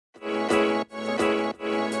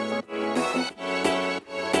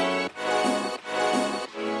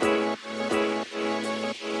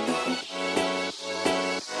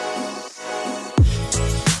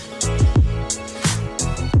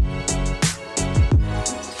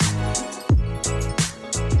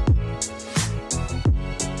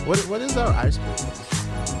What is our icebreaker?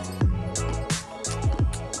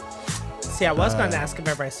 See, I was going to ask if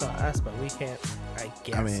everybody saw us, but we can't, I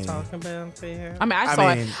guess, talk about it. I saw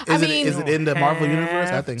it. Is it in the Marvel universe?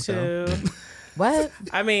 I think so. What?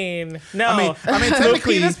 I mean, no. Technically,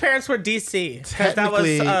 Peter's parents were DC. That was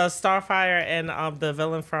Starfire and the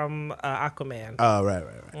villain from Aquaman. Oh, right.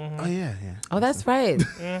 Mm-hmm. Oh, yeah. Oh, that's right.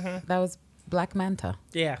 That was Black Manta.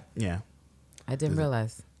 Yeah. I didn't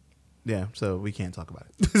realize. Yeah, so we can't talk about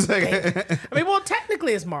it. It's like, I mean, well,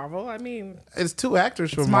 technically it's Marvel. I mean, it's two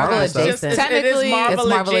actors from Marvel Marvel. adjacent. Technically, It's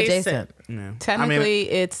Marvel adjacent. Yeah. Technically,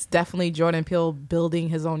 it's definitely Jordan Peele building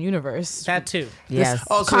his own universe. That too. Yes.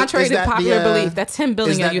 Contrary to popular belief, that's him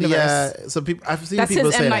building a universe. So I've seen That's people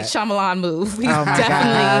his say M. Night that. Shyamalan move. He's Oh my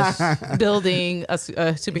definitely building a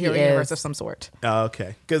superhero universe of some sort. Oh,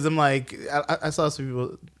 okay. Because I'm like, I saw some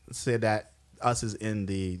people say that Us is in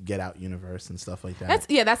the Get Out universe and stuff like that.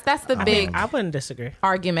 That's the big I wouldn't disagree.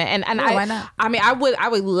 argument. And why not? I mean, I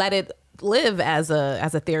would let it live as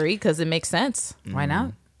a theory because it makes sense. Why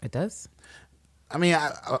not? It does. I mean,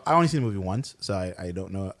 I only seen the movie once, so I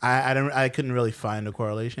don't know. I couldn't really find a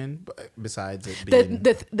correlation besides it being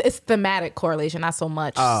It's thematic correlation, not so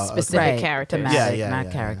much specific Right. characters. Thematic,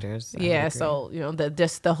 not characters. I agree. So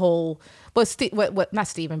just the whole. What not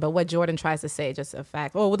Stephen, but what Jordan tries to say, just a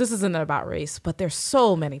fact. Oh, well, this isn't about race, but there's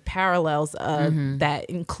so many parallels that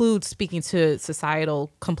include speaking to societal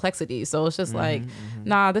complexities. So it's just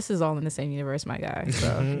nah, this is all in the same universe, my guy.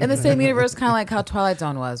 So. In the same universe, kind of like how Twilight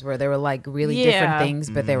Zone was, where they were like really different things,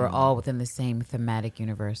 but they were all within the same thematic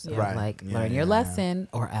universe. Of like learn your lesson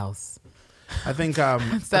or else. I think So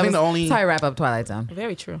the only that's how I wrap up Twilight Zone.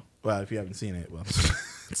 Very true. well, if you haven't seen it, well,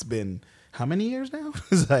 it's been how many years now?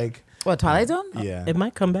 It's like What, Twilight Zone? yeah. It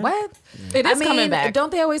might come back. What? It is coming back. Don't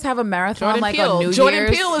they always have a marathon Jordan like Peele. on New Jordan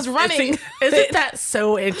Year's? Peele is running. Isn't that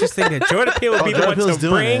so interesting that Jordan Peele would be the Jordan one Peele's to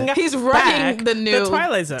doing bring it. He's running back the new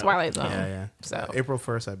Twilight Zone. Yeah. So April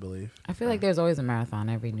 1st, I believe. I feel like there's always a marathon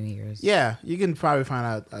every New Year's. Yeah, you can probably find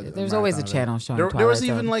out. There's always a marathon of channel it. showing There Twilight was Zone.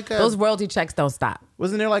 even like those royalty checks don't stop.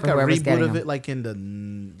 wasn't there like for a whoever's reboot getting of them. it like in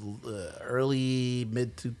the early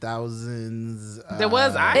mid 2000s? there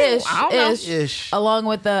was Ish, I don't know. ish. Along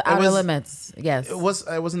with the Outer was- Limits. Yes. It was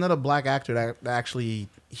another black actor that actually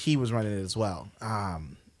he was running it as well.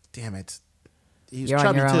 Damn it. He was You're on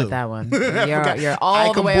chubby your own too. with that one. You're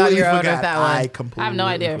all the way on your own with that one. I have no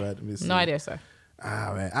idea. No idea, sir.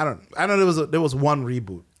 Ah man, I know there was one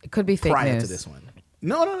reboot It could be fake prior news. to this one.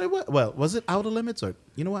 No, it was. Well, was it Outer Limits or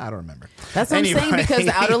you know what? I don't remember. That's what I'm saying Anyway. because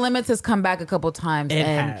Outer Limits has come back a couple times, It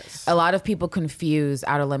and has. a lot of people confuse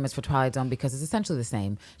Outer Limits for Twilight Zone because it's essentially the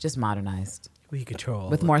same, just modernized. We control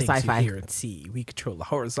With the more things you sci-fi. hear and see. We control the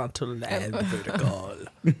horizontal and the vertical.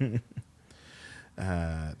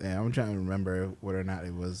 Yeah, I'm trying to remember whether or not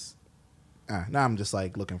it was. Now I'm just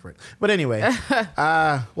like looking for it. But anyway,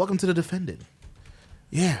 welcome to the Defended.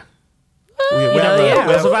 Yeah. We have I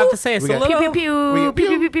was about to say it's we a got- little. Pew, pew,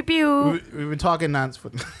 pew, pew, pew, pew. We've been talking not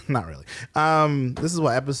really. This is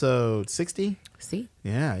what, episode 60? See?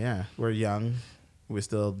 Yeah. We're young. We're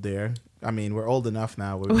still there. I mean, we're old enough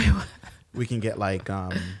now where we can get like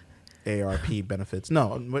ARP benefits.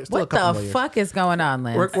 No, we're still a What couple the more years. fuck is going on,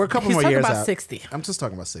 Lynn? We're a couple He's more talking years about out. 60. I'm just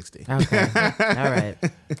talking about 60. Okay. All right.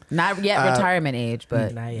 Not yet retirement age,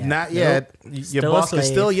 but Not yet. Not yet. Your Still a boss can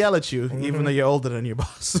slave. still yell at you, even though you're older than your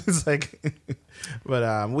boss. It's like,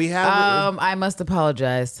 but we have. I must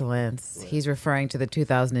apologize to Lance. He's referring to the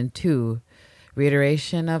 2002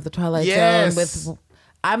 reiteration of the Twilight Yes. Zone with.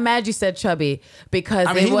 I'm mad you said chubby because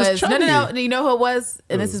I mean, it he was was no. chubby. You know who it was,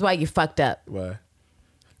 and this is why you fucked up. What?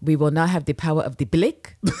 We will not have the power of the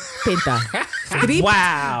blick. Pinta. Script.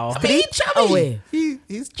 Wow. Script away.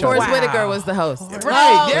 He's chubby. Forrest Whitaker was the host.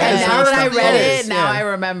 Right, yes. And now that I read Yes, it, now yeah. I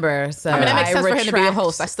remember. So I mean, that makes sense for him to be a retract-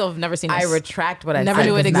 host. I still have never seen this. I retract what I Never said.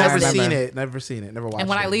 knew it because now I Never existed. remember. Never seen it. Never watched it. And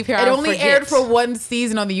when I leave here, It I'll only forget. aired for one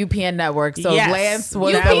season on the UPN network. So Yes. Lance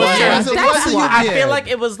was UPN. that was Yes, it that's was why. I UPN. feel like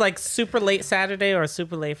it was like super late Saturday or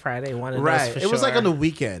super late Friday. One of those Right. for It was sure. like on the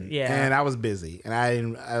weekend. Yeah. And I was busy. And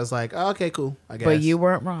I was like, oh, okay, cool. I guess. But you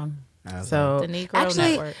weren't wrong. So The Negro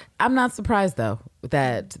actually, Network. I'm not surprised though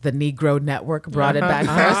that the Negro Network brought it back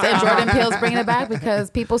first, and Jordan Peele's bringing it back because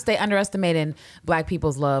people stay underestimating Black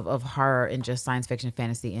people's love of horror and just science fiction,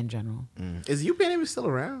 fantasy in general. Is UPN even still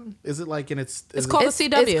around? Is it like in its? It's called the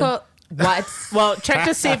CW. It's called what? Well, check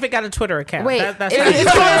to see if it got a Twitter account. Wait, That's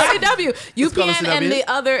It's called CW. called UPN CW? and the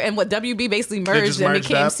other, and what WB basically They merged just and merged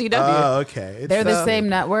became up? CW. Oh, okay. It's They're the same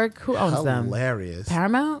network. Who owns them? Hilarious.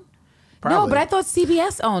 Paramount. No, Probably. but I thought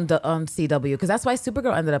CBS owned CW because that's why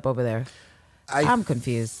Supergirl ended up over there. I'm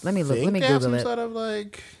confused. Let me look. Think Let me they have Google some it. sort of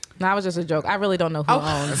like. No, that was just a joke. I really don't know who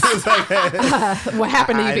owns what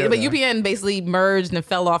happened to UPN. But UPN basically merged and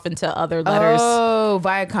fell off into other letters. Oh,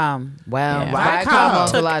 Viacom. Well, Yeah. Viacom owns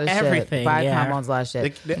a took lot of everything, shit. Viacom yeah. owns a lot of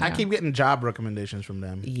shit. I keep getting job recommendations from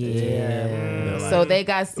them. Yeah. They're like, So they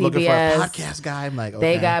got looking for a CBS. podcast guy. I'm like,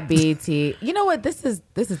 okay. They got BT. You know what? This is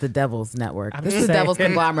the devil's network. This is the saying. devil's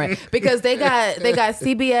conglomerate because they got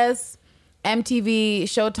CBS, MTV,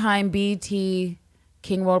 Showtime, BT,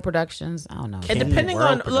 King World Productions. I don't know. And depending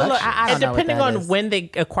on I don't know what depending that on is. when they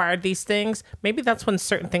acquired these things, maybe that's when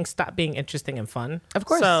certain things stop being interesting and fun. Of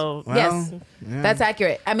course. So Yes, yeah. that's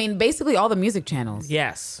accurate. I mean, basically all the music channels.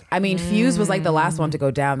 yes. I mean, Fuse was like the last one to go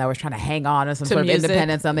down that was trying to hang on to some To sort music. of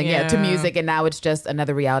independent something. Yeah, to Yeah. music. And now it's just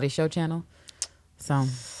another reality show channel. So,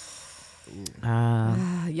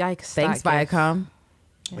 Yikes. thanks, That gift. Viacom.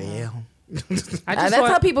 Well, That's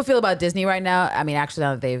how people feel about Disney right now. I mean, actually,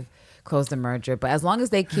 now that they've closed the merger, but as long as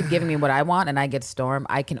they keep giving me what I want and I get Storm,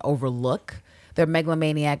 I can overlook their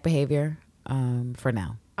megalomaniac behavior for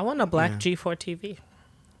now. I want a black G4 TV.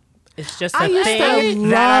 It's just I a used thing to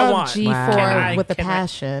that I love want. G4 with a Can I-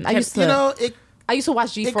 passion. I can- used to, you know, I used to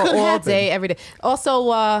watch it G4 could all happen. day, every day.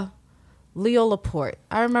 Also, Leo Laporte.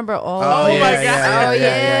 I remember all. Oh, his- my God.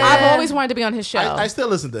 Yeah. I've always wanted to be on his show. I still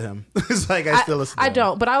listen to him. It's like I still listen to I him.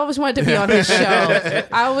 don't, but I always wanted to be on his show.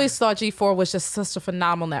 I always thought G4 was just such a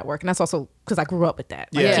phenomenal network, and that's also because I grew up with that,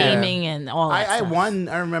 like Yeah. gaming and all that. I stuff. won.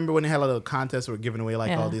 I remember when they had a little contest where giving away like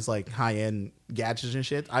Yeah. all these like high end gadgets and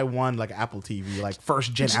shit. I won like Apple TV, like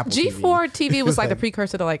first gen Apple G4 TV. TV was like the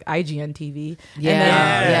precursor to like IGN TV. Yeah,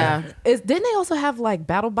 And then, yeah. didn't they also have like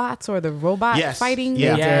BattleBots or the robot Yes. fighting?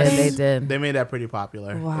 Yeah. Yes. thing? They did. They made that pretty popular.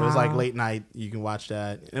 It was like Wow. late night. You can watch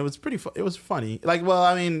that. And it was pretty. It was funny. Like, well,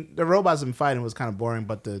 I mean, the robots and fighting was kind of boring,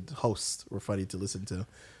 but the hosts were funny to listen to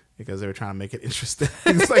because they were trying to make it interesting.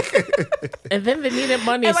 It's like, And then they needed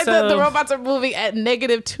money, And like so the robots are moving at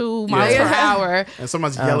 -2 miles Yeah. per hour. and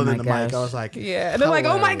someone's yelling my in the mic. gosh. I was like, Yeah, and they're like,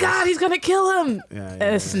 "Oh my hilarious. God, he's gonna kill him!" Yeah, At yeah,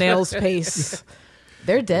 a yeah. snail's pace.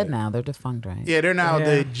 They're dead now. They're defunct, right? Yeah, they're now Yeah.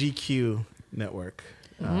 the GQ network.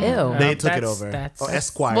 Ew. They took it that's- over. that's-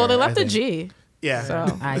 Esquire. Well, they left I the think. G, Yeah.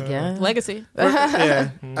 so I guess. legacy. Yeah.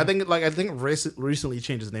 I think recently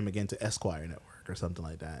changed his name again to Esquire Network or something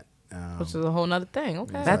like that. Which is a whole nother thing.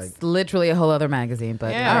 Okay. That's literally a whole other magazine,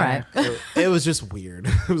 but Yeah. all right. it was just weird.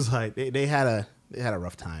 It was like they had a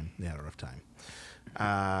rough time. They had a rough time.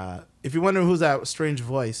 If you wonder who's that strange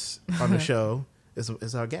voice on the show,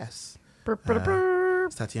 is our guest.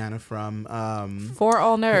 It's Tatiana from For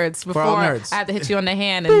all nerds. Before All Nerds. I had to hit you on the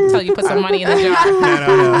hand and tell you put some money in the jar.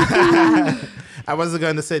 No. I wasn't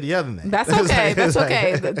going to say the other name. That's It was okay. like- That's it was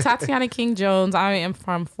okay. like- Tatiana King Jones. I am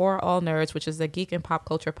from For All Nerds, which is a geek and pop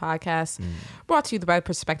culture podcast brought to you by the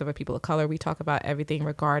perspective of people of color. We talk about everything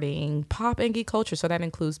regarding pop and geek culture. So that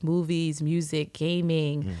includes movies, music,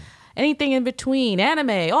 gaming, anything in between,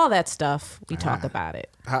 anime, all that stuff. We talk about it.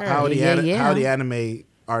 How are the anime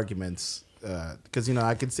arguments? Because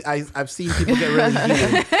I can see I've seen people get really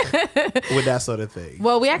heated with that sort of thing.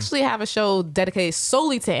 Well, we actually have a show dedicated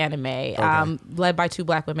solely to anime, led by 2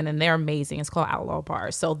 black women, and they're amazing. It's called Outlaw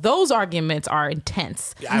Bars. So those arguments are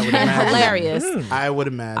intense I would and imagine. hilarious. I would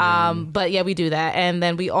imagine. But yeah, we do that. And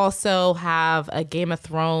then we also have a Game of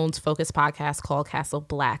Thrones focused podcast called Castle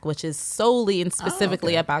Black, which is solely and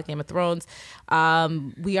specifically about Game of Thrones.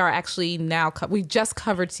 We are actually now, we just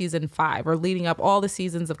covered season 5. We're leading up all the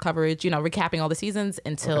seasons of coverage, recapping all the seasons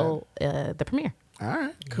until the premiere. All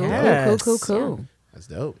right, Cool, Yes. cool. that's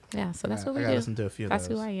dope. Yeah, so that's what I we gotta do. listen to a few of That's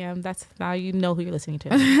those. who I am. That's now you know who you're listening to.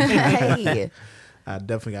 Hey. I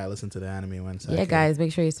definitely gotta listen to the anime one. So Yeah, guys,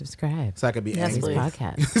 make sure you subscribe So I could be Yes, angry. to please. this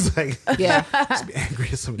podcast. It's like Yeah. just be angry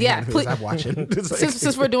at some of the Yeah, animes please- I'm watching. It's like-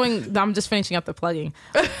 Since we're doing, I'm just finishing up the plugging.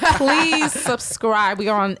 Please subscribe. We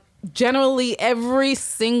are on generally every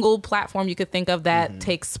single platform you could think of that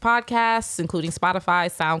takes podcasts, including Spotify,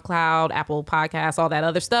 SoundCloud, Apple Podcasts, all that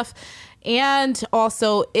other stuff. And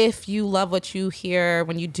also, if you love what you hear,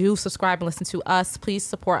 when you do subscribe and listen to us, please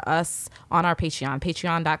support us on our Patreon,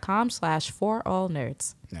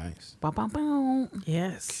 patreon.com/forallnerds. nice. Bow, bow, bow.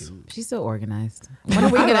 yes. She's so organized. When are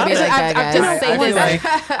we gonna be like that, I guys? just say I feel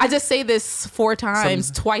this. I just say this 4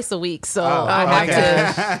 times, twice a week. So I have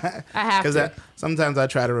to. I have Because to. sometimes I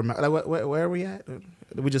try to remember. Like, where are we at?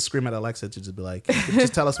 We just scream at Alexa to just be like,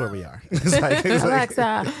 just tell us where we are. It's like,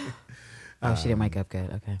 Alexa. Oh, she didn't wake up good.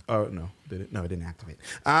 Okay. Oh no, did it? No, it didn't activate.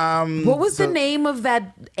 What was the so- name of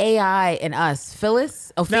that AI in Us?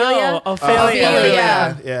 Phyllis? Ophelia? No, Ophelia.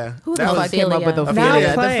 Ophelia. Yeah. Who the That fuck was- came up with Ophelia. Now Ophelia?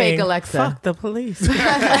 The playing, fake Alexa. Fuck the police.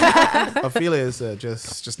 Ophelia is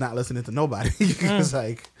just not listening to nobody. It's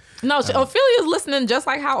like No, Ophelia's listening just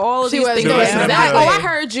like how all of these things no, are. exactly. I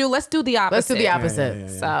heard you. Let's do the opposite. Let's do the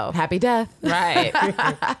opposite. So happy death. Right.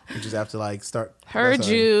 You just have to like start. Heard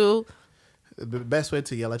you. The best way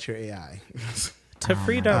to yell at your AI. To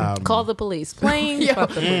freedom. Call the police. Plain.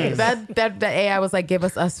 That AI was like, give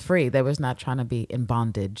us free. They was not trying to be in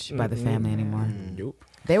bondage by the family anymore. Nope.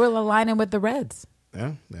 They were aligning with the Reds.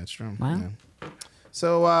 Yeah, that's true. Wow. Yeah.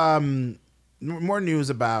 So, more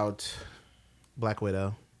news about Black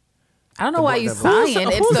Widow. I don't know why you Who's sighing.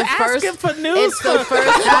 It's the first asking for news? It's the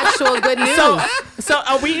first actual good news. So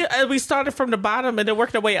are we started from the bottom and then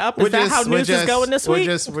worked our way up? Is that how news is going this week?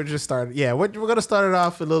 We're just starting. Yeah, we're gonna start it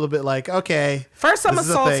off a little bit like, okay. First, I'm this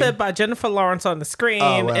is a thing. assaulted by Jennifer Lawrence on the screen,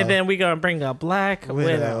 and then we're gonna bring up Black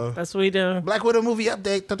Widow. That's what we do. Black Widow movie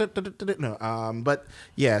update. No, but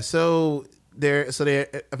yeah. So they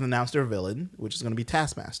have announced their villain, which is gonna be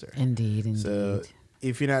Taskmaster. Indeed. So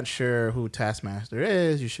if you're not sure who Taskmaster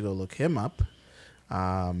is, you should go look him up.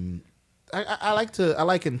 I like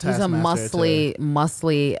him. He's a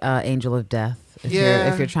muscly angel of death.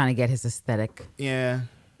 If you're trying to get his aesthetic. Yeah,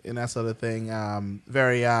 and that sort of thing.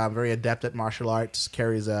 Very adept at martial arts.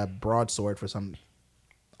 Carries a broadsword for some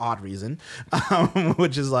odd reason,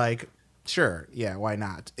 which is like, sure, yeah, why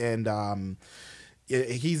not? And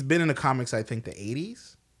he's been in the comics, I think, the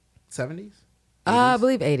 80s, 70s. I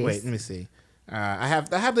believe 80s. Wait, let me see. I have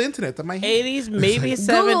the internet on my hand. 80s, maybe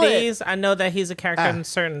 70s. I know that he's a character in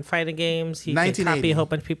certain fighting games. He can copy a whole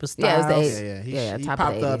bunch of people's styles. He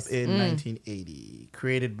popped up in 1980.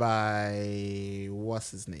 Created by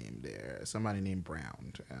what's his name there? Somebody named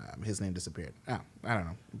Brown. His name disappeared. I don't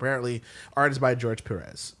know. Apparently, artist by George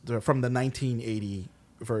Perez from the 1980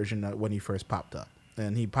 version when he first popped up,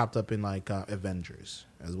 and he popped up in like Avengers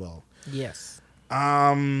as well. Yes.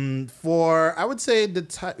 I would say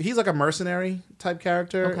he's like a mercenary type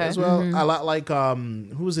character as well. A lot like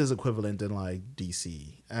who's his equivalent in like DC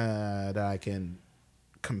that I can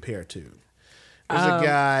compare to. There's a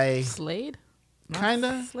guy Slade. Kind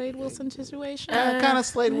of Slade Wilson situation. Kind of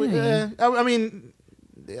Slade. I mean,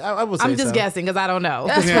 I would say I'm just guessing because I don't know.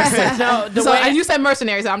 And you said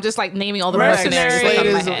mercenaries. So I'm just like naming all the mercenaries.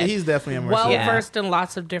 He's definitely a mercenary. Well versed in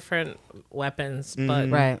lots of different weapons, but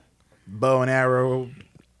right. Bow and arrow,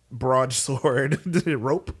 broadsword,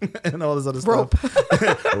 rope, and all this other stuff.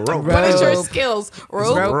 Rope. What is your skills?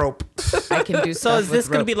 Rope. I can do. So is this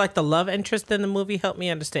going to be like the love interest in the movie? Help me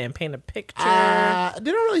understand. Paint a picture.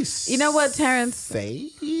 They don't really. You know what, Terrence? Say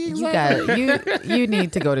you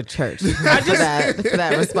need to go to church for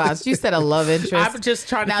that response. You said a love interest. I'm just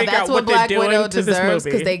trying to figure out what Black they're doing Widow to this deserves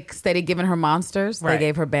movie. because they steady giving her monsters. Right. They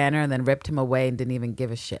gave her banner and then ripped him away and didn't even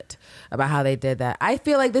give a shit about how they did that. I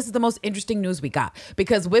feel like this is the most interesting news we got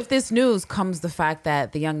because with this news comes the fact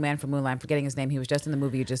that the young man from Moonlight, I'm forgetting his name, he was just in the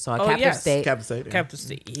movie you just saw, Captive State. Captive State. Yeah. Captive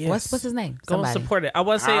State. Yes. What's his name? Go and support it. I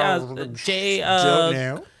want to say Jay.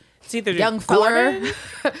 It's either Young fella.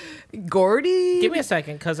 Gordy. Give me a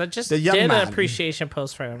second because I just did an appreciation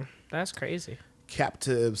post for him. That's crazy.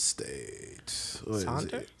 Captive State.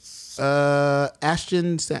 Saunders? Ashton.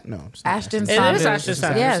 Ashton It Saunders. is Ashton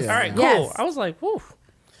Saunders. Yes. All right, cool. Yes. I was like, woo.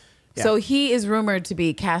 Yeah. So he is rumored to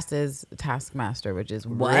be cast as Taskmaster, which is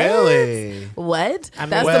what? Really? What? I mean,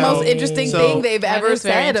 That's the most interesting thing they've ever is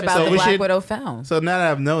very said about the Black should- Widow film. So now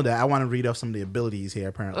that I know that, I want to read off some of the abilities here.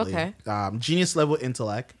 Apparently, Okay. Genius level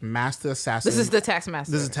intellect, master assassin. This is the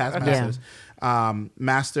Taskmaster. This is Taskmasters.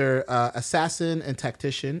 Master assassin and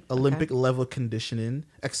tactician, Olympic level conditioning,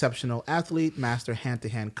 exceptional athlete, master hand to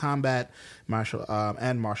hand combat, martial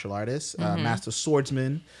artist, master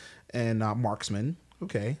swordsman, and marksman.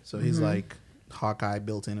 Okay, so he's like Hawkeye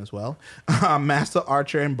built in as well. Master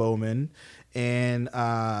archer and bowman, and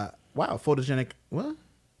photogenic. What?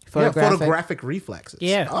 Photographic reflexes.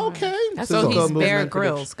 Yeah. Okay. So he's Physical Bear movement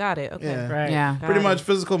Grylls. Got it. Okay. Yeah. Right. Yeah. Pretty much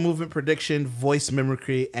physical movement prediction, voice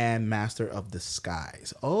mimicry, and master of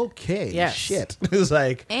disguise. Okay. Yes. Shit. It's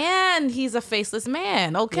like. And he's a faceless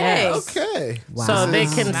man. Okay. Yes. Okay. Wow. So they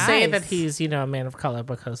can say Nice. that he's, a man of color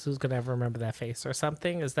because who's gonna ever remember that face or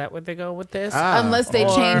something? Is that what they go with this? Unless they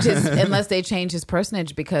change his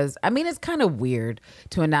personage, because I mean it's kind of weird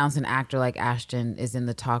to announce an actor like Ashton is in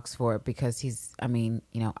the talks for it because he's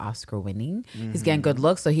Oscar winning. He's getting good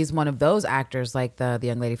looks, so he's one of those actors like the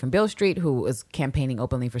young lady from Beale Street who is campaigning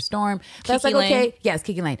openly for Storm. That's Kiki like okay, Lane. yes,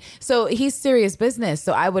 Kiki Lane. So he's serious business.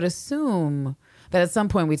 So I would assume that at some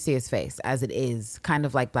point we'd see his face, as it is kind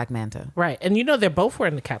of like Black Manta. Right. And they're both were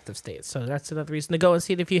in the Captive State. So that's another reason to go and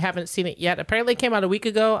see it if you haven't seen it yet. Apparently it came out a week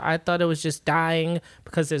ago. I thought it was just dying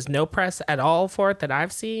because there's no press at all for it that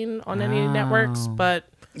I've seen on any networks. But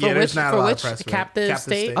There's not a lot of press the for it. Captive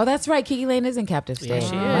State? Oh, that's right. Kiki Lane is in Captive State. she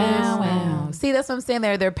is. Wow. See, that's what I'm saying.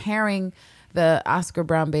 They're pairing the Oscar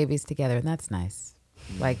Brown babies together, and that's nice.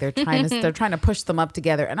 Like they're trying to push them up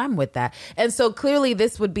together, and I'm with that. And so clearly,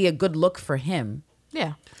 this would be a good look for him.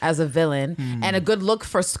 Yeah. As a villain, and a good look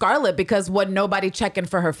for Scarlett because wasn't nobody checking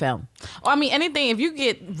for her film. Well, I mean, anything, if you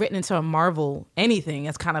get written into a Marvel anything,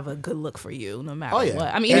 it's kind of a good look for you, no matter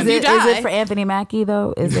what. I mean, is it for Anthony Mackie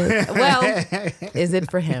though? Is it? Well, is it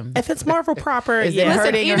for him? If it's Marvel proper, is it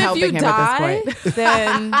hurting or helping him at this point?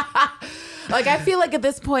 Then, like, I feel like at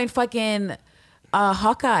this point, fucking.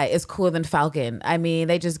 Hawkeye is cooler than Falcon. I mean,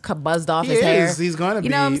 they just buzzed off his hair. He's going to be.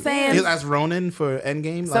 You know what I'm saying? As Ronin for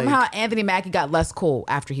Endgame. Somehow Anthony Mackie got less cool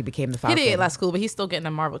after he became the Falcon. He did less cool, but he's still getting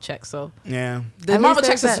a Marvel check. So yeah, the Marvel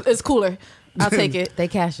check is cooler. I'll take it. They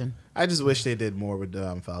cashing. I just wish they did more with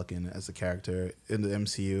Falcon as a character in the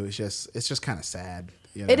MCU. It's just kind of sad.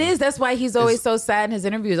 You know? It is. That's why he's always so sad in his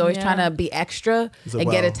interviews. Always trying to be extra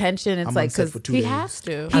and get attention. It's like because he has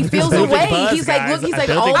to. He feels away. He's like, look. He's like,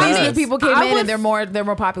 all these new people came in and they're more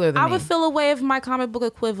popular than me. I would feel away if my comic book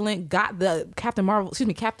equivalent got the Captain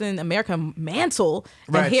America mantle,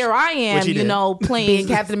 and here I am, playing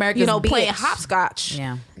Captain America, playing hopscotch.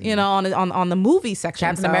 Yeah, on the movie section.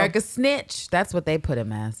 Captain America snitch. That's what they put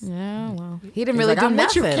him as. Yeah, well, he didn't really do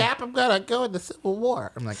nothing. With you, Cap. I'm gonna go in the Civil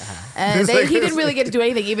War. I'm like, and he didn't really get to do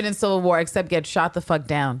anything, even in Civil War, except get shot the fuck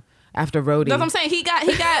down after Rhodey. That's what I'm saying. He got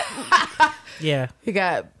yeah. He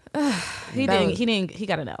got he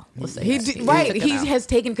got an L. Let's say he has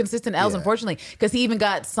taken consistent L's, unfortunately, because he even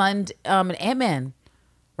got sunned in Ant-Man,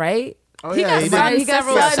 right? Oh, he got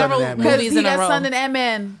several movies in a row. He got sunned in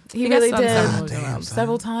Ant-Man. He really did.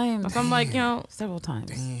 Several times. I'm like, several times.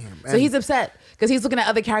 Damn. So he's upset because he's looking at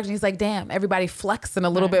other characters and he's like, damn, everybody flexing a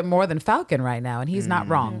little bit more than Falcon right now, and he's not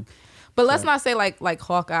wrong. But let's not say like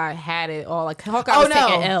Hawkeye had it all. Like Hawkeye was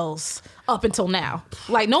taking L's up until now.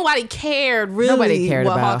 Like nobody cared really. Nobody cared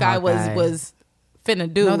what about Hawkeye was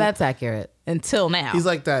finna do. No, that's accurate. Until now, he's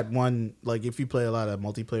like that one. Like if you play a lot of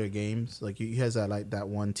multiplayer games, like he has that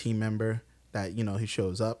one team member that he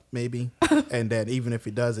shows up maybe, and then even if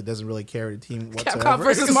he does, it doesn't really carry the team whatsoever. Capcom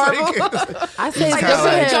versus Marvel. I say it's good for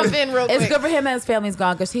him. Jump in real quick. It's good for him that his family's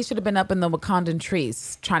gone because he should have been up in the Wakandan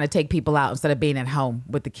trees trying to take people out instead of being at home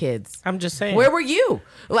with the kids. I'm just saying. Where were you?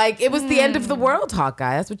 Like it was the end of the world,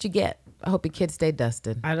 Hawkeye. That's what you get. I hope your kids stay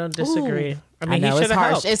dusted. I don't disagree. I mean, he should have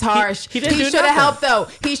helped. It's harsh. He should have helped, though.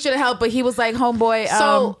 He should have helped, but he was like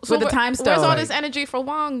homeboy with the time stone. Where's all this energy for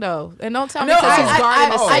Wong, though? And don't tell me because he's guarding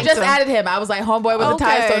the sanctum. I just added him. I was like homeboy with the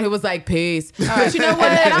time stone who was like, peace. But you know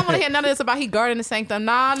what? And I don't want to hear none of this about he guarding the sanctum.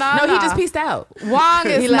 Nah. No, he just peaced out. Wong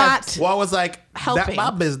is not. Wong was like, helping. That's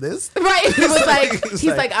my business. Right. He was like, he's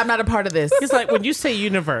like, I'm not a part of this. He's like, when you say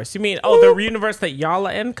universe, you mean, the universe that y'all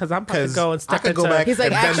are in? Because I'm about to go and step into. He's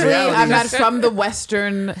like, actually, I'm not from the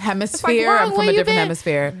Western hemisphere. I'm from a different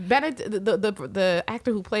hemisphere. The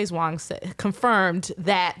actor who plays Wong confirmed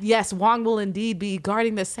that yes, Wong will indeed be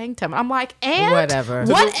guarding the sanctum. I'm like, and whatever.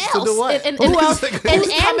 What else? Who else? Who's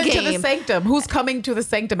coming to the sanctum? Who's coming to the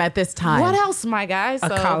sanctum at this time? What else, my guy? A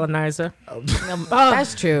colonizer.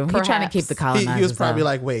 That's true. He's trying to keep the colonizers. He was probably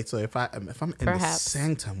like, wait, so if I'm in the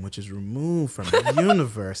sanctum, which is removed from the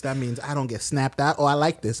universe, that means I don't get snapped out. Oh, I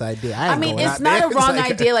like this idea. I mean, it's not a wrong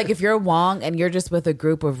idea. Like if you're Wong and you're just with a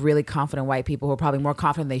group of really confident white people who are probably more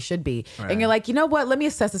confident than they should be, and you're like, you know what? Let me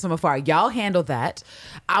assess this from afar. Y'all handle that.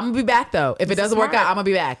 I'm gonna be back though. If it doesn't work out, I'm gonna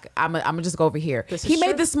be back. I'm gonna just go over here. He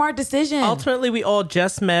made the smart decision. Ultimately, we all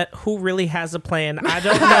just met. Who really has a plan? I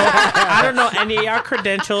don't know. I don't know any of y'all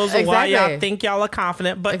credentials or why y'all think y'all are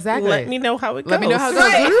confident. But let me know how it goes. Let me know how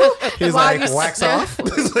it goes. He's like, wax off.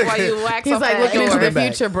 While you wax He's off like looking into the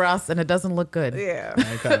back. future, bros, and it doesn't look good. Yeah,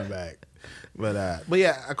 I'm coming back. But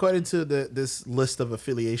yeah, according to this list of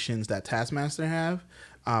affiliations that Taskmaster have,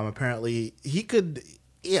 apparently he could,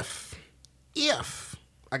 if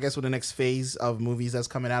I guess with the next phase of movies that's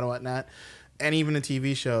coming out or whatnot, and even the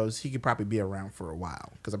TV shows, he could probably be around for a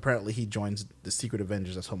while because apparently he joins the Secret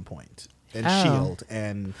Avengers at some point. And Shield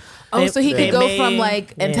and so he could go from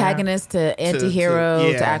like antagonist to anti-hero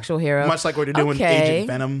to actual hero, much like what they're doing Agent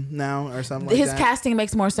Venom now or something like that. His casting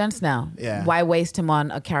makes more sense now. Yeah, why waste him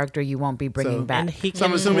on a character you won't be bringing back? So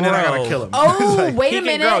I'm assuming they're not gonna kill him. Oh, wait a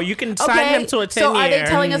minute! You can sign him to a 10-year. So are they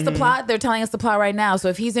telling us the plot? They're telling us the plot right now. So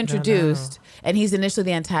if he's introduced and he's initially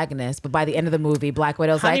the antagonist, but by the end of the movie, Black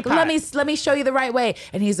Widow's like, let me show you the right way,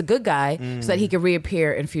 and he's a good guy, so that he could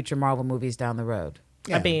reappear in future Marvel movies down the road.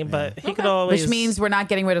 Yeah, I mean, but he could always... Which means we're not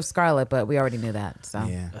getting rid of Scarlet, but we already knew that, so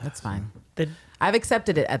that's fine. I've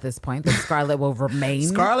accepted it at this point that Scarlet will remain.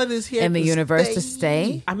 Scarlet is here in the universe to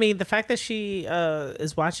stay. I mean, the fact that she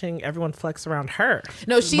is watching everyone flex around her.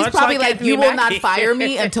 No, she's probably like, you will not fire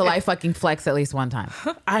me until I fucking flex at least one time.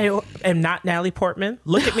 I am not Natalie Portman.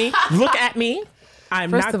 Look at me. Look at me. I'm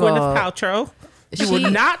First not of Gwyneth all, Paltrow. You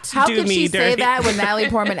would not how do can me she dirty. say that when Natalie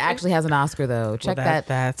Portman actually has an Oscar though? Check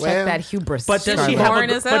that hubris. But does she have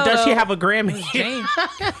a Grammy?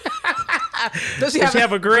 Does she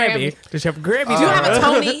have a Grammy? Does she have a Grammy? Do you have a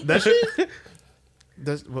Tony? Does she?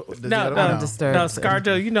 No, disturbed.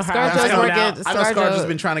 ScarJo, you know how ScarJo's working. I know ScarJo's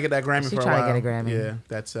been trying to get that Grammy for a while. Trying to get a Grammy.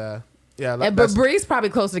 Yeah, that's but Bree's probably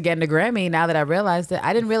close to getting a Grammy now that I realized it.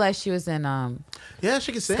 I didn't realize she was in yeah,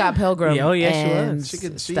 she can sing. Scott Pilgrim. Yeah, she was.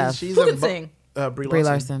 She's Who can sing? Brie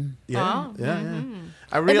Larson. Yeah, yeah.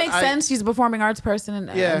 It makes sense. She's a performing arts person,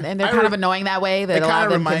 and they're kind of annoying that way that a lot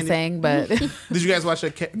of them can sing. But did you guys watch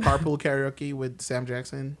a carpool karaoke with Sam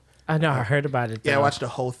Jackson? I know, I heard about it. Yeah, I watched the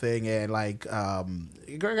whole thing, and like, girl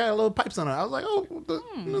got little pipes on her. I was like, oh,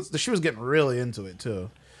 she was getting really into it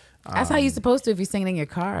too. That's how you're supposed to if you're singing in your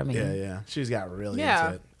car. I mean, yeah, she's got really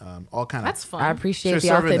into it. All kind of. That's fun. I appreciate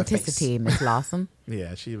the authenticity, Miss Lawson.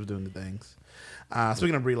 Yeah, she was doing the things.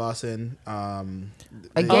 Speaking of Brie Larson, a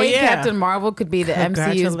gay Captain Marvel could be the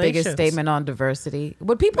MCU's biggest statement on diversity.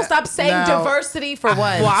 Would people stop saying diversity for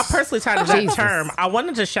once? Well, I'm personally tired of that term. I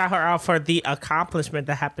wanted to shout her out for the accomplishment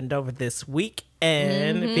that happened over this week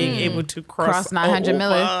and being able to cross 900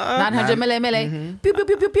 milli. Pew, pew,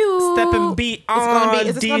 pew, pew, pew. Stepping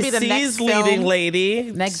beyond DC's leading film?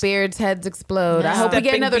 lady. Neckbeards, heads explode. I hope we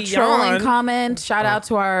get another trolling comment. Shout out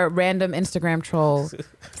to our random Instagram troll.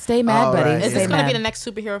 Stay mad, buddy. Right. Is this going to be the next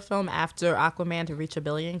superhero film after Aquaman to reach $1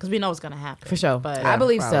 billion? Because we know it's going to happen. For sure. But I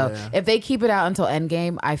believe probably, so. If they keep it out until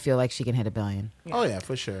Endgame, I feel like she can hit $1 billion. Oh, yeah,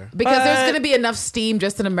 for sure. Because there's going to be enough steam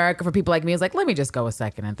just in America for people like me. It's like, let me just go a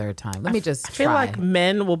second and third time. Let me just I feel like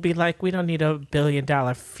men will be like, we don't need $1 billion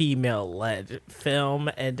female-led film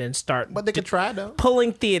and then start But they could try, though.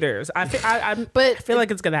 pulling theaters. I feel like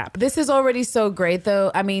it's going to happen. This is already so great, though.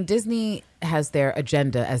 I mean, Disney has their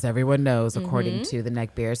agenda, as everyone knows, according to the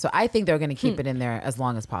Neckbeard. So I think they're going to keep it in there as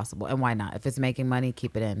long as possible. And why not? If it's making money,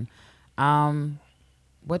 keep it in.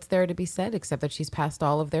 What's there to be said except that she's passed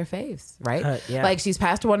all of their faves, right? Yeah. Like she's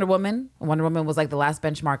passed Wonder Woman. Wonder Woman was like the last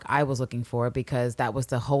benchmark I was looking for because that was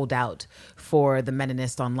the holdout for the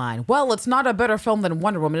Meninist online. Well, it's not a better film than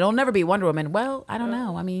Wonder Woman. It'll never be Wonder Woman. Well, I don't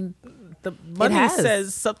know. I mean, the money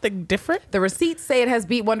says something different. The receipts say it has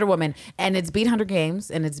beat Wonder Woman, and it's beat Hunger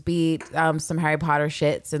Games, and it's beat some Harry Potter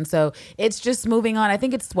shits, and so it's just moving on. I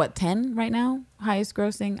think it's 10 right now, highest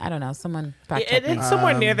grossing. I don't know. Someone fact check me. It's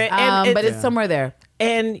somewhere near there, but it's somewhere there.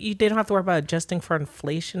 And you don't have to worry about adjusting for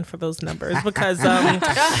inflation for those numbers because they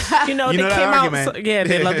came out.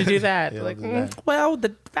 They love to do that. Well,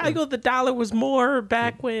 the value of the dollar was more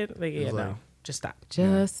back when. Just stop.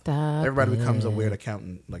 Just stop. Everybody becomes a weird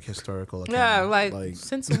accountant, like historical accountant. Yeah, like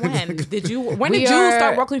since when did you? When did you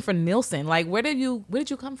start working for Nielsen? Like, where did you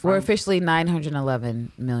come from? We're officially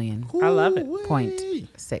 911 million. I love it.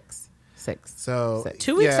 0.66. So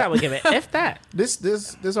 2 weeks I would give it, if that.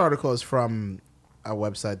 This article is from a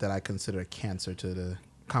website that I consider cancer to the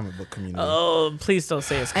comic book community. Oh, please don't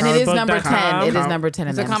say it's and it is number 10. It is number 10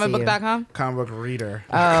 in the MCU. comicbook.com? Comic book reader.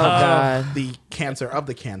 Oh, God. The cancer of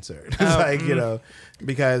the cancer. It's like,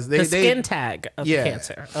 because they... The skin tag of the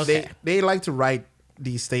cancer. Okay. They like to write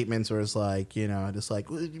these statements where it's like, just like,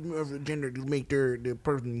 gender to make their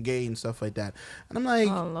person gay and stuff like that. And I'm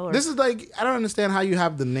like, this is like, I don't understand how you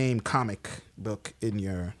have the name comic book in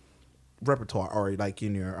your repertoire or like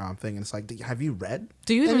in your thing, and it's like, have you read?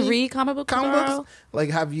 Do you even read comic books?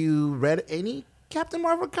 Like, have you read any Captain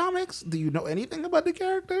Marvel comics? Do you know anything about the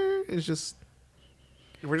character? It's just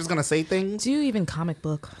we're just gonna say things. Do you even comic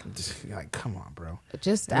book? Like, come on, bro.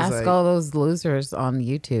 Just ask all those losers on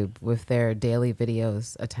YouTube with their daily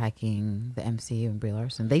videos attacking the MCU and Brie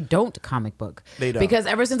Larson. They don't comic book. They don't. Because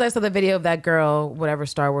ever since I saw the video of that girl, whatever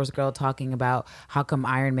Star Wars girl, talking about how come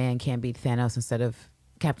Iron Man can't beat Thanos instead of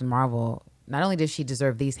Captain Marvel, not only does she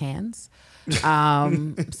deserve these hands,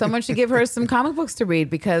 someone should give her some comic books to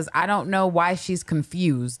read, because I don't know why she's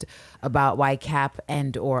confused about why Cap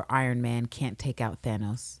and or Iron Man can't take out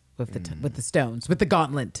Thanos with the stones, with the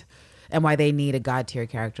gauntlet, and why they need a god tier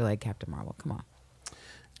character like Captain Marvel. Come on.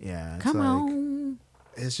 Yeah. Come on.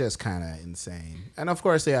 It's just kind of insane. And of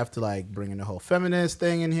course they have to like bring in the whole feminist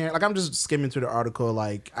thing in here. Like, I'm just skimming through the article.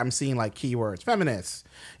 Like, I'm seeing like keywords. Feminist.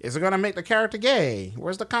 Is it going to make the character gay?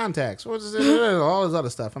 Where's the context? What's all this other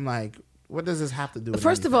stuff. I'm like, what does this have to do with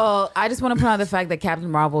First of all, I just want to point out the fact that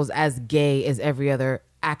Captain Marvel is as gay as every other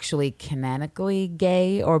actually canonically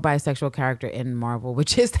gay or bisexual character in Marvel,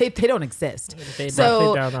 which is they don't exist.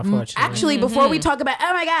 So actually, before we talk about,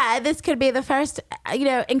 oh my God, this could be the first,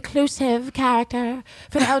 inclusive character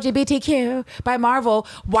for the LGBTQ by Marvel,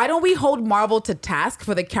 why don't we hold Marvel to task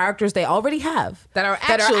for the characters they already have that are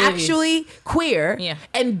actually queer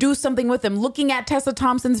and do something with them? Looking at Tessa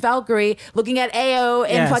Thompson's Valkyrie, looking at AO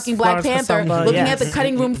and fucking Black Panther, looking at the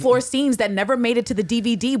cutting room floor scenes that never made it to the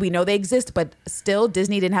DVD. We know they exist, but still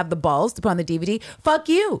Disney didn't have the balls to put on the DVD. Fuck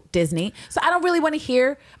you, Disney. So I don't really want to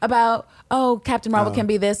hear about, Captain Marvel can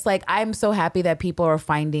be this. Like, I'm so happy that people are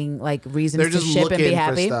finding like reasons to ship and be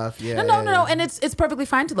happy. No. And it's perfectly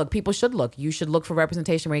fine to look. People should look. You should look for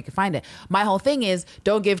representation where you can find it. My whole thing is,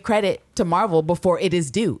 don't give credit to Marvel before it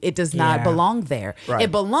is due. It does not belong there. Right.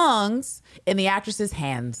 It belongs in the actress's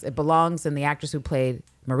hands. It belongs in the actress who played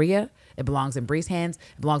Maria. It belongs in Bree's hands.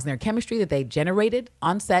 It belongs in their chemistry that they generated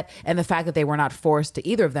on set, and the fact that they were not forced to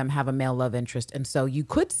either of them have a male love interest. And so you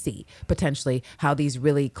could see potentially how these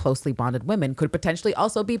really closely bonded women could potentially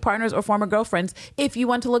also be partners or former girlfriends if you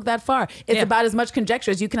want to look that far. It's about as much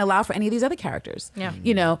conjecture as you can allow for any of these other characters. Yeah.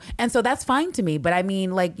 And so that's fine to me. But I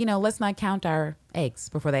mean, let's not count our eggs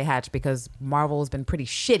before they hatch, because Marvel has been pretty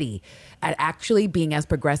shitty at actually being as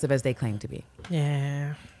progressive as they claim to be.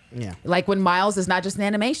 Yeah. Yeah. Like when Miles is not just an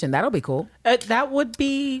animation. That'll be cool. That would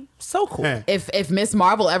be so cool. If Miss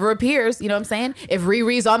Marvel ever appears, you know what I'm saying? If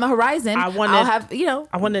Riri's on the horizon, I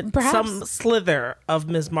wanted perhaps some slither of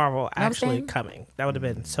Miss Marvel actually coming. That would have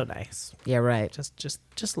been so nice. Yeah, right.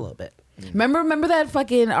 Just a little bit. Remember that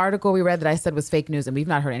fucking article we read that I said was fake news, and we've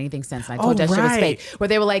not heard anything since. And I told that shit was fake. Where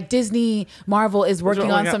they were like, Marvel is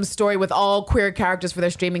working on some story with all queer characters for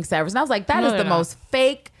their streaming service. And I was like, that is the most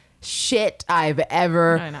fake shit I've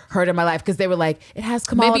ever heard in my life, because they were like, it has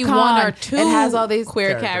Kamala maybe Khan, one or two it has all these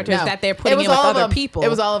queer characters that they're putting in with other people. It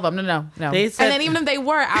was all of them. No. And then even if they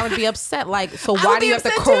were, I would be upset. Like, so why do you have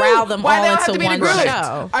to corral them all into one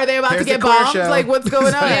show? Are they about to get bombed? Like, what's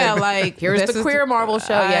going on? Yeah, like here's the queer Marvel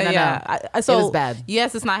show. So it was bad.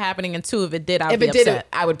 Yes, it's not happening. And two, if it did, I would be upset. If it did,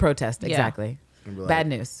 I would protest. Exactly. Like, bad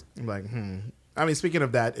news. Like, I mean, speaking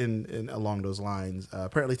of that, in along those lines,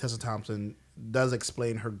 apparently Tessa Thompson does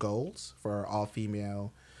explain her goals for our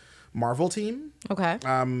all-female Marvel team. Okay.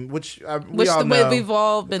 Which we've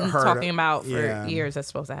all been talking about for years that's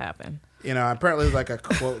supposed to happen. Apparently there's like a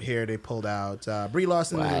quote here they pulled out. Brie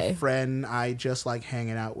Larson is a friend. I just like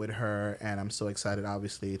hanging out with her, and I'm so excited.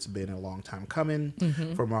 Obviously, it's been a long time coming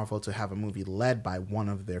for Marvel to have a movie led by one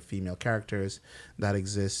of their female characters that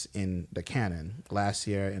exists in the canon. Last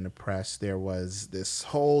year in the press, there was this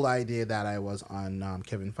whole idea that I was on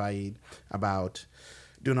Kevin Feige about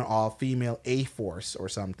doing an all-female A-Force or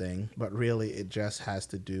something, but really it just has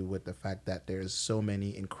to do with the fact that there's so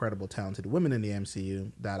many incredible talented women in the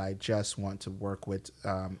MCU that I just want to work with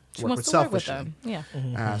selfishly.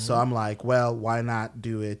 Yeah. So I'm like, well, why not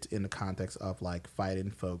do it in the context of like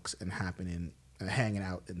fighting folks and hanging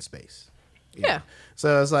out in space? Yeah.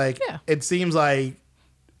 So it's like, it seems like,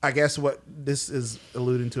 I guess what this is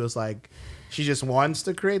alluding to is like, she just wants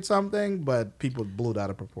to create something, but people blew it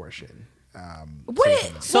out of proportion. People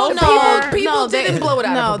didn't blow it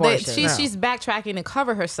out of proportion. She's backtracking to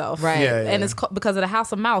cover herself, right? And it's because of the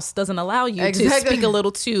House of Mouse doesn't allow you to speak a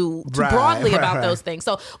little too broadly about those things.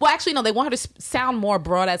 So, they want her to sound more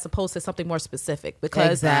broad as opposed to something more specific.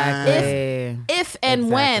 Because if and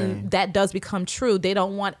when that does become true, they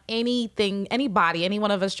don't want any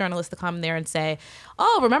one of us journalists to come there and say,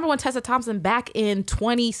 "Oh, remember when Tessa Thompson back in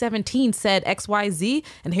 2017 said XYZ,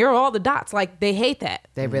 and here are all the dots." Like, they hate that.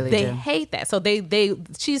 They really hate that. So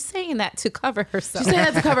she's saying that to cover herself. She's saying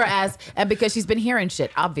that to cover her ass, and because she's been hearing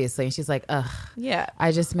shit, obviously, and she's like, ugh. Yeah.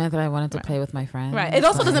 I just meant that I wanted to play with my friends. Right. It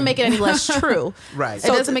also doesn't make it any less true. Right.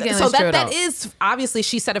 So it doesn't make it any less true at all. That is, obviously,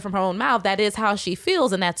 she said it from her own mouth. That is how she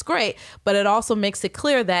feels, and that's great. But it also makes it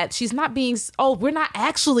clear that she's not being, we're not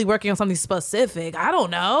actually working on something specific. I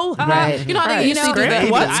don't know. Right. You know, right. You know,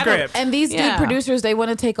 script. And these dude producers, they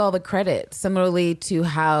want to take all the credit, similarly to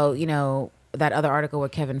how, that other article where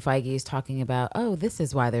Kevin Feige is talking about, this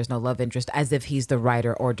is why there's no love interest, as if he's the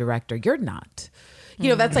writer or director. You're not.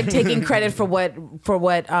 That's like taking credit for what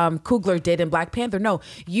Coogler did in Black Panther. No,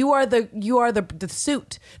 you are the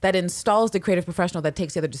suit that installs the creative professional that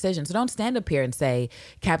takes the other decisions. So don't stand up here and say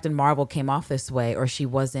Captain Marvel came off this way, or she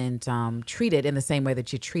wasn't treated in the same way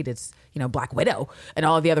that you treated, Black Widow and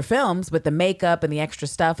all of the other films with the makeup and the extra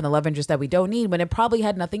stuff and the love interest that we don't need, when it probably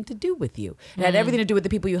had nothing to do with you. It had everything to do with the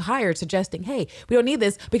people you hired suggesting, hey, we don't need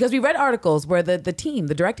this, because we read articles where the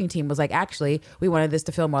directing team was like, actually, we wanted this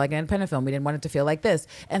to feel more like an independent film. We didn't want it to feel like this. this.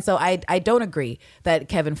 And so I don't agree that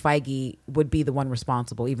Kevin Feige would be the one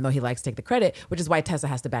responsible, even though he likes to take the credit, which is why Tessa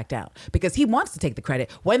has to back down, because he wants to take the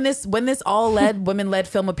credit. When this all-led, women-led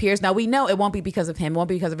film appears, now we know it won't be because of him, it won't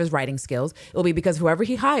be because of his writing skills. It'll be because whoever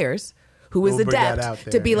he hires, who is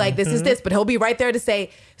adept to be like, this is this, but he'll be right there to say,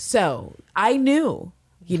 so I knew,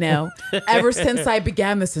 ever since I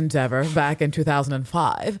began this endeavor back in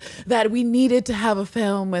 2005, that we needed to have a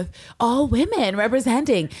film with all women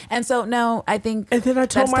representing. And so, no, I think and then I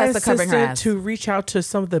told my assistant to reach out to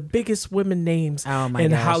some of the biggest women names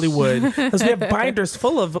in Hollywood, because we have binders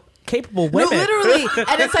full of capable women. No, literally.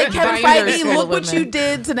 And it's like, Kevin Feige, look what you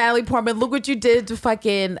did to Natalie Portman. Look what you did to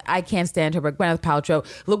fucking, I can't stand her, but Gwyneth Paltrow.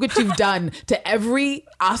 Look what you've done to every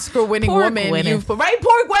Oscar-winning woman. Gwyneth. Poor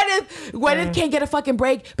Gwyneth. Gwyneth can't get a fucking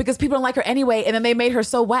break because people don't like her anyway, and then they made her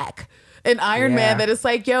so whack in Iron Man that it's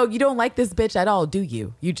like, yo, you don't like this bitch at all, do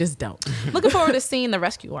you? You just don't. Looking forward to seeing the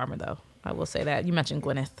rescue armor, though. I will say that. You mentioned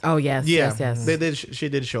Gwyneth. Oh, yes. Yeah. Yes. She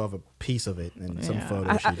did show off a piece of it in some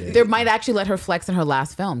photos she did. They might actually let her flex in her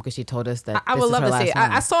last film, because she told us that I would love to see it.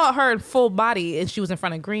 I saw her in full body, and she was in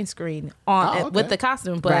front of green screen with the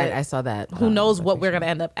costume. But right, I saw that. Who knows what we're going to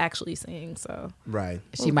end up actually seeing. So right.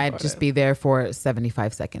 She might just be there for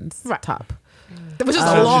 75 seconds top. Which is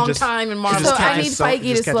a long time in Marvel. So I need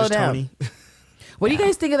Feige to slow down. What do you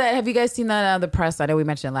guys think of that? Have you guys seen that the press? I know we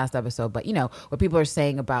mentioned it last episode, but what people are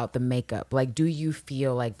saying about the makeup. Like, do you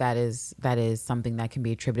feel like that is something that can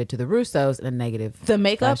be attributed to the Russos in a negative The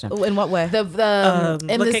makeup? fashion? In what way? In look the at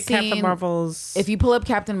scene, Captain Marvel's. If you pull up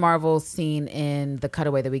Captain Marvel's scene in the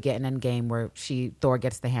cutaway that we get in Endgame, where Thor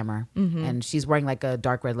gets the hammer, and she's wearing like a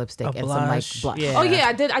dark red lipstick and some like blush. Yeah. Oh yeah,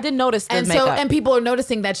 I did notice the makeup. And people are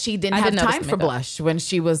noticing that she didn't have time for blush when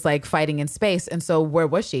she was like fighting in space. And so where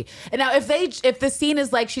was she? And now if the scene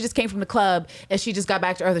is like she just came from the club and she just got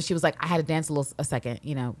back to Earth and she was like, I had to dance a second,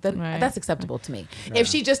 then that's acceptable to me. If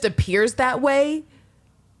she just appears that way,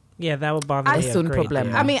 yeah, that would bother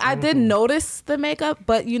me. I mean, I did notice the makeup,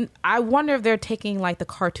 but I wonder if they're taking like the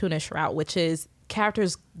cartoonish route, which is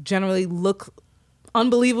characters generally look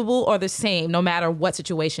unbelievable or the same no matter what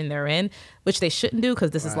situation they're in, which they shouldn't do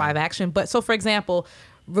because this is live action. But so, for example,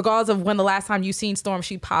 regardless of when the last time you've seen Storm,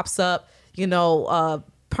 she pops up,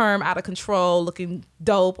 perm out of control, looking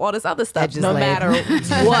dope, all this other stuff. Edges no laid. matter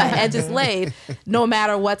what, edges laid, no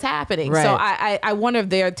matter what's happening. Right. So I wonder if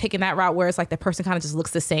they're taking that route where it's like the person kind of just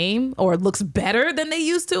looks the same or looks better than they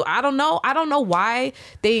used to. I don't know. I don't know why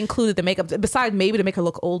they included the makeup besides maybe to make her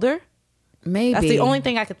look older. Maybe that's the only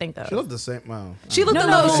thing I could think of. She looked the same. Wow. She looked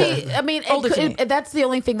that's the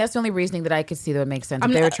only thing. That's the only reasoning that I could see that would make sense.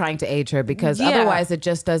 If they were trying to age her, because otherwise it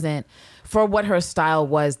just doesn't. For what her style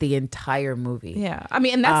was the entire movie. Yeah, I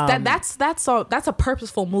mean, and that's a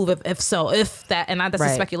purposeful move. If that, and that's a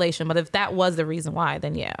speculation. But if that was the reason why,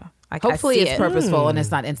 then yeah. Hopefully it's purposeful and it's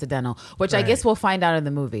not incidental, which I guess we'll find out in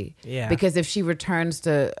the movie. Yeah. Because if she returns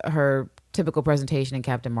to her typical presentation in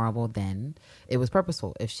Captain Marvel, then it was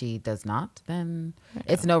purposeful. If she does not, then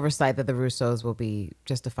it's an oversight that the Russos will be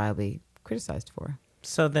justifiably criticized for.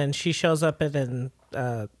 So then she shows up and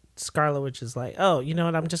then Scarlet Witch is like, oh, you know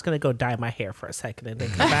what? I'm just going to go dye my hair for a second and then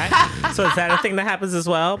come back. So is that a thing that happens as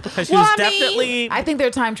well? Because she was definitely... I think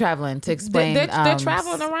they're time traveling to explain. They're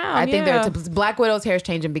traveling around. I think Black Widow's hair is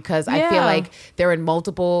changing because I feel like they're in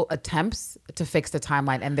multiple attempts to fix the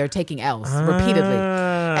timeline and they're taking L's repeatedly.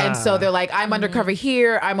 And so they're like, I'm undercover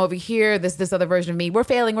here. I'm over here. This other version of me. We're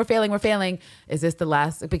failing. Is this the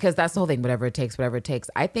last? Because that's the whole thing. Whatever it takes.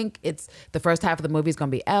 I think it's the first half of the movie is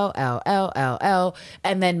going to be L.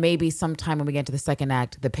 And then maybe sometime when we get into the second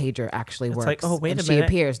act, the pager actually works. Like, oh, wait a minute. She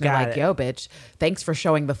appears. And they're like, yo, bitch, thanks for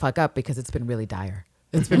showing the fuck up because it's been really dire.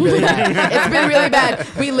 It's been really bad. It's been really bad.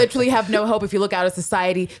 We literally have no hope. If you look out at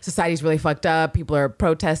society's really fucked up. People are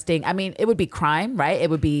protesting. I mean, it would be crime, right? It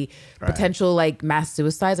would be potential like mass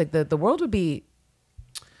suicides. Like the world would be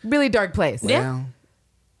really dark place. Well, yeah.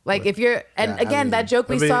 Like if you're, and again, that joke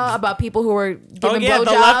we saw about people who were giving blowjobs,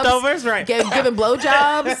 the leftovers, right? Giving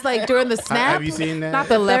blowjobs like during the snap. Have you seen that? Not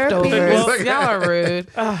the leftovers. Y'all are rude.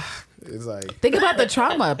 It's like, think about the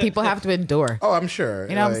trauma people have to endure. Oh, I'm sure.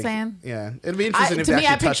 You know what I'm saying? Yeah, it'd be interesting. To me,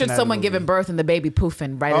 I pictured someone giving birth and the baby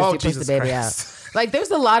poofing right as she puts the baby out. Like, there's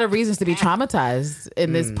a lot of reasons to be traumatized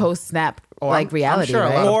in this post-snap reality, sure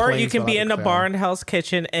right? Or you can be in the bar in Hell's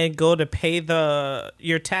Kitchen and go to pay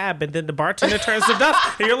your tab, and then the bartender turns to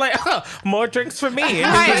dust, and you're like, oh, more drinks for me.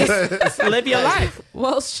 And you just live your life.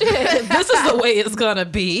 Well, shit, this is the way it's gonna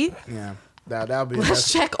be. Yeah. That'll be.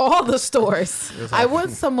 Let's check all the stores. I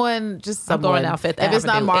want someone. I'm going outfit. If it's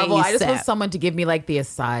not Marvel, I just want someone to give me like the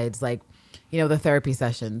asides, like the therapy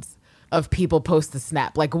sessions. of people post the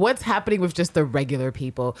snap. Like, what's happening with just the regular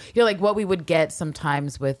people? You know, like what we would get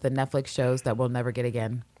sometimes with the Netflix shows that we'll never get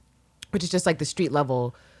again, which is just like the street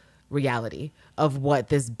level reality of what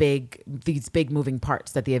these big moving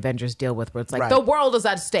parts that the Avengers deal with, where it's like the world is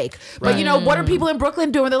at stake. But you know, what are people in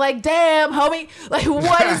Brooklyn doing? They're like, damn, homie, like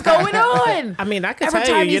what is going on? I mean, I can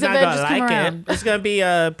tell you, you're not gonna like it. It's gonna be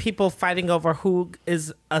people fighting over who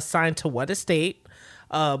is assigned to what estate.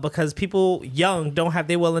 Because people young don't have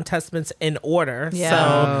their will and testaments in order.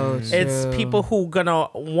 So it's people who gonna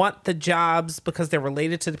want the jobs because they're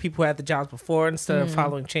related to the people who had the jobs before instead of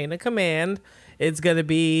following chain of command. It's gonna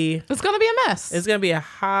be a mess. It's gonna be a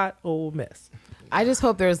hot old mess. I just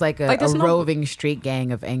hope there's like a roving street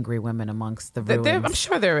gang of angry women amongst the ruins. I'm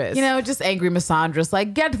sure there is. You know, just angry misandrists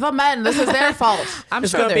like, get the men. This is their fault. I'm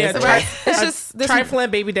sure there is. It's just trifling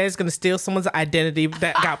baby daddy's going to steal someone's identity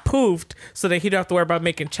that got poofed so that he don't have to worry about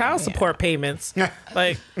making child support payments.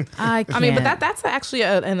 Like, I mean, but that's actually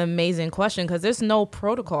an amazing question because there's no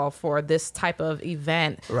protocol for this type of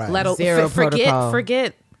event. Right. Zero protocol.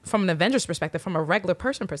 Forget from an Avengers perspective, from a regular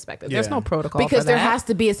person perspective, there's no protocol because for there has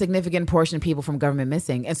to be a significant portion of people from government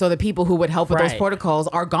missing, and so the people who would help with those protocols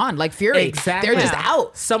are gone, like Fury. Exactly, they're just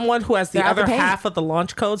out. Someone who has the other half of the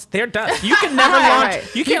launch codes, they're done. You can never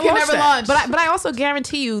launch. You can never launch. But I also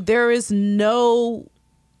guarantee you, there is no.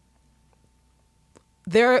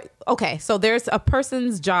 So there's a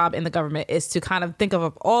person's job in the government is to kind of think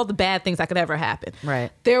of all the bad things that could ever happen.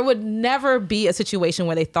 Right. There would never be a situation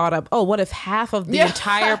where they thought of, what if half of the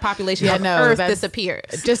entire population of Earth disappeared?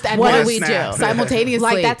 Just at what do we do simultaneously?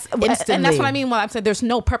 Like instantly. And that's what I mean when I'm saying there's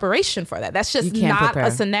no preparation for that. That's just not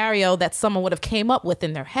a scenario that someone would have came up with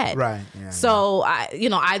in their head. Right. Yeah, so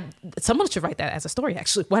someone should write that as a story.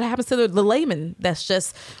 Actually, what happens to the layman that's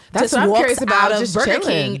just walks out of Burger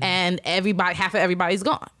King and half of everybody's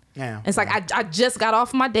gone. Yeah, it's like I just got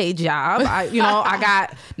off my day job. I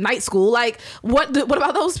got night school. Like, what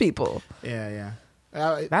about those people? Yeah.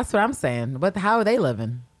 That's what I'm saying. How are they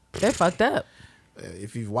living? They're fucked up.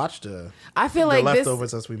 If you've watched I feel like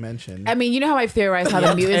leftovers, as we mentioned. I mean, you know how I theorize how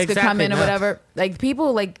the mutants could come in or whatever. Like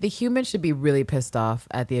people, like the humans should be really pissed off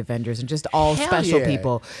at the Avengers and just all special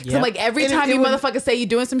people. So like every time you motherfuckers say you're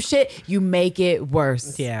doing some shit, you make it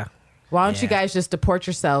worse. Yeah. Why don't you guys just deport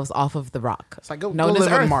yourselves off of the rock? It's like go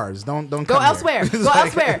live on Mars. Don't go elsewhere. Go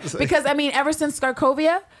elsewhere. Because I mean, ever since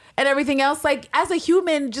Scarcovia and everything else, like as a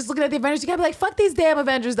human, just looking at the Avengers, you gotta be like, fuck these damn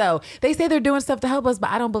Avengers though. They say they're doing stuff to help us, but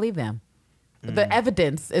I don't believe them. The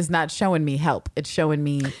evidence is not showing me help. It's showing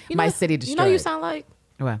me my city destroyed. You know, you sound like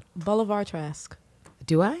what? Boulevard Trask.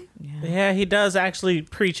 Do I? Yeah, he does actually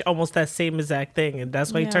preach almost that same exact thing, and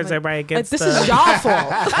that's why he turns everybody against. This is y'all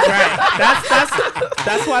fault, right?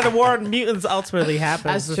 That's why the war on mutants ultimately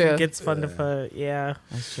happens. That's true. It gets funded for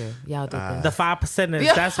That's true. Y'all did that. The 5%ers.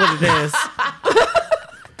 That's what it is.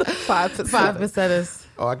 5%ers.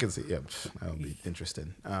 Oh, I can see. Yeah, that would be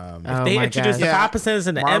interesting. If they introduce the 5%ers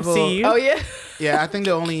in the Marvel, MCU. Oh yeah. Yeah, I think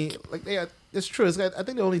the only it's true. I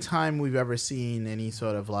think the only time we've ever seen any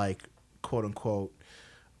sort of like quote unquote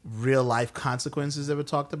real life consequences ever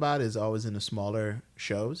talked about is always in the smaller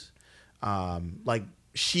shows. Like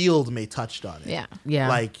Shield may touched on it. Yeah.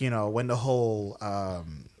 Like, when the whole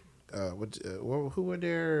who were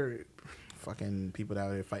there fucking people that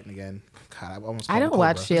were fighting again? God, I don't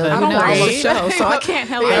watch Shield. I don't watch the show, so I can't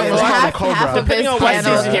help you. Half of this panel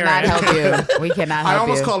cannot help you. We cannot help you. I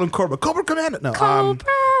almost called him Cobra. Cobra Commander. No. Cobra.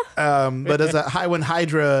 But as when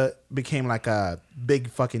Hydra became like a big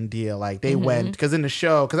fucking deal, like they went, because in the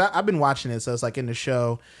show, because I've been watching it, so it's like in the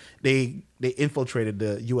show, they infiltrated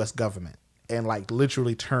the U.S. government and like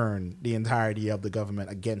literally turned the entirety of the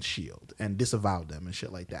government against Shield and disavowed them and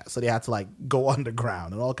shit like that. So they had to like go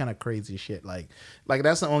underground and all kind of crazy shit. Like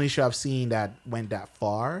that's the only show I've seen that went that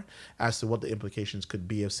far as to what the implications could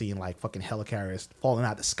be of seeing like fucking helicarriers falling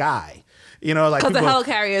out the sky. Like because the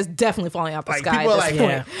helicarrier is definitely falling out the sky. People are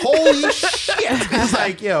like, holy shit! It's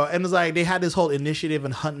like and it's like they had this whole initiative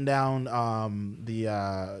in hunting down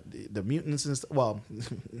the mutants and well,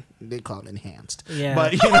 they call them enhanced. Yeah,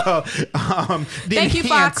 but Thank you,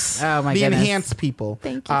 Fox. Oh my the goodness. enhanced people.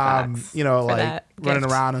 Thank you, Fox. Like running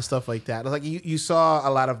around and stuff like that. Like you saw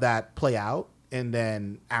a lot of that play out, and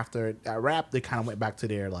then after that wrap, they kind of went back to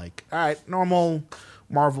their like, all right, normal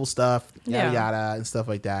Marvel stuff, yada yada, and stuff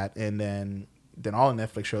like that, and then all the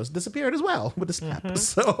Netflix shows disappeared as well with the snap.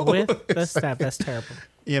 So with the snap, that's terrible.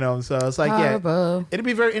 So it's like it'd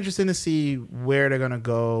be very interesting to see where they're gonna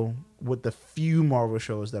go with the few Marvel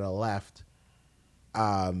shows that are left.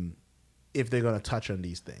 If they're going to touch on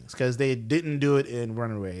these things, because they didn't do it in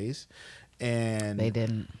Runaways, and They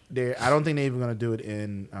didn't. I don't think they're even going to do it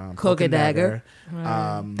in Cloak and Dagger.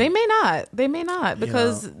 They may not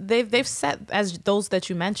because they've set as those that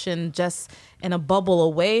you mentioned just in a bubble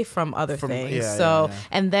away from other things.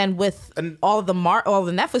 And then with all of the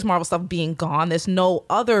Netflix Marvel stuff being gone, there's no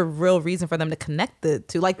other real reason for them to connect the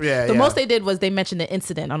two. Like the most they did was they mentioned the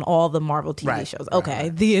incident on all the Marvel TV shows. Okay,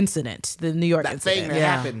 the incident, the New York incident thing that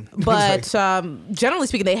happened. But generally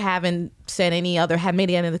speaking, they haven't said made any other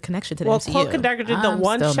connection to the MCU. Cloak and Dagger did the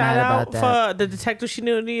one shout out for the detective she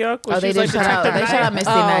knew in New York. They did shout out. They shout out Misty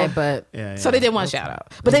Knight, but so they did one shout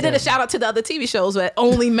out, but they did a shout out to the other TV shows that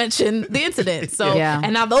only mentioned the incident. So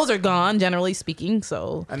and now those are gone, generally speaking.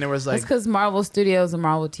 So and there was that's because Marvel Studios and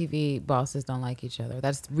Marvel TV bosses don't like each other.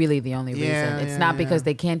 That's really the only reason. It's not because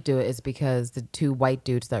they can't do it. It's because the two white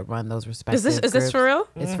dudes that run those respective. Is this for real?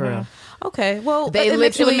 It's for real. Okay, well, they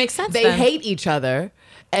literally makes sense. They hate each other.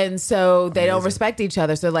 And so they don't respect each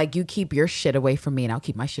other. So like, you keep your shit away from me and I'll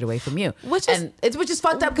keep my shit away from you. Which is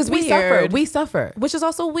fucked up because we suffer. Which is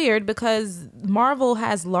also weird because Marvel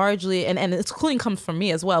has largely, and it's including comes from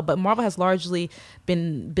me as well, but Marvel has largely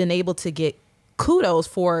been able to get kudos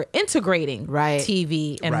for integrating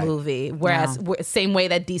TV and movie, whereas same way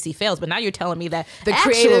that DC fails. But now you're telling me that the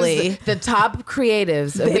creatives, the top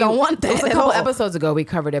creatives, they don't want that. It was a couple episodes ago we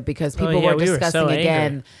covered it because people were discussing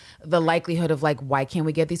again the likelihood of like, why can't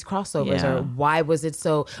we get these crossovers or why was it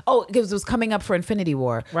so because it was coming up for Infinity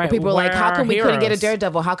War where people were like, how come we couldn't get a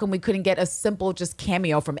Daredevil, how come we couldn't get a simple just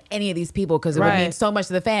cameo from any of these people because it would mean so much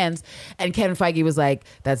to the fans. And Kevin Feige was like,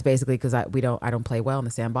 that's basically because I don't play well in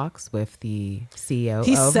the sandbox with the CEO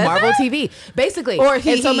of Marvel TV basically, or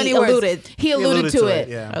he alluded to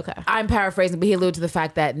it. Okay, I'm paraphrasing, but he alluded to the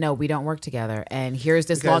fact that no, we don't work together and here's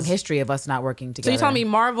this long history of us not working together. So you're telling me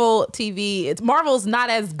Marvel TV, Marvel's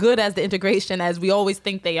not as good as the integration as we always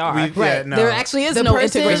think they are. There actually is no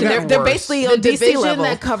integration. They're basically on the DC division level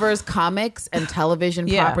that covers comics and television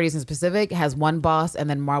properties in specific has one boss, and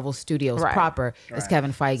then Marvel Studios proper is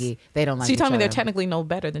Kevin Feige. They don't like. So you telling me they're technically no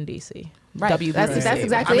better than DC? Right. That's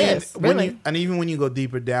exactly it. Really. And even when you go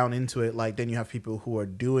deeper down into it, like then you have people who were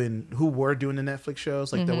doing the Netflix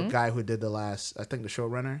shows, like the guy who did the last, I think the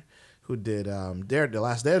showrunner who did the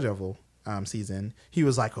last Daredevil season, he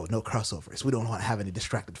was like, "Oh, no crossovers. We don't want to have any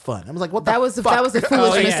distracted fun." I was like, "What the fuck?" That was a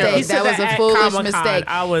foolish mistake. That was a foolish mistake.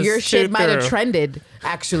 Your shit might have trended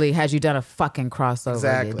actually had you done a fucking crossover.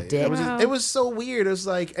 Exactly. It was so weird. It was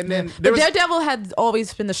like, and then Daredevil had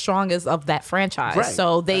always been the strongest of that franchise,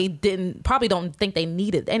 so they probably don't think they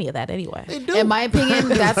needed any of that anyway. They do. In my opinion,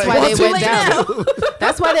 that's why they went down.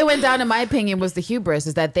 That's why they went down. In my opinion, was the hubris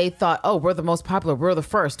is that they thought, "Oh, we're the most popular. We're the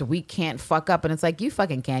first. We can't fuck up." And it's like, you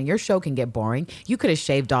fucking can. Your show can get boring. You could have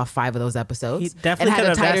shaved off 5 of those episodes and had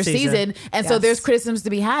a tighter season. And so there's criticisms to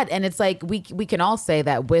be had. And it's like we can all say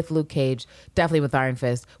that with Luke Cage, definitely with Iron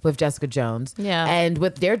Fist, with Jessica Jones, and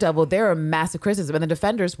with Daredevil, there are massive criticism. And the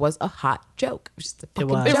Defenders was a hot joke. It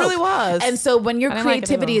really was. And so when your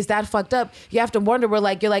creativity is that fucked up, you have to wonder.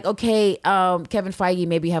 You're like, okay, Kevin Feige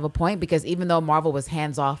maybe have a point because even though Marvel was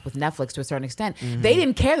hands off with Netflix to a certain extent, they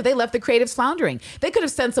didn't care that they left the creatives floundering. They could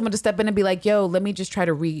have sent someone to step in and be like, yo, let me just try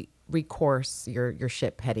to recourse your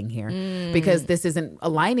ship heading here because this isn't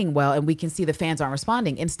aligning well and we can see the fans aren't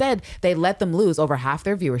responding. Instead, they let them lose over half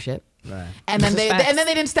their viewership. Right. And then they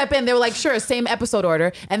didn't step in. They were like, sure, same episode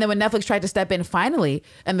order. And then when Netflix tried to step in finally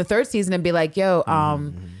in the 3rd season and be like, yo,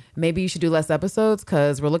 maybe you should do less episodes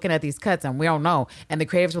because we're looking at these cuts and we don't know. And the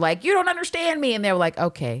creatives were like, you don't understand me. And they were like,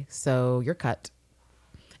 okay, so you're cut.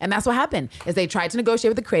 And that's what happened is they tried to negotiate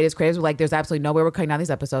with the creatives. Creatives were like, there's absolutely no way we're cutting down these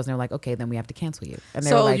episodes. And they're like, okay, then we have to cancel you. And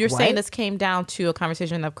so you're saying this came down to a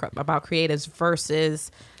conversation about creatives versus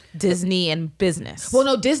Disney and business. Well,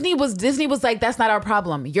 no, Disney was like, that's not our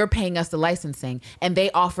problem. You're paying us the licensing. And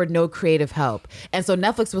they offered no creative help. And so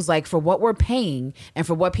Netflix was like, for what we're paying and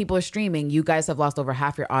for what people are streaming, you guys have lost over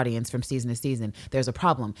half your audience from season to season. There's a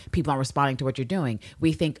problem. People aren't responding to what you're doing.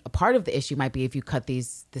 We think a part of the issue might be if you cut the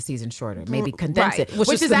season shorter, maybe condense it,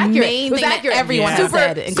 which is accurate. Main thing that everyone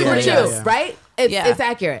said, super true, right? It's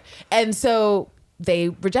accurate. And so they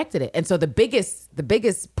rejected it. And so the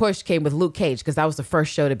biggest push came with Luke Cage because that was the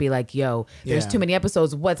first show to be like, yo, there's too many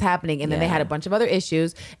episodes. What's happening? And then they had a bunch of other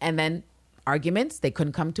issues and then arguments. They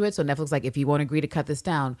couldn't come to it. So Netflix like, if you won't agree to cut this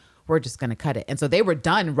down, we're just going to cut it. And so they were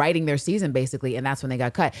done writing their season basically. And that's when they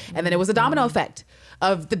got cut. And then it was a domino effect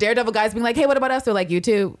of the Daredevil guys being like, hey, what about us? They're like, you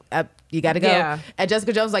too, you got to go. Yeah. And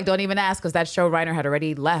Jessica Jones like, don't even ask because that showrunner had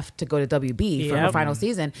already left to go to WB for her final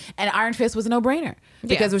season. And Iron Fist was a no-brainer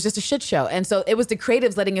because it was just a shit show. And so it was the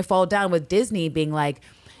creatives letting it fall down with Disney being like,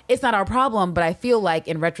 it's not our problem, but I feel like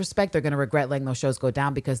in retrospect, they're going to regret letting those shows go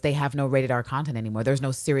down because they have no rated R content anymore. There's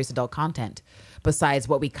no serious adult content besides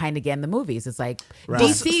what we kind of get in the movies. It's like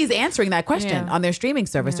DC is answering that question on their streaming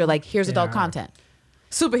service. They're like, here's adult content.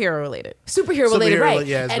 Superhero related, right?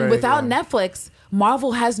 Yeah, and without Netflix,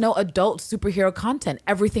 Marvel has no adult superhero content.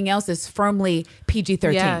 Everything else is firmly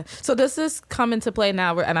PG-13. Yeah. So does this come into play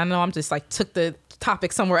now? And I know I'm just like took the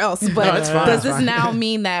topic somewhere else, but it's fine, does this now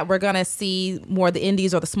mean that we're gonna see more of the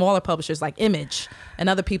indies or the smaller publishers like Image and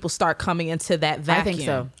other people start coming into that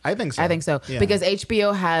vacuum? I think so. Yeah. Because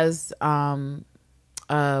HBO has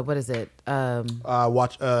what is it?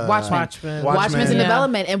 Watchmen. Watchmen's in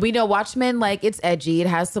development, and we know Watchmen, like, it's edgy. It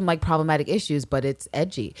has some like problematic issues, but it's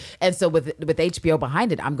edgy. And so with HBO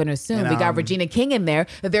behind it, I'm going to assume we got Regina King in there,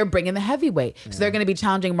 that they're bringing the heavyweight. So they're going to be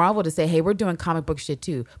challenging Marvel to say, hey, we're doing comic book shit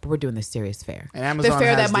too, but we're doing the serious fare. And Amazon the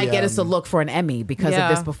fare has that might get us a look for an Emmy because of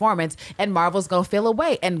this performance. And Marvel's going to feel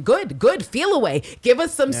away, and good feel away. Give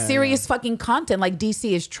us some serious fucking content like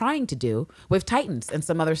DC is trying to do with Titans and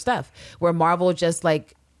some other stuff, where Marvel just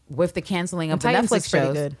like with the canceling of the Titans Netflix is pretty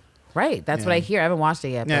shows. Good. Right, that's what I hear. I haven't watched it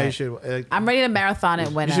yet. Yeah, but you should. I'm ready to marathon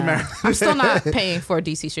it when I'm still not paying for a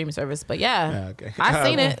DC streaming service, but okay. I've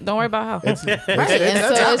seen it. Don't worry about how. right.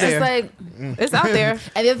 And so it's just like It's out there.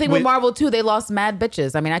 And the other thing with Marvel too, they lost mad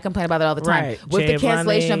bitches. I mean, I complain about it all the time. Right. With the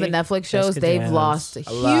cancellation of the Netflix shows, they've lost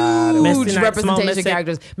huge representation of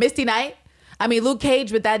characters. Misty Knight. I mean, Luke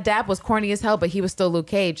Cage with that dap was corny as hell, but he was still Luke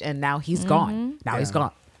Cage, and now he's gone. Now he's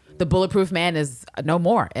gone. The Bulletproof Man is no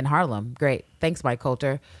more in Harlem. Great. Thanks, Mike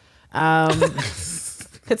Coulter.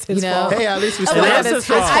 It's his fault. Hey, at least we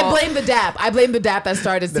I blame the dap. I blame the dap that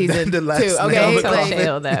started season 2.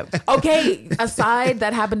 Okay, okay. Aside,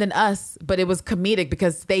 that happened in Us, but it was comedic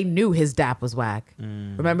because they knew his dap was whack.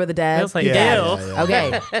 Remember the dap? It was like,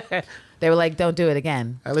 Okay. They were like, don't do it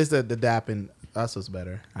again. At least the dap in Us was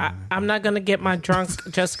better. I'm not gonna get my drunk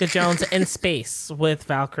Jessica Jones in space with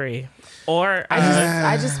Valkyrie. Or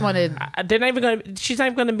I just wanted. They're not even gonna. She's not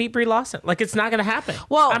even gonna meet Brie Larson. Like, it's not gonna happen.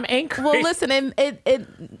 Well, I'm angry. Well, listen, and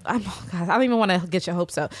I don't even want to get your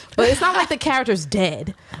hopes up, but it's not like the character's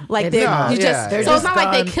dead. Like it's not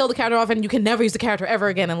like they kill the character off and you can never use the character ever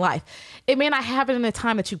again in life. It may not happen in a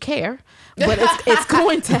time that you care, but it's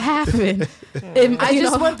going to happen. I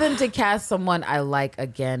just want them to cast someone I like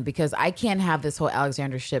again, because I can't have this whole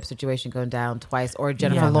Alexander Shipp situation going down twice, or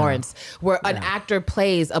Jennifer Lawrence, where an actor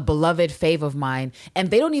plays a beloved fave of mine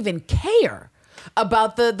and they don't even care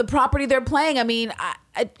about the property they're playing. I mean,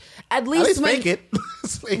 at least fake it.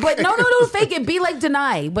 But no, fake it. Be like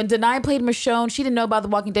Denai. When Denai played Michonne, she didn't know about The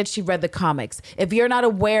Walking Dead. She read the comics. If you're not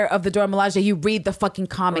aware of the Dora Milaje, you read the fucking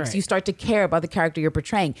comics. Right. You start to care about the character you're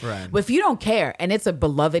portraying. Right. But if you don't care and it's a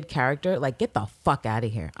beloved character, like, get the fuck out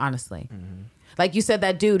of here, honestly. Mm-hmm. Like you said,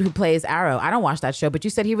 that dude who plays Arrow. I don't watch that show, but you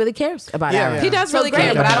said he really cares about Arrow. He does really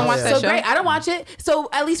care, but I don't watch that show. Great. I don't watch it. So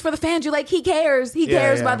at least for the fans, you're like, he cares. He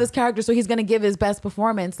cares about this character, so he's going to give his best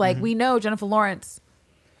performance. Like, we know Jennifer Lawrence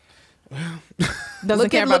doesn't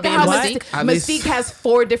care about being how Mystique has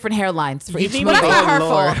 4 different hairlines for each movie. But that's not her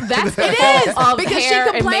fault. That's it is because hair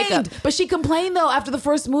she complained. and But she complained though after the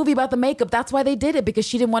first movie about the makeup. That's why they did it, because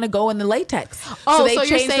she didn't want to go in the latex. So they you're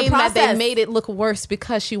changed saying the process. that they made it look worse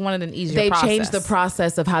because she wanted an easier process. They changed the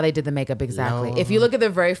process of how they did the makeup exactly. If you look at the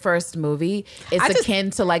very first movie, it's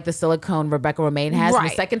akin to like the silicone Rebecca Romaine has. Right.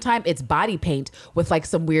 And the second time, it's body paint with like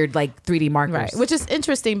some weird like 3D markers. Right. Which is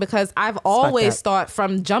interesting because I've always thought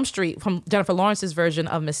from Jump Street, from Jennifer Lawrence's version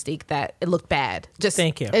of Mystique, that it looked bad. Just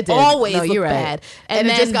thank you. It did. Always looked bad, and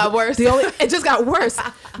it just got worse. It just got worse.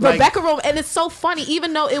 Rebecca Romaine, and it's so funny.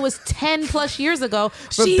 Even though it was 10 plus years ago,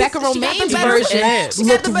 Rebecca Romaine's version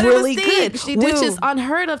looked really good, which is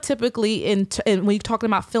unheard of typically in when you're talking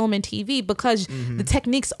about film and TV, because the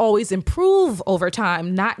techniques always improve over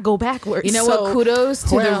time, not go backwards. You know what? Kudos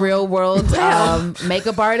to the real world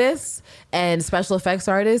makeup artists and special effects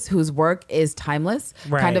artists whose work is timeless,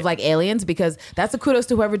 kind of like Aliens, because that's a kudos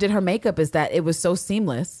to whoever did her makeup, is that it was so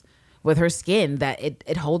seamless with her skin that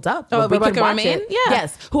it holds up. Oh, Rebecca Romaine? Yeah.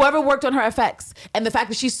 Yes. Whoever worked on her effects, and the fact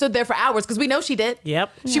that she stood there for hours, because we know she did.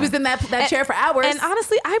 Yep. She was in that chair for hours. And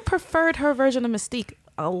honestly, I preferred her version of Mystique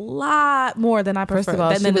a lot more than I preferred. First of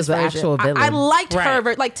all, she was the actual villain. I liked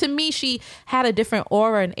her. Like, to me, she had a different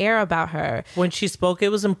aura and air about her. When she spoke, it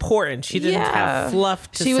was important. She didn't have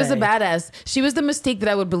fluff to say. She was a badass. She was the Mystique that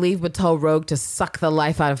I would believe would tell Rogue to suck the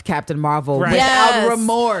life out of Captain Marvel without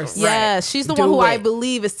remorse. Yes, she's the one who I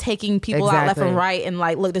believe is taking people out left and right, and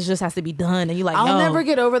like, look, this just has to be done. And you're like, I'll never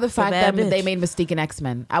get over the fact that they made Mystique an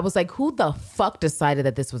X-Men. I was like, who the fuck decided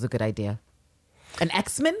that this was a good idea? An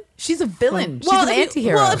X-Men? She's a villain. She's an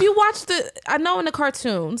anti-hero. Well, if you watch I know in the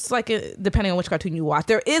cartoons, like depending on which cartoon you watch,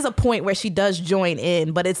 there is a point where she does join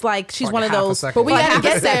in, but it's like she's one of those. But we gotta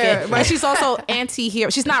get there. But she's also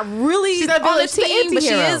anti-hero. She's not really on the team, but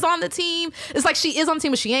she is on the team. It's like she is on the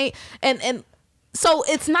team, but she ain't. And so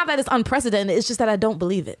it's not that it's unprecedented. It's just that I don't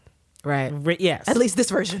believe it. Right. Yes. At least this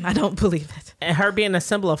version, I don't believe it. And her being a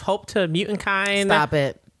symbol of hope to mutant kind. Stop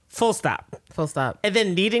it. Full stop. Full stop. And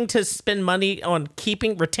then needing to spend money on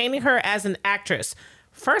retaining her as an actress.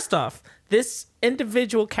 First off, this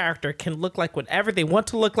individual character can look like whatever they want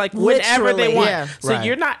to look like whenever they want. Yeah. So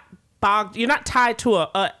you're not tied to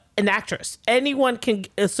an actress. Anyone can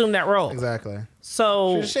assume that role. Exactly.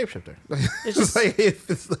 So she's a shapeshifter.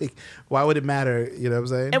 It's like, why would it matter? You know what I'm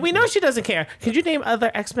saying? And we know she doesn't care. Could you name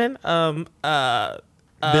other X-Men? Billy?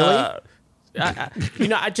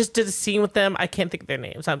 I just did a scene with them. I can't think of their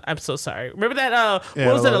names. I'm so sorry. Remember that?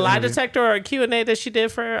 What was it? A lie detector or a Q&A that she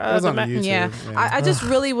did for? It was on YouTube. Yeah. I just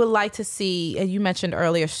really would like to see. And you mentioned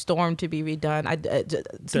earlier, Storm to be redone.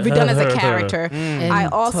 Redone as a character. I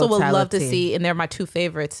also would love to see, and they're my two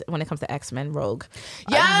favorites when it comes to X-Men. Rogue.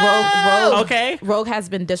 Yeah. Okay. Rogue has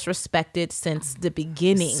been disrespected since the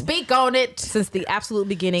beginning. Speak on it. Since the absolute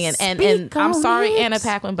beginning, and I'm sorry, Anna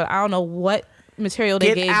Paquin, but I don't know what material they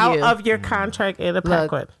gave you. Get out of your contract, Anna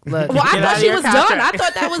Paquin. Well, I thought she was done. I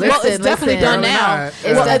thought that was it's definitely done now.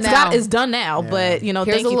 It's done now. But thank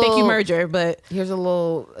you merger. But here's a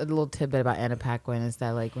little tidbit about Anna Paquin is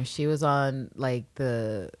that like when she was on like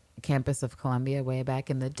the campus of Columbia way back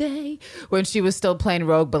in the day when she was still playing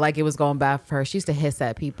Rogue, but like it was going bad for her, she used to hiss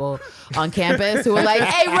at people on campus who were like,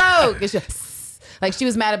 "Hey, Rogue!" Like she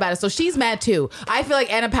was mad about it. So she's mad too. I feel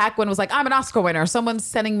like Anna Paquin was like, I'm an Oscar winner. Someone's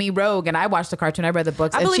sending me Rogue. And I watched the cartoon. I read the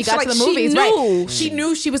books. And she got to the movies. Right. She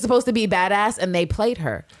knew she was supposed to be badass and they played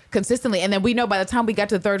her consistently. And then we know by the time we got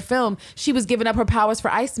to the third film, she was giving up her powers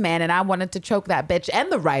for Iceman. And I wanted to choke that bitch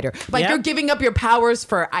and the writer. Like you're giving up your powers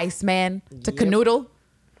for Iceman to canoodle.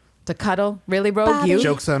 To cuddle, really, Rogue? Body. You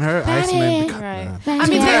jokes on her, Iceman. Right. I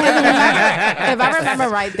mean, if I remember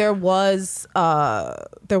right, there was a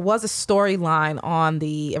storyline on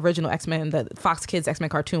the original X-Men, the Fox Kids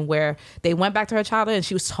X-Men cartoon, where they went back to her childhood and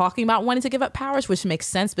she was talking about wanting to give up powers, which makes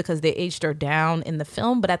sense because they aged her down in the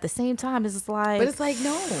film. But at the same time, it's like,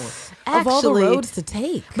 no, actually, of all the roads to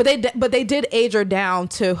take. But they did age her down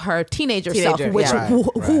to her teenager self, which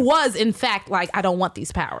who was in fact like, I don't want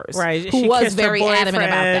these powers. Right. Who was very adamant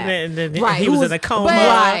about that. And then he was in a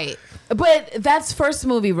coma. But that's first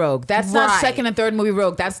movie Rogue. That's not second and third movie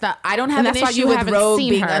Rogue. That's not. I don't have an issue with Rogue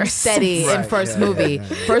being unsteady in first movie.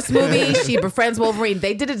 First movie, she befriends Wolverine.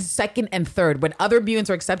 They did it second and third. When other mutants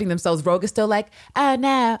are accepting themselves, Rogue is still like, oh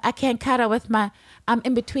no, I can't cuddle with I'm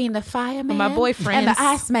in between the fireman, my boyfriend, and the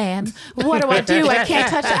Iceman. What do? I can't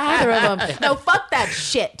touch either of them. No, fuck that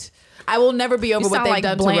shit. I will never be over what they've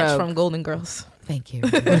done to Rogue. From Golden Girls. Thank you.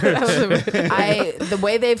 The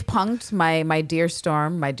way they've punked my dear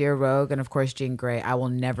Storm, my dear Rogue, and of course Jean Grey, I will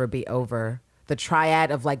never be over the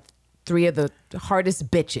triad of like three of the hardest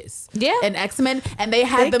bitches in X-Men, and they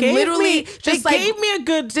had them literally just like gave me a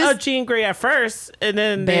good Jean Grey at first, and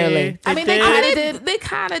then barely. They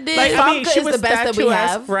kind of did. Like, Falca is the best that we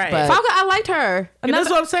have, right? Falca, I liked her. That's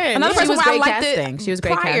what I'm saying. Another person was where great I liked casting. She was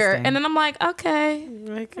great prior, casting, and then I'm like, okay,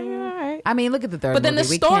 all right. I mean, look at the third. But then movie.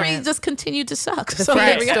 the story just continued to suck.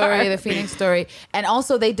 The Phoenix story, and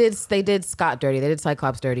also they did Scott dirty. They did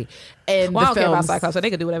Cyclops dirty. And I don't care about Cyclops, so they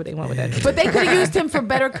could do whatever they want with that. But they could have used him for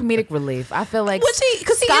better comedic relief. I feel like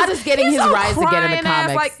Scott is getting his rise again in the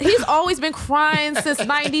comics. Like he's always been crying since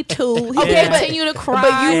 '92. He continue to cry.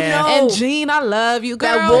 But you know, and Jean, I love you,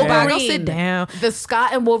 girl. Wolverine, go sit down. The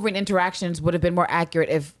Scott and Wolverine interactions would have been more accurate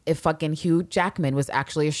if fucking Hugh Jackman was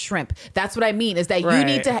actually a shrimp. That's what I mean. Is that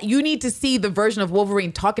you need to see the version of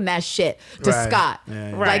Wolverine talking that shit to Scott.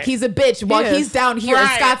 Like he's a bitch while he's down here and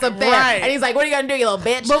Scott's up there, and he's like, "What are you gonna do, you little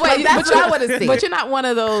bitch?" But wait, that's what I want to see. But you're not one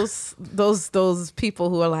of those people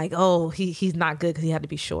who are like, oh, he's not good because he had to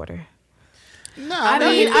be shorter. No, I'm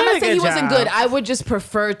not saying he wasn't good. I would just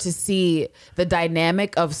prefer to see the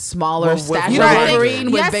dynamic of smaller stature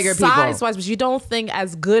Wolverine with bigger people. Size-wise, but you don't think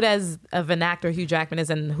as good as of an actor Hugh Jackman is,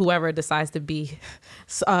 and whoever decides to be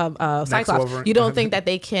Cyclops, you don't think that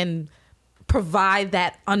they can provide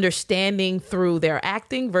that understanding through their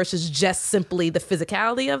acting versus just simply the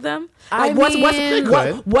physicality of them? Like,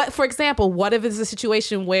 what for example, what if it's a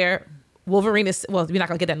situation where Wolverine is, well, you're not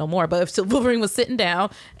gonna get that no more, but if Wolverine was sitting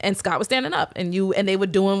down and Scott was standing up and they were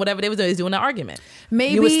doing whatever they was doing, he was doing an argument,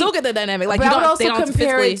 maybe you would still get the dynamic. Like, but you I would also I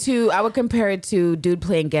would compare it to dude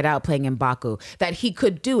playing Get Out, playing M'Baku, that he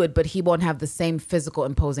could do it, but he won't have the same physical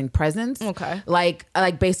imposing presence. Okay. Like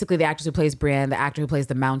basically the actress who plays Brienne, the actor who plays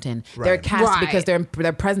the Mountain, they're cast because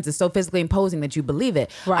their presence is so physically imposing that you believe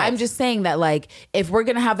it. Right. I'm just saying that, like, if we're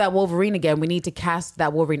gonna have that Wolverine again, we need to cast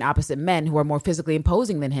that Wolverine opposite men who are more physically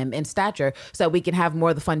imposing than him in stature, so that we can have more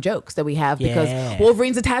of the fun jokes that we have, because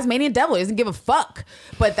Wolverine's a Tasmanian devil. He doesn't give a fuck.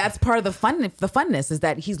 But that's part of the fun. The funness is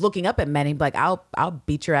that he's looking up at men and he's like, I'll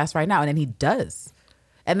beat your ass right now. And then he does.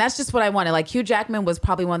 And that's just what I wanted. Like, Hugh Jackman was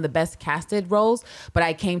probably one of the best casted roles, but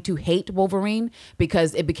I came to hate Wolverine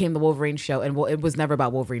because it became the Wolverine show, and it was never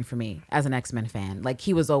about Wolverine for me as an X-Men fan. Like,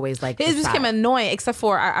 he was always like, it just became annoying. Except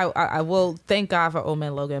for I will thank God for Old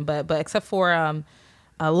Man Logan, but except for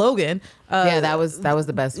Logan. That was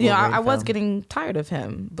the best. Yeah, I was getting tired of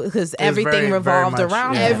him because everything revolved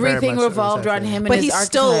around him. Everything revolved around him, but he's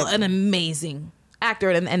still an amazing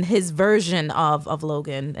actor, and his version of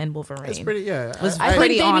Logan and Wolverine. It's pretty, was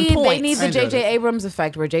pretty on point. They need the J.J. Abrams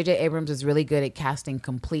effect, where J.J. Abrams is really good at casting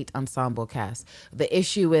complete ensemble cast. The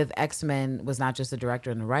issue with X-Men was not just the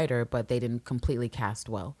director and the writer, but they didn't completely cast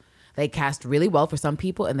well. They cast really well for some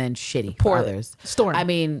people and then shitty for others. Storm. I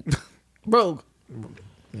mean, Rogue.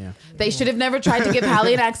 Yeah. They should have never tried to give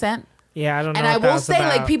Halle an accent. Yeah, I don't know. And I will say,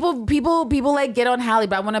 like, people like get on Halle,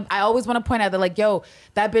 but I always want to point out that, like, yo,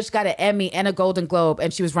 that bitch got an Emmy and a Golden Globe,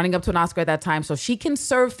 and she was running up to an Oscar at that time, so she can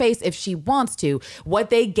serve face if she wants to. What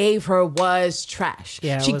they gave her was trash.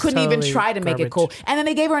 Yeah, she couldn't even try to make it cool. And then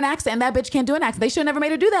they gave her an accent, and that bitch can't do an accent. They should have never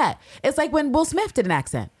made her do that. It's like when Will Smith did an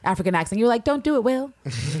accent, African accent. You were like, don't do it, Will.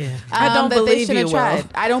 Yeah. I don't believe you, Will.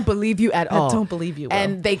 I don't believe you at all. I don't believe you, Will.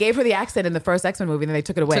 And they gave her the accent in the first X-Men movie, and then they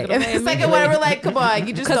took it away. And the second one, we're like, come on,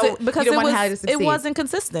 you just don't, because you don't want Halle to succeed. It wasn't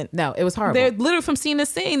consistent. No, it was horrible. They're literally from scene to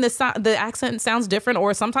scene. The accent sounds different,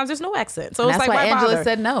 or sometimes there's no accent. So and it's that's like, why Angela bother?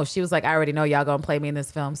 said no. She was like, I already know y'all gonna play me in this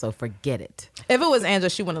film, so forget it. If it was Angela,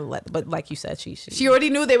 she wouldn't have let. But like you said, she already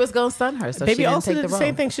knew they was gonna stun her, so Baby she didn't also take did the the role.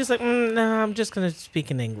 same thing. She's like, no, I'm just gonna speak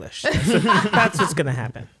in English. That's what's gonna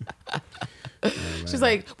happen. She's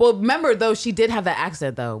like, well, remember though, she did have that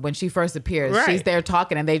accent though when she first appears. Right. She's there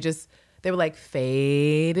talking, and they were like,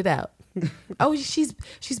 fade it out. Oh, she's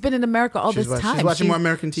been in America all this time. She's watching more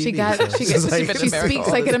American TV. She speaks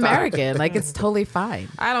like an American. Like, it's totally fine.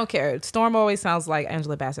 I don't care. Storm always sounds like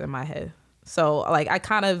Angela Bassett in my head. So, like, I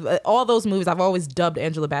kind of all those movies, I've always dubbed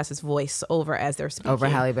Angela Bassett's voice over as they're speaking. Over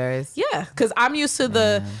Halle Berry's. Yeah, because I'm used to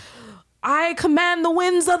the. I command the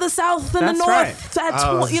winds of the south and the north. Right. That's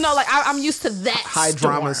like I'm used to that high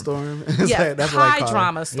drama storm. Yeah, that's high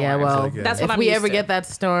drama storm. Yeah, well, that's what if I'm we used ever to. get that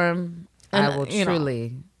storm, I will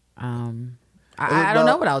truly. I don't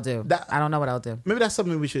know what I'll do. I don't know what I'll do. Maybe that's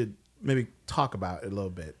something we should maybe talk about a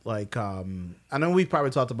little bit. Like, I know we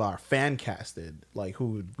probably talked about our fan casted, like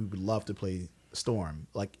who we would love to play Storm.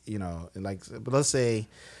 Like, and like, but let's say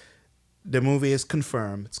the movie is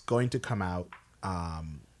confirmed; it's going to come out.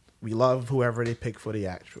 We love whoever they pick for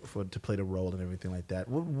the to play the role and everything like that.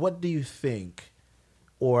 What do you think?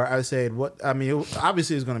 Or I would say,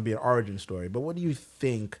 obviously it's going to be an origin story, but what do you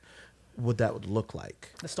think would look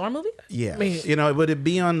like? The Storm movie? Yeah. Would it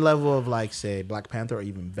be on level of, like, say, Black Panther or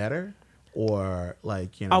even better? Or,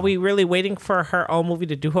 like, Are we really waiting for her own movie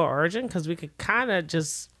to do her origin? Because we could kind of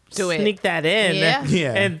just sneak that in.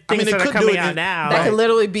 Yeah. And things that are coming out now. That could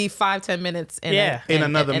literally be 5-10 minutes in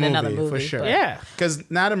another movie, for but. sure. Yeah. Because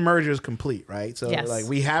now the merger is complete, right? So, like,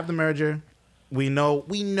 we have the merger. We know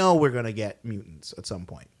we're going to get mutants at some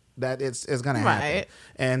point. That it's going to happen. Right.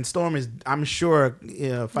 And Storm is, I'm sure,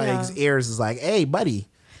 Feig's ears is like, hey, buddy.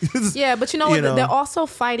 Yeah, but they're also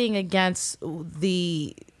fighting against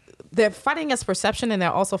they're fighting against perception, and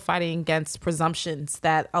they're also fighting against presumptions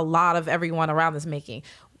that a lot of everyone around is making.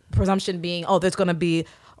 Presumption being, there's going to be,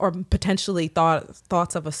 or potentially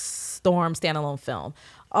thoughts of a Storm standalone film.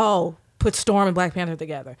 Put Storm and Black Panther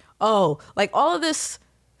together. Like all of this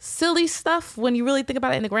silly stuff, when you really think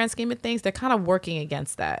about it in the grand scheme of things, they're kind of working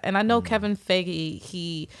against that. And I know Kevin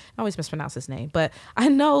Feige, I always mispronounce his name, but I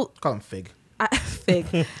know... Call him Fig.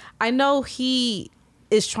 Fig. I know he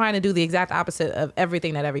is trying to do the exact opposite of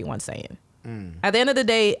everything that everyone's saying. At the end of the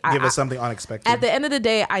day... Give us something unexpected. At the end of the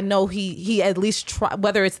day, I know he at least try,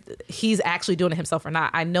 whether he's actually doing it himself or not,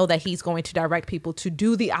 I know that he's going to direct people to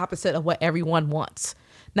do the opposite of what everyone wants.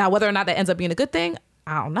 Now, whether or not that ends up being a good thing,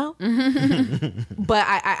 I don't know. But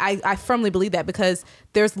I firmly believe that, because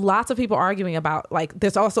there's lots of people arguing about, like,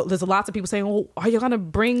 there's lots of people saying, are you going to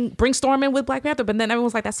bring Storm in with Black Panther? But then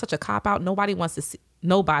everyone's like, that's such a cop-out. Nobody wants to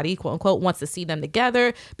nobody, quote unquote, wants to see them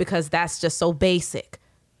together because that's just so basic.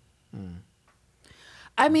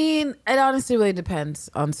 I mean, it honestly really depends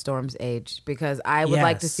on Storm's age, because I would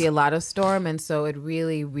like to see a lot of Storm, and so it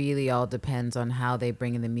really, really all depends on how they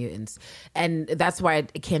bring in the mutants. And that's why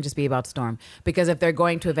it can't just be about Storm, because if they're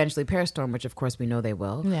going to eventually pair Storm, which of course we know they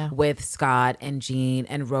will, with Scott and Jean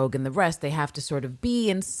and Rogue and the rest, they have to sort of be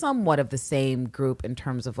in somewhat of the same group in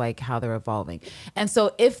terms of like how they're evolving. And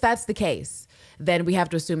so if that's the case, then we have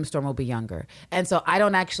to assume Storm will be younger. And so I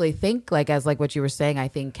don't actually think, like, as like what you were saying, I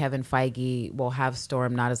think Kevin Feige will have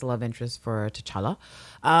Storm not as a love interest for T'Challa,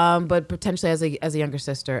 but potentially as a younger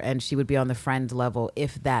sister, and she would be on the friend level,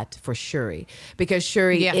 if that, for Shuri. Because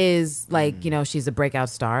Shuri is like, you know, she's a breakout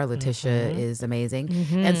star. Letitia is amazing.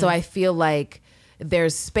 And so I feel like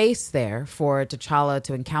there's space there for T'Challa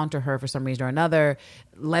to encounter her for some reason or another.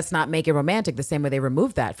 Let's not make it romantic the same way they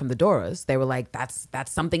removed that from the Doras. They were like, that's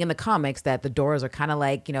something in the comics that the Doras are kind of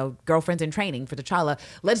like, you know, girlfriends in training for T'Challa.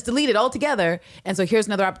 Let's delete it altogether. And so here's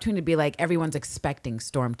another opportunity to be like, everyone's expecting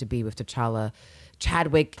Storm to be with T'Challa.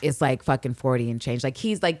 Chadwick is like fucking 40 and change. Like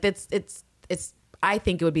he's like, it's I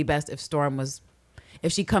think it would be best if Storm was,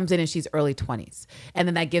 if she comes in and she's early 20s. And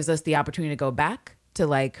then that gives us the opportunity to go back to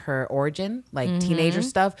like her origin, like teenager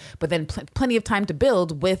stuff, but then plenty of time to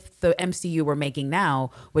build with the MCU we're making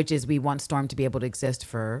now, which is we want Storm to be able to exist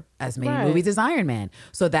for as many movies as Iron Man.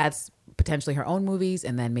 So that's potentially her own movies,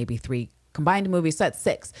 and then maybe 3 combined movies, so that's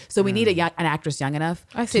 6. So we need an actress young enough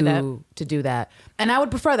to do that. And I would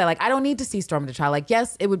prefer that. Like, I don't need to see Storm and T'Challa. Like,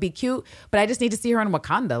 yes, it would be cute, but I just need to see her in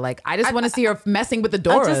Wakanda. Like, I just want to see her messing with the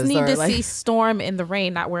Doras. I just need to see Storm in the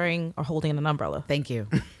rain, not wearing or holding an umbrella. Thank you.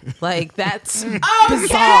 Like, that's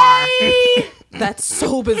bizarre. That's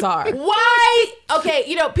so bizarre. Why? Okay,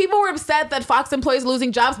 you know, people were upset that Fox employees are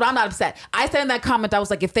losing jobs, but I'm not upset. I said in that comment, I was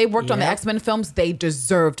like, if they worked on the X-Men films, they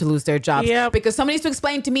deserve to lose their jobs. Because somebody needs to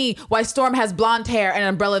explain to me why Storm has blonde hair and an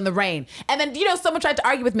umbrella in the rain. And then, you know, someone tried to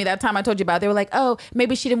argue with me that time I told you about it. They were like, oh,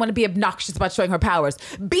 maybe she didn't want to be obnoxious about showing her powers.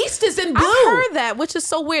 Beast is in blue. I've heard that, which is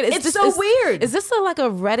so weird. It's so weird. Is this like a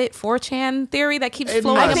Reddit 4chan theory that keeps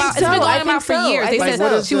floating I about? think so. It's been I going about for think so. years. They I said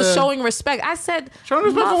think so. she was showing respect. I said, showing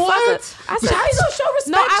respect for what? I said, how you gonna show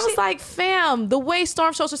respect? No, I was like, fam, the way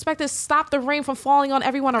Storm shows respect is stop the rain from falling on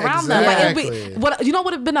everyone around them. Like, you know what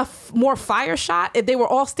would have been a more fire shot if they were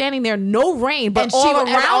all standing there, no rain, but and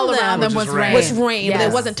all around them was rain, but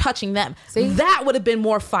it wasn't touching them. See? That would have been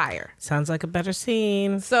more fire. Sounds like a better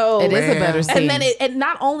scene. So it is a better scene. And then it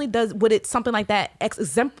not only would it something like that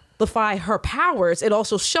exemplify her powers, it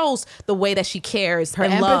also shows the way that she cares, her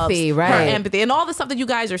empathy, loves, her empathy, and all the stuff that you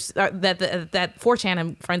guys are that 4chan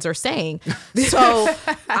and friends are saying. So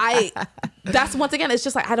that's once again, it's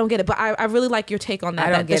just like I don't get it, but I really like your take on that.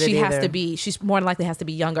 I don't get that she it has either. to be. She's more than likely has to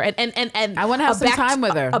be younger, and I want to have some time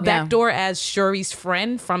with her. A backdoor as Shuri's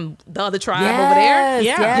friend from the other tribe over there.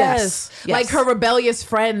 Yes. Like her rebellious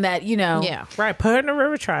friend that, you know. Yeah. Right. Put her in a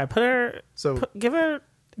river tribe. Give her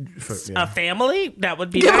a family. That would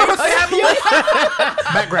be nice.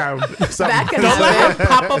 Background. Don't let her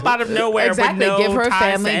pop up out of nowhere. Exactly. With no give her a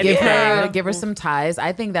ties family. Give her some ties.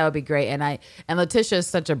 I think that would be great. And Letitia is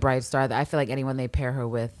such a bright star that I feel like anyone they pair her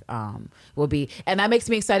with will be. And that makes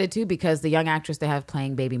me excited too, because the young actress they have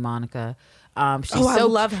playing Baby Monica. I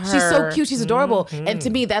love her. She's so cute. She's adorable. And to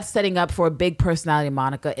me, that's setting up for a big personality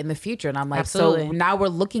Monica in the future. And I'm like, absolutely. So now we're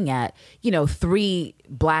looking at, you know, 3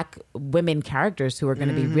 Black women characters who are going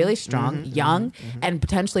to be really strong, young, and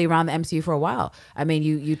potentially around the MCU for a while. I mean,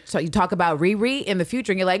 you talk about Riri in the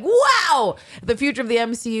future and you're like, wow, the future of the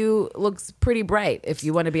MCU looks pretty bright if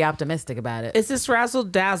you want to be optimistic about it. Is this razzle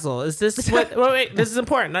dazzle? Is this what? Wait, this is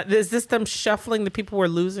important. Is this them shuffling the people we're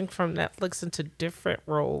losing from Netflix into different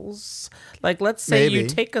roles? Like, let's say you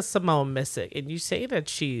take a Simone Missick and you say that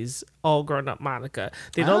she's all grown up Monica.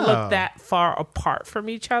 They don't look that far apart from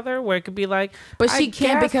each other, where it could be like, but she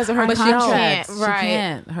can't because of her contract. She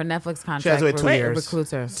can't. Her Netflix contract. She has to wait 2 years. Recruits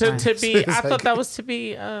her. To be. I thought that was to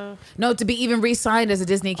be. No, to be even re-signed as a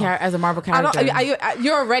Disney as a Marvel character.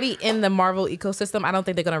 You're already in the Marvel ecosystem. I don't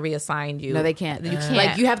think they're going to reassign you. No, they can't. You can't.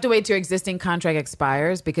 Like, you have to wait till your existing contract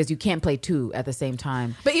expires, because you can't play 2 at the same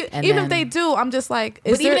time. But even if they do, I'm just like.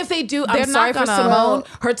 Even if they do, I'm sorry for Simone.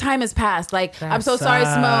 Her time has passed. Like, I'm so sorry,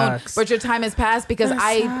 Simone, but your time has passed, because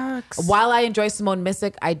while I enjoy Simone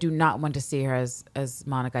Missick, I do not want to see her as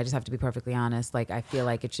Monica. I just have to be perfectly honest. Like, I feel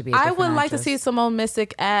like it should be. I would like to see Simone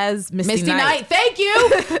Missick as Misty Knight. Thank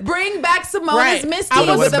you. Bring back Simone as Misty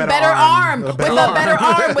with a better arm. With a better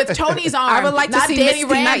arm. With Tony's arm. I would like to see Danny Misty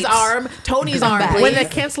Rand's Knight's arm. Tony's arm. When the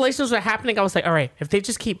cancellations were happening, I was like, all right, if they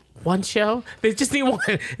just keep one show. They just need one.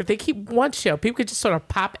 If they keep one show, people could just sort of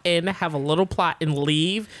pop in, have a little plot, and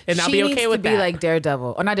leave, and I'll be okay with that. She needs to be like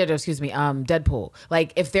Daredevil, or not Daredevil. Excuse me, Deadpool.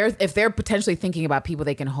 Like if they're potentially thinking about people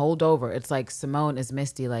they can hold over, it's like Simone is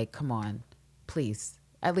Misty. Like, come on, please,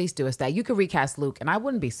 at least do us that. You could recast Luke, and I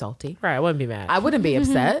wouldn't be salty. Right, I wouldn't be mad. I wouldn't be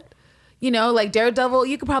upset. You know, like Daredevil,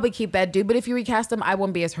 you could probably keep that dude, but if you recast him, I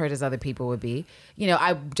wouldn't be as hurt as other people would be. You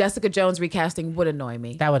know, Jessica Jones recasting would annoy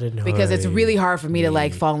me. That would annoy me. Because it's really hard for me to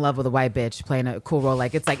like fall in love with a white bitch playing a cool role.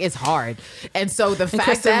 Like it's hard. And so the fact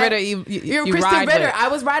Kristen that Ritter, you're you Kristen ride Ritter. with. I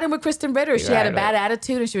was riding with Kristen Ritter. She had a bad with.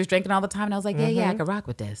 attitude and she was drinking all the time. And I was like, yeah, I could rock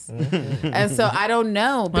with this. And so I don't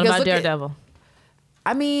know. What about Daredevil?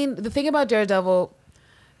 I mean, the thing about Daredevil,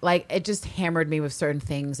 like it just hammered me with certain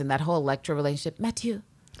things, and that whole Elektra relationship. Matthew.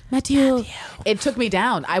 It took me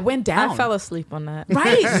down. I went down. I fell asleep on that.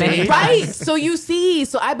 Right. Right. So you see,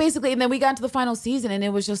 so I basically, and then we got into the final season and it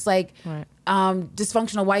was just like,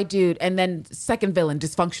 dysfunctional white dude. And then second villain,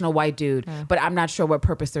 dysfunctional white dude. Yeah. But I'm not sure what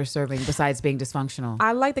purpose they're serving besides being dysfunctional.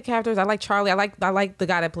 I like the characters. I like Charlie. I like the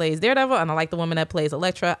guy that plays Daredevil, and I like the woman that plays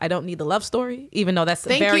Elektra. I don't need the love story, even though that's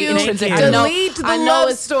very intrinsic. Delete the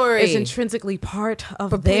love story. It's intrinsically part of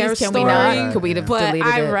but their please, story. Can we not? Could we have deleted it?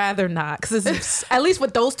 I'd rather not, because at least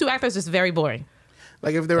with those two actors, it's very boring.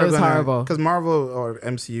 Like if they were horrible, because Marvel or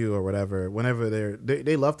MCU or whatever, whenever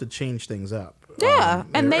they love to change things up. Yeah,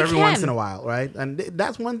 and they every once in a while, right? And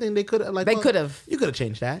that's one thing they could like. They could have. You could have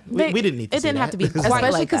changed that. We didn't need to. It didn't have to be quite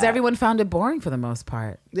especially because like everyone found it boring for the most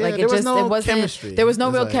part. Yeah, like there was no chemistry. There was no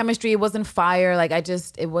real chemistry. It wasn't fire. Like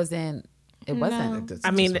it wasn't. It wasn't. I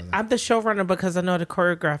mean, I'm the showrunner because I know the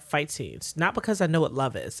choreographed fight scenes, not because I know what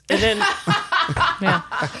love is. And then, yeah,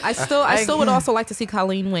 I still would also like to see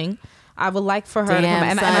Colleen Wing. I would like for her to come,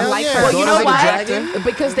 and I like her. Well, you know why?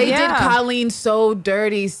 Because they did Colleen so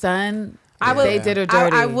dirty, son. They did her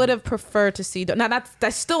dirty. I would have preferred to see. Now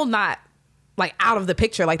that's still not like out of the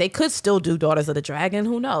picture. Like they could still do Daughters of the Dragon.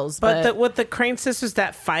 Who knows? But with the Crane sisters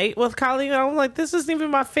that fight with Colleen, I'm like, this isn't even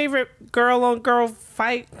my favorite girl on girl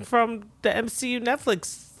fight from the MCU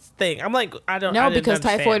Netflix thing. I'm like, I don't know. No, because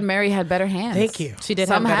Typhoid Mary had better hands. Thank you. She did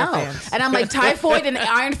somehow. have better hands. And I'm like, Typhoid and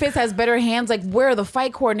Iron Fist has better hands. Like, where are the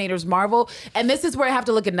fight coordinators, Marvel? And this is where I have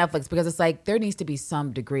to look at Netflix, because it's like there needs to be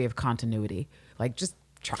some degree of continuity. Like, just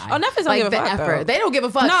try. Oh, Netflix don't give a fuck. Though. They don't give a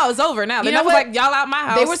fuck. No, it's over now. They was like, y'all out my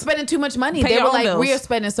house. They were spending too much money. They were like, bills. We are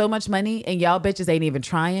spending so much money, and y'all bitches ain't even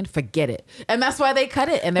trying. Forget it. And that's why they cut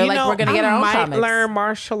it. And they're like, we're gonna get our own comics. I might learn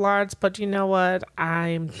martial arts, but you know what?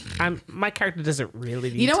 I'm my character doesn't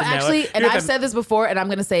really need to actually, know and I've said this before, and I'm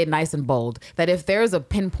gonna say it nice and bold, that if there's a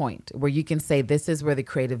pinpoint where you can say this is where the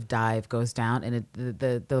creative dive goes down, and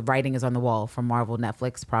the writing is on the wall for Marvel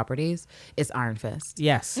Netflix properties, it's Iron Fist.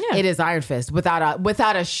 Yes, yeah. It is Iron Fist without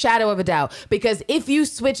a shadow of a doubt. Because if you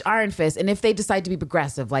switch Iron Fist, and if they decide to be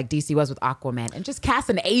progressive like DC was with Aquaman, and just cast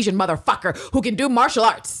an Asian motherfucker who can do martial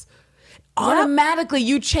arts, automatically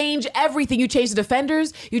you change everything. You change the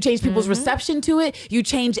Defenders, you change people's reception to it, you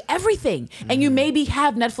change everything. And you maybe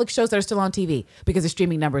have Netflix shows that are still on TV because the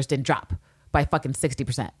streaming numbers didn't drop by fucking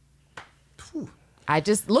 60%. I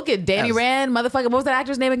just look at Danny Rand, motherfucker. What was that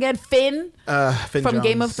actor's name again? Finn from Jones.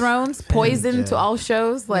 Game of Thrones, Poison to all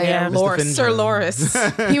shows. Like Sir Loris.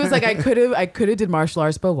 He was like, I could have did martial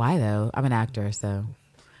arts, but why though? I'm an actor, so.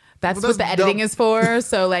 That's what the editing is for.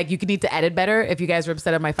 So, like, you could need to edit better. If you guys are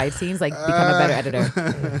upset at my fight scenes, like, become a better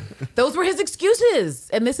editor. Those were his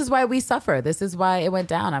excuses. And this is why we suffer. This is why it went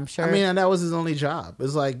down, I'm sure. I mean, and that was his only job.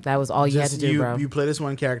 It's like... That was all you had to do, bro. You play this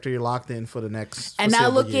one character, you're locked in for the next... And now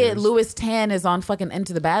look at Louis Tan is on fucking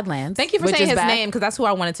Into the Badlands. Thank you for saying his name, because that's who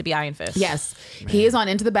I wanted to be Iron Fist. Yes. Man. He is on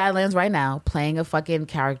Into the Badlands right now, playing a fucking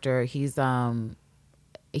character. He's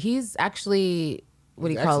actually... What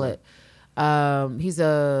do you call it? He's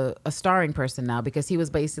a starring person now, because he was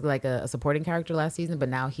basically like a supporting character last season, but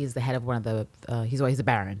now he's the head of one of the he's a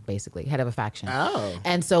baron, basically head of a faction.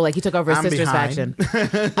 And so like he took over his sister's faction.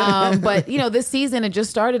 But you know, this season it just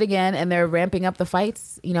started again, and they're ramping up the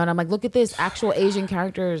fights. You know, and I'm like, look at this, actual Asian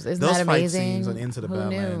characters. Isn't that amazing? Those fight scenes on Into the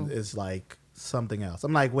Badlands is like something else.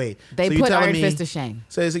 I'm like, wait, they put Iron Fist to shame.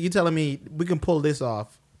 So you telling me we can pull this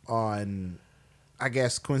off on, I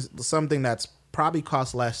guess, something that's probably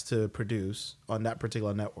costs less to produce on that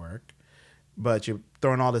particular network, but you're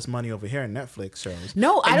throwing all this money over here in Netflix shows.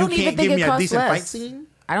 No, I don't even think it costs less. Fight scene?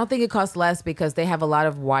 I don't think it costs less because they have a lot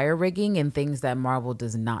of wire rigging and things that Marvel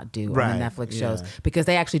does not do on the Netflix shows, because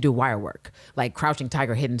they actually do wire work, like Crouching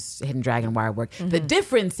Tiger, Hidden Dragon wire work. The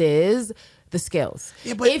difference is the skills.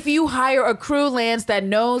 Yeah, but if you hire a crew, Lance, that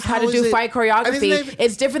knows how to do fight choreography,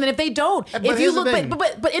 it's different than if they don't. If you look,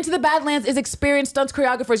 but Into the Badlands is experienced stunts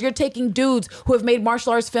choreographers. You're taking dudes who have made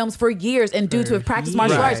martial arts films for years and dudes who have practiced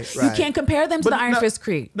martial arts. You can't compare them to the Iron Fist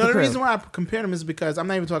crew. No, the reason why I compare them is because I'm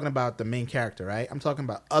not even talking about the main character, right? I'm talking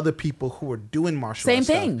about other people who are doing martial arts.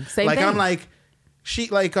 Same thing. I'm like. She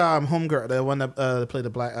homegirl, the one that played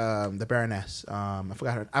the Baroness.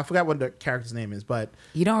 I forgot what the character's name is, but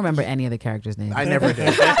you don't remember any of the characters' names. I never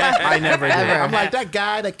did. I never did. I'm like that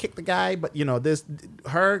guy that kicked the guy, but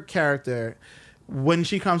her character when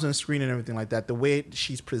she comes on screen and everything like that, the way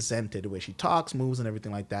she's presented, the way she talks, moves, and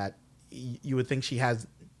everything like that, you would think she has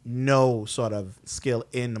no sort of skill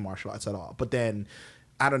in the martial arts at all. But then,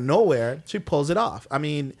 out of nowhere, she pulls it off. I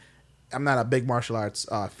mean, I'm not a big martial arts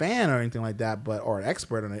fan or anything like that, or an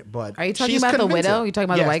expert on it. But are you talking about the widow? You talking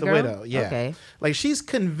about the white girl? The widow, yeah. Okay. Like she's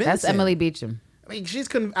convincing. That's Emily Beecham. I mean,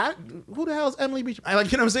 who the hell is Emily Beecham? You know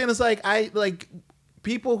what I'm saying? It's like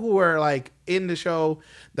people who are like in the show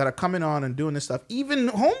that are coming on and doing this stuff. Even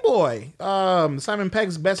Homeboy, Simon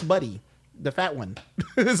Pegg's best buddy. The fat one.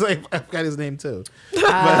 It's like, I forgot his name too.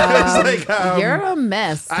 But it's like, you're a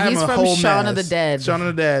mess. He's from Shaun of the Dead. Shaun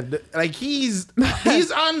of the Dead. Like he's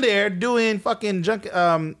on there doing fucking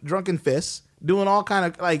drunken fists, doing all kind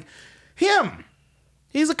of like him.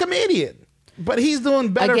 He's a comedian, but he's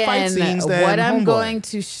doing better fight scenes than what I'm Homeboy. going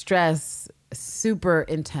to stress super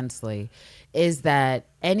intensely is that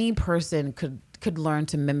any person could learn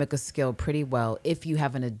to mimic a skill pretty well if you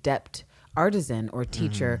have an adept artisan or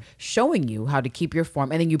teacher showing you how to keep your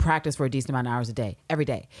form, and then you practice for a decent amount of hours a day, every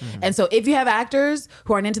day. And so if you have actors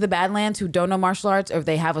who aren't into the Badlands, who don't know martial arts, or if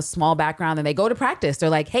they have a small background and they go to practice, they're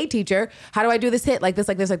like, hey teacher, how do I do this hit like this,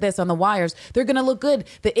 like this, like this on the wires? They're gonna look good.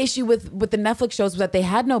 The issue with the Netflix shows was that they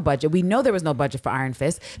had no budget. We know there was no budget for Iron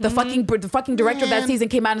Fist. The fucking director of that season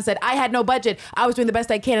came out and said, I had no budget. I was doing the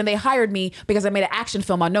best I can, and they hired me because I made an action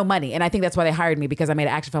film on no money. And I think that's why they hired me, because I made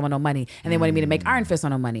an action film on no money, and they wanted me to make Iron Fist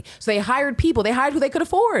on no money. So they hired people. They hired who they could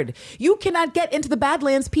afford. You cannot get into the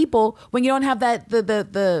Badlands people when you don't have that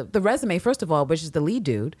the resume, first of all, which is the lead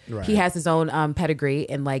dude. Right. He has his own pedigree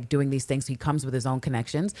in like doing these things. He comes with his own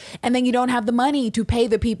connections. And then you don't have the money to pay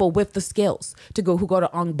the people with the skills who go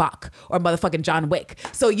to Ong Bak or motherfucking John Wick.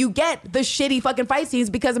 So you get the shitty fucking fight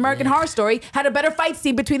scenes because American Horror Story had a better fight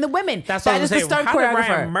scene between the women. That's what that is the stunt choreographer.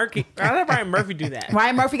 How did Ryan Murphy do that?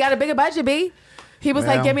 Ryan Murphy got a bigger budget, B. He was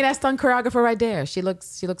like, give me that stunt choreographer right there. She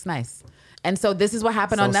looks nice. And so this is what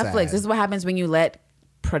happened on Netflix. Sad. This is what happens when you let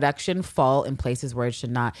production fall in places where it should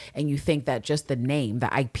not, and you think that just the name, the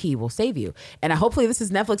IP, will save you. And hopefully this is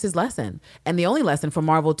Netflix's lesson, and the only lesson for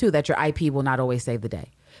Marvel too, that your IP will not always save the day.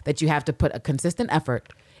 That you have to put a consistent effort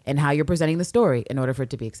in how you're presenting the story in order for it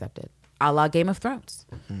to be accepted. A la Game of Thrones.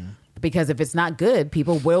 Because if it's not good,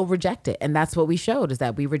 people will reject it. And that's what we showed, is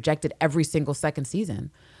that we rejected every single second season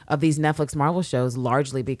of these Netflix Marvel shows,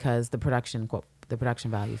 largely because the production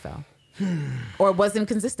value fell. Or it wasn't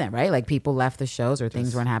consistent, right? Like people left the shows, or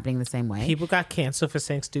things weren't happening the same way. People got canceled for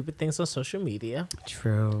saying stupid things on social media.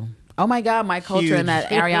 True. Oh my God, my culture and that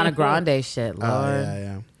Ariana Grande shit, Lord.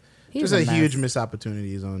 Yeah. There's a huge missed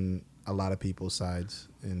opportunities on a lot of people's sides,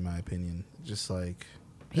 in my opinion. Just like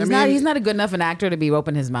he's not a good enough an actor to be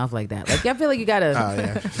opening his mouth like that. Like I feel like you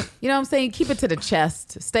gotta, you know what I'm saying? Keep it to the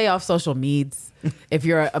chest. Stay off social medias. If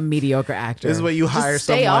you're a mediocre actor, this is where you hire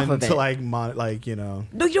someone to like you know.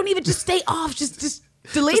 No, you don't even just stay off. Just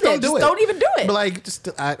delete it. Don't even do it. But like, just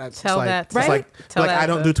tell that, right? Like I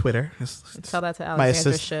don't do Twitter. Tell that to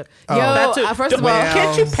Alexander Ship. First of all,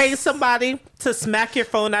 can't you pay somebody to smack your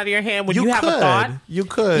phone out of your hand when you have a thought? You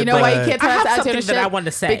could. You know why you can't tell that to Alexander Alexander Ship? I wanted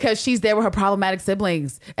to say, because she's there with her problematic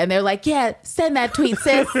siblings, and they're like, "Yeah, send that tweet,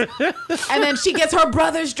 sis." And then she gets her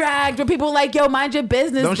brothers dragged, where people are like, "Yo, mind your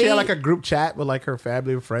business." Don't she have like a group chat with like her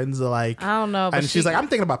family and friends? Are like, I don't know, and she's like, "I'm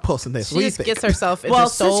thinking about posting this." She just gets herself into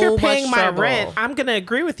since you're paying my trouble. rent, I'm gonna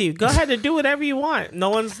agree with you. Go ahead and do whatever you want.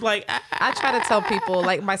 No one's like. I try to tell people,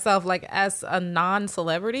 like myself, like as a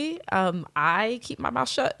non-celebrity, I keep my mouth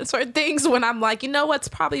shut in certain things when I'm like, you know what's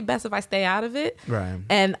probably best if I stay out of it. Right.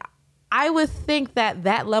 And I would think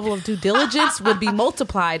that level of due diligence would be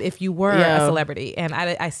multiplied if you were a celebrity. And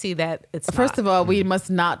I see that it's First of all, we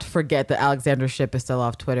must not forget that Alexander Ship is still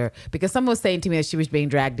off Twitter, because someone was saying to me that she was being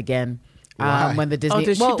dragged again. When the Disney,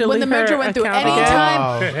 did she when the delete merger her went through, account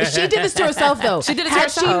anytime she did this to herself, though. She did it to Had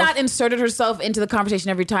herself. she not inserted herself into the conversation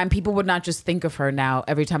every time, people would not just think of her now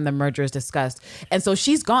every time the merger is discussed. And so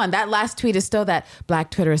she's gone. That last tweet is still that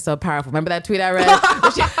Black Twitter is so powerful. Remember that tweet I read?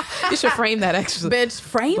 You should frame that actually. Bitch,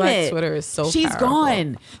 frame Black it. Twitter is so She's powerful.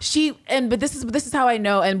 gone. But this is how I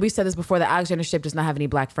know, and we said this before, that Alexandra Shipp does not have any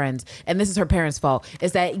Black friends, and this is her parents' fault.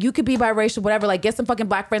 Is that you could be biracial, whatever, like get some fucking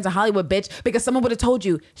Black friends in Hollywood, bitch, because someone would have told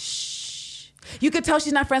you, shh. You could tell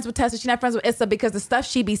she's not friends with Tessa, she's not friends with Issa, because the stuff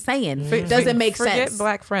she be saying doesn't make Forget sense.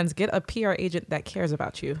 Black friends. Get a PR agent that cares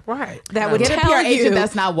about you. Right. That would Get a tell PR you. agent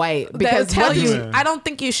that's not white, because That would tell what- you. I don't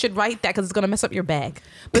think you should write that because it's going to mess up your bag.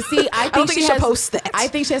 But see, I don't think she you should has, post that. I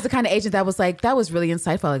think she has the kind of agent that was like, that was really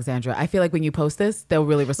insightful, Alexandra. I feel like when you post this, they'll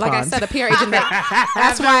really respond. Like I said, a PR agent that.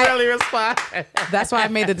 That's why. really respond. That's why I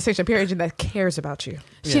made the distinction. A PR agent that cares about you.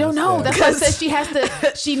 She don't know. yeah. That's why I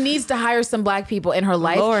said she needs to hire some Black people in her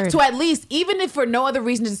life Lord. to at least, even if for no other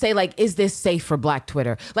reason, to say like, is this safe for Black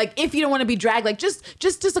Twitter? Like, if you don't want to be dragged, like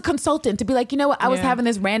just a consultant to be like, you know what? I was Yeah. having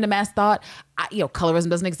this random ass thought.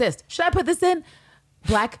 Colorism doesn't exist. Should I put this in?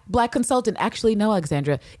 Black consultant. Actually, no,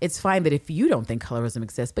 Alexandra. It's fine that if you don't think colorism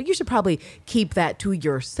exists, but you should probably keep that to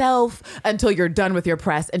yourself until you're done with your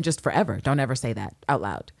press and just forever. Don't ever say that out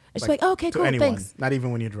loud. And she's like, oh, okay, to cool, anyone, thanks. not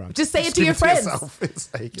even when you're drunk. Just say it to keep your friends. yourself.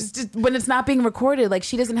 It's like, Just when it's not being recorded, like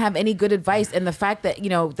she doesn't have any good advice, and the fact that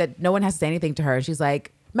that no one has to say anything to her, she's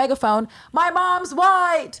like, megaphone, my mom's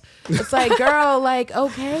white. It's like, girl, like,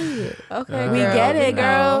 okay, we get it,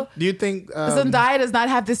 girl. do you think Zendaya does not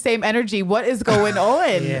have the same energy. What is going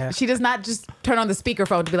on? Yeah. She does not just turn on the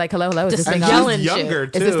speakerphone to be like, hello, is this Just thing and on? she's yelling younger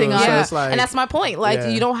shit. too? Is this thing on? So Yeah, it's like, and that's my point. Like, yeah.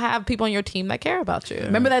 you don't have people on your team that care about you.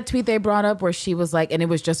 Remember that tweet they brought up where she was like, and it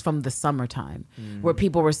was just from the summertime, where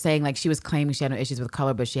people were saying like she was claiming she had no issues with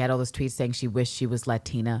color, but she had all those tweets saying she wished she was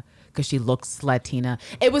Latina because she looks Latina.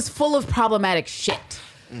 It was full of problematic shit.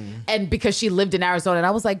 And because she lived in Arizona, and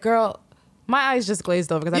I was like, girl, My eyes just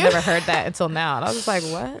glazed over because I never heard that until now. And I was just like,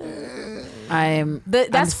 what? I'm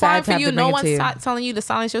That's fine for you. No one's telling you to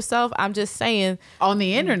silence yourself. I'm just saying on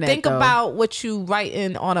the internet. Think about what you write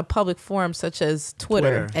in on a public forum such as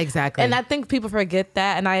Twitter. Exactly. And I think people forget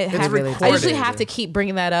that. And I usually have to keep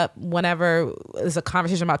bringing that up whenever there's a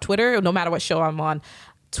conversation about Twitter, no matter what show I'm on.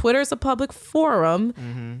 Twitter is a public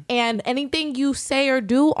forum, and anything you say or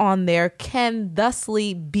do on there can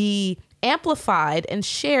thusly be amplified and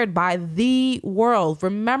shared by the world.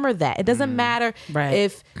 Remember that. It doesn't matter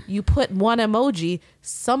if you put one emoji,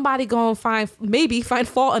 somebody gonna find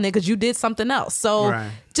fault in it because you did something else. So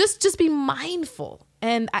just be mindful.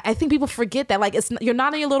 And I think people forget that, like, you're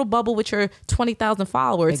not in your little bubble with your 20,000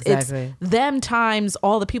 followers. Exactly. It's them times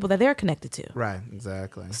all the people that they're connected to. Right,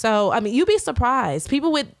 exactly. So, I mean, you'd be surprised.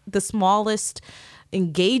 People with the smallest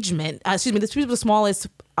engagement, the smallest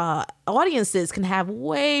audiences can have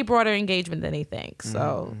way broader engagement than they think.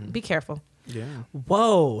 So be careful. Yeah.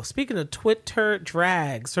 Whoa. Speaking of Twitter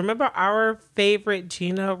drags, remember our favorite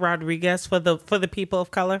Gina Rodriguez for the people of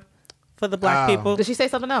color? For the black people. Did she say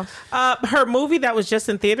something else? Her movie that was just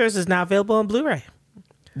in theaters is now available on Blu-ray.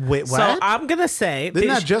 Wait, what? So I'm gonna say, didn't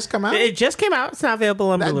that just come out? It just came out. It's not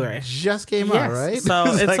available on That Blu-ray. just came out, right? So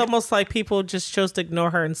it's like, almost like people just chose to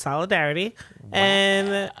ignore her in solidarity,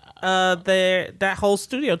 and that whole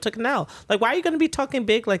studio took an L. Like, why are you going to be talking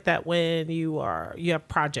big like that when you have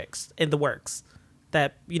projects in the works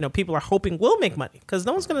that people are hoping will make money? Because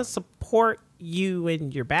no one's going to support you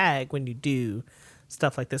in your bag when you do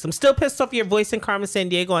stuff like this. I'm still pissed off your voice in Carmen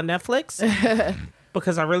Sandiego on Netflix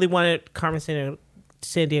because I really wanted Carmen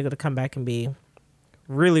Sandiego to come back and be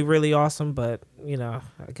really, really awesome. But, I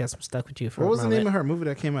guess I'm stuck with you for a moment. What was the name of her movie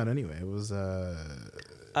that came out anyway? It was...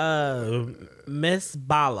 Miss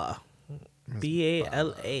Bala.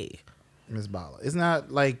 Bala. Miss Bala. Isn't that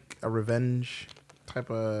like a revenge type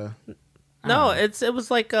of... No, it was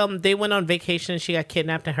like they went on vacation and she got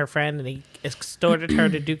kidnapped and her friend, and he extorted her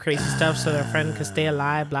to do crazy stuff so their friend could stay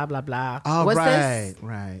alive, blah, blah, blah. Oh, What's right, this?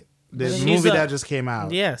 right. The She's movie that just came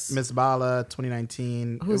out. Yes. Miss Bala,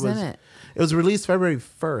 2019. Who's in it? It was released February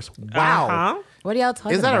 1st. Wow. Uh-huh. What are y'all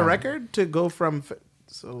talking about? Is that a record to go from...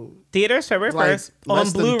 Theaters February 1st on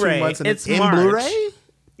less than 2 Blu-ray. months It's in March. Blu-ray?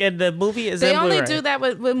 And the movie is They in only Blu-ray. do that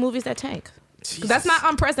with movies that tank. That's not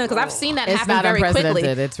unprecedented because I've seen that It's happen not very quickly.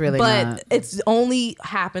 unprecedented. It's really but not. it's only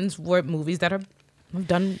happens for movies that are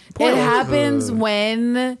done poorly. It happens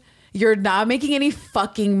when you're not making any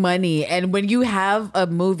fucking money, and when you have a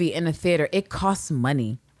movie in a theater, it costs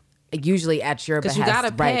money. Usually at your behest, you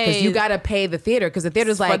gotta pay because you gotta pay the theater because the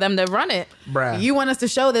theater's for like them to run it. Bruh. You want us to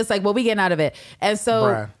show this? Like, what we getting out of it? And so,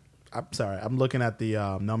 Bruh. I'm sorry. I'm looking at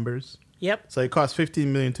the numbers. Yep. So it cost $15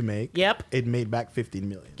 million to make. Yep. It made back $15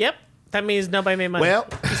 million. Yep. That means nobody made money. Well,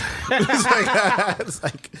 it's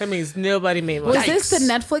like that means nobody made money. Was this the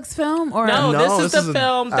Netflix film or No, this is the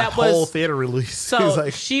film that was whole theater release. So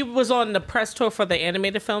she was on the press tour for the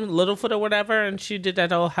animated film Littlefoot or whatever, and she did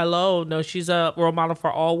that. Oh, hello, no, she's a role model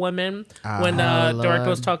for all women. When the director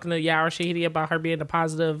was talking to Yara Shahidi about her being a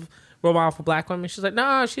positive role model for black women, she's like,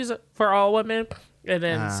 no, she's for all women. And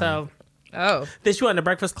then then she went to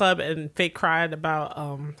Breakfast Club and fake cried about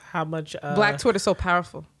how much Black Twitter's so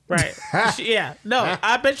powerful. Right.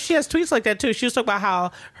 I bet she has tweets like that too. She was talking about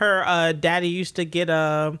how her daddy used to get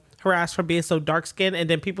harassed for being so dark skinned, and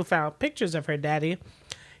then people found pictures of her daddy.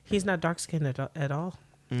 He's not dark skinned at all.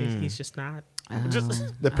 He's just not.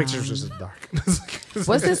 The picture's just dark.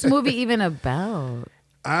 What's this movie even about?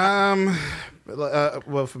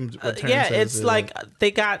 Well, from it's like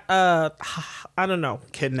they got I don't know,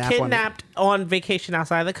 kidnapped on vacation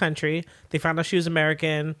outside the country. They found out she was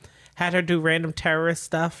American. Had her do random terrorist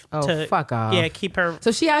stuff. Fuck off. Yeah, keep her.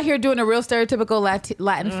 So she out here doing a real stereotypical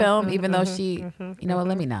Latin film, even though she, you know what?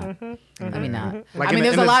 Let me not. Let me not. Like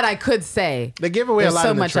there's a lot I could say. They give away There's a lot.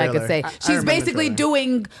 so in the much I could trailer. say. She's basically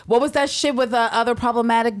doing what was that shit with other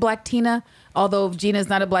problematic Black Tina? Although Gina's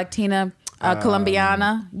not a Black Tina.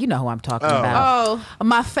 Colombiana, you know who I'm talking about.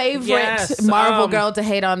 My favorite Marvel girl to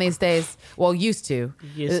hate on these days. Well, used to.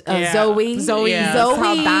 Zoe.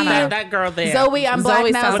 Saldana. That girl there. Zoe, I'm Black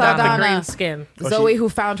Zoe now. Saldana. Saldana. The green skin. Zoe, who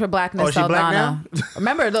found her blackness. She black Saldana. now?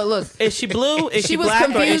 Remember, look. Is she blue? Is she was black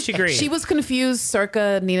confused, or is she green? She was confused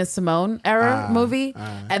circa Nina Simone era movie.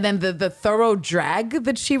 And then the thorough drag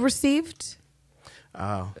that she received.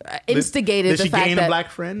 Instigated did the she fact gain that a black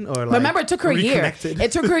friend or like remember it took her a year. reconnected?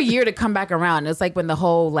 It took her a year to come back around. It was like when the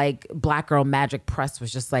whole like black girl magic press was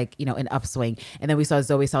just like, you know, an upswing, and then we saw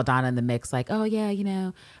Zoe Saldana in the mix like, oh yeah, you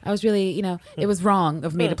know, I was really, you know, it was wrong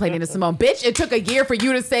of me to play Nina Simone. Bitch, it took a year for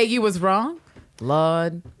you to say you was wrong.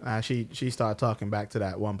 Lord. She started talking back to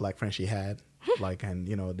that one black friend she had. Like, and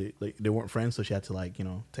you know, they weren't friends, so she had to like, you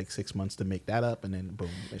know, take 6 months to make that up, and then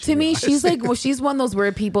boom. To me, she's like, well, she's one of those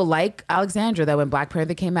weird people like Alexandra that when Black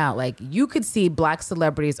Panther came out, like you could see black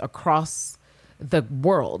celebrities across the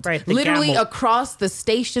world, right? Literally across the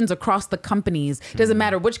stations, across the companies. Doesn't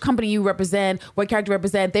matter which company you represent, what character you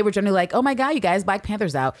represent. They were generally like, "Oh my god, you guys, Black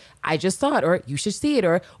Panther's out! I just saw it," or "You should see it,"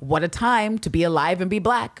 or "What a time to be alive and be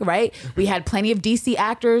black!" Right? We had plenty of DC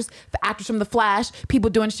actors, the actors from The Flash, people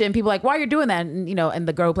doing shit, and people like, "Why are you doing that?" And you know, and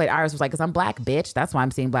the girl who played Iris was like, "'Cause I'm black, bitch. That's why I'm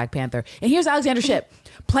seeing Black Panther." And here's Alexandra Shipp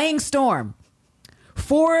playing Storm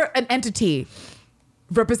for an entity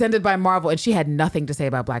represented by Marvel, and she had nothing to say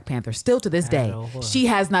about Black Panther. Still to this day, she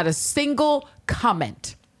has not a single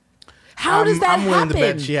comment. How does that happen? I'm willing to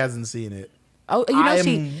bet she hasn't seen it. Oh, you know,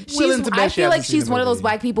 I feel like she's one of those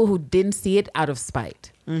black people who didn't see it out of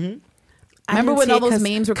spite. Mm-hmm. Remember when all those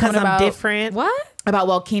memes were coming about? Different. What? About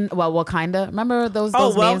Wakanda. Remember those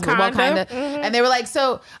memes with Wakanda? Mm-hmm. And they were like,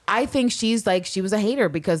 so I think she's like, she was a hater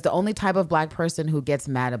because the only type of black person who gets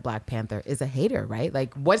mad at Black Panther is a hater, right?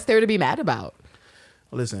 Like, what's there to be mad about?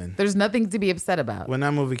 Listen, there's nothing to be upset about. When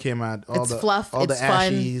that movie came out, all the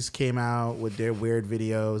Ashies came out with their weird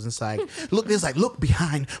videos. It's like, look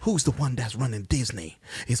behind. Who's the one that's running Disney?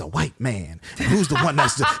 It's a white man. And who's the one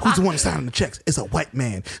signing the checks? It's a white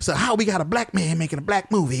man. So how we got a black man making a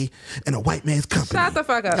black movie in a white man's company? Shut the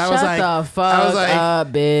fuck up. Shut the fuck up,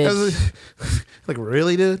 bitch. Like,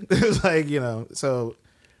 really, dude? It was like, you know, so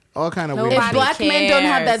all kind of weird. If black men don't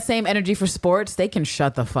have that same energy for sports, they can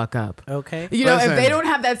shut the fuck up. Okay. You know, if they don't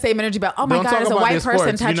have that same energy about, oh my God, it's a white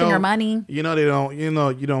person touching her money. You know, they don't,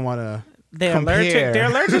 you don't want to. They're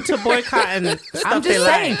allergic to boycotting stuff. I'm just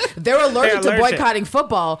saying, they're allergic to boycotting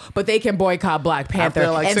football, but they can boycott Black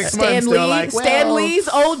Panther. Like and Stan Lee's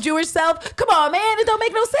old Jewish self. Come on, man, it don't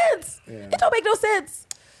make no sense. Yeah. It don't make no sense.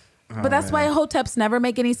 But that's why hoteps never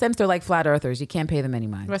make any sense. They're like flat earthers. You can't pay them any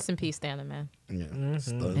mind. Rest in peace, Stan, man. Yeah,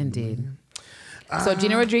 indeed. So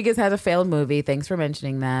Gina Rodriguez has a failed movie. Thanks for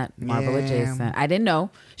mentioning that. Marvel adjacent. I didn't know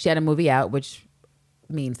she had a movie out, which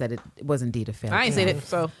means that it was indeed a failure. I ain't seen it,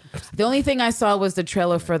 so the only thing I saw was the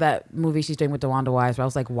trailer for that movie she's doing with DeWanda Wise, where I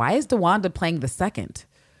was like, why is DeWanda playing the second?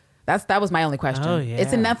 That was my only question. Oh, yeah.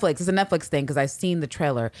 It's a Netflix thing because I've seen the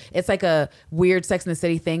trailer. It's like a weird Sex and the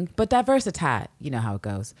City thing, but diverse a tad. You know how it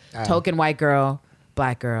goes. Token white girl,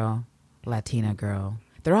 black girl, Latina girl.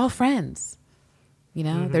 They're all friends. You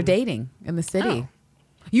know, they're dating in the city.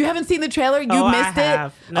 You haven't seen the trailer? You missed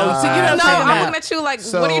it? No, so you don't know. I'm looking at you like,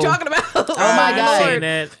 what are you talking about? Oh my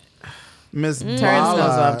God. Miss Terrence knows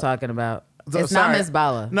what I'm talking about. It's not Miss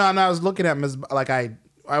Bala. No, I was looking at Miss, like I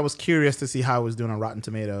was curious to see how it was doing on Rotten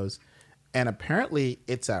Tomatoes, and apparently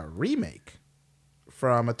it's a remake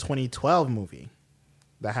from a 2012 movie.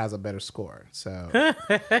 that has a better score. So,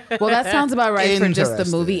 Well, that sounds about right for just the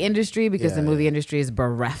movie Interesting. industry because Yeah, the movie industry is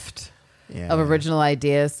bereft yeah, of original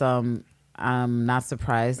ideas. So I'm not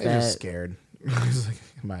surprised they're just that scared. It's like,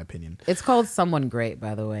 in my opinion, it's called Someone Great,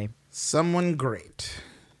 by the way. Someone Great.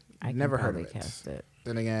 I can Never heard probably of it. cast it.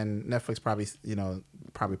 Then again, Netflix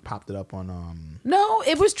probably popped it up on. No,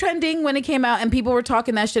 it was trending when it came out, and people were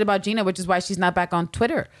talking that shit about Gina, which is why she's not back on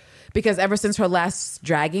Twitter. Because ever since her last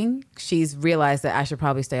dragging, she's realized that I should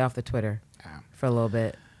probably stay off the Twitter for a little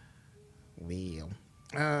bit. Well,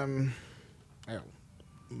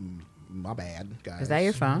 my bad, guys. Is that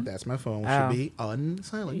your phone? That's my phone. Oh. Should be on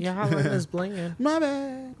silent. Yeah, how long is blinging? My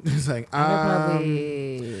bad. It's like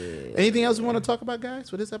anything else we want to talk about, guys,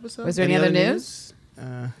 for this episode? Was there any other news?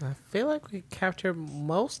 I feel like we captured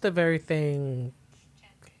most of everything.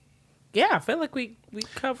 Yeah, I feel like we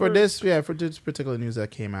covered for this particular news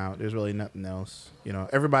that came out, there's really nothing else.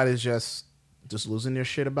 Everybody's just losing their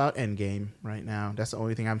shit about Endgame right now. That's the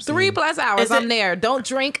only thing I'm seeing. 3+ hours. Is it- I'm there. Don't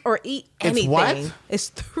drink or eat anything. what? It's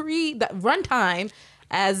 3 that runtime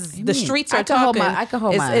as the streets are I can hold talking. I can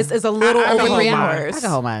hold mine. Is a little I can over hold 3 mine. hours. I can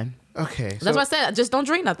hold mine. Okay, That's what I said. Just don't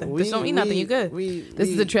drink nothing. Just don't eat nothing. You good. This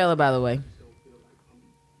is the trailer, by the way.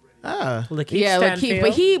 Lakeith Yeah, Stanfield.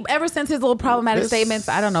 but he ever since his little problematic This- statements,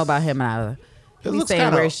 I don't know about him either. It He's looks saying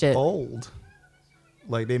kind weird of shit. old.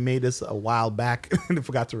 Like they made this a while back and they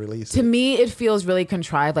forgot to release To it. me, it feels really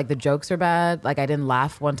contrived. Like the jokes are bad. Like I didn't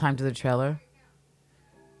laugh one time to the trailer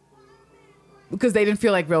because they didn't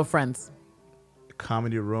feel like real friends.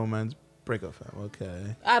 Comedy, romance, breakup film.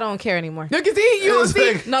 Okay. I don't care anymore. Look, see, you It's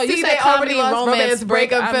see, like- No, you see, said they already comedy, lost romance,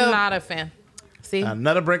 breakup. I'm film. not a fan. See,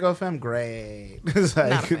 Another breakup film. Great. It's like,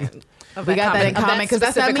 Not a fan. Of we got that in common because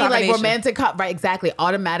that's not specific me. Like combination. romantic, right? Exactly.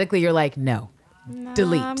 Automatically, you're like, no,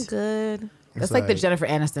 delete. I'm good. That's It's like the like- Jennifer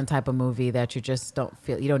Aniston type of movie that you just don't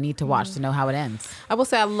feel. You don't need to watch to know how it ends. I will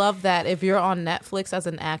say I love that if you're on Netflix as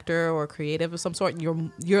an actor or creative of some sort,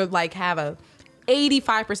 you're like have a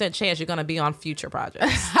 85% chance you're going to be on future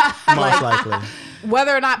projects. most likely.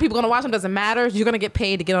 Whether or not people are going to watch them doesn't matter. You're going to get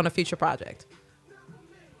paid to get on a future project.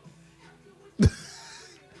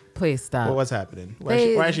 Please stop. Well, what's happening? Why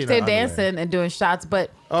is she in They're her underwear? dancing and doing shots,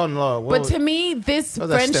 but Oh no! but to me, this What was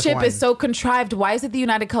that, Steph friendship Wine? is so contrived. Why is it the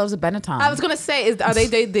United Colors of Benetton? I was going to say, are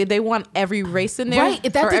they want every race in there?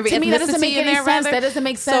 Right, Or every to me that doesn't ethnicity make in any there, sense. rather? That doesn't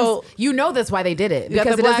make sense. So, You know that's why they did it you got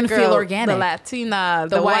because the it doesn't black feel girl, organic. The Latina,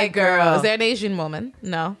 the The white white girl. girl. Is there an Asian woman?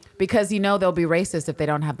 No. Because you know they'll be racist if they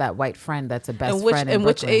don't have that white friend that's a best And which friend. In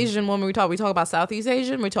which Brooklyn. Asian woman we talk? We talk about Southeast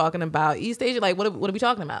Asian. We're talking about East Asian. Like what are we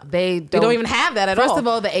talking about? They We don't even have that at all. First of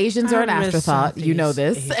all, the Asians are an I miss afterthought. You know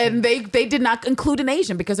this, Southeast and they did not include an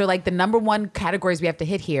Asian because they're like the number one categories we have to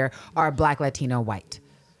hit here are Black, Latino, white.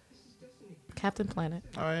 Captain Planet.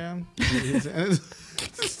 I am. What's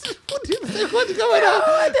going on?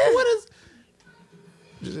 What is?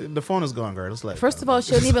 The phone is going, girl. Let's let. First of all,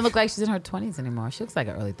 she doesn't even look like she's in her 20s anymore. She looks like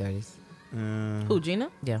her early 30s. Who,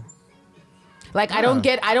 Gina? Yeah. Like I don't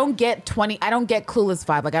get Clueless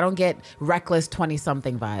vibe. Like I don't get reckless 20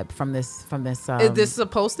 something vibe from this. Is this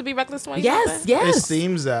supposed to be Reckless 20? Yes, yes. It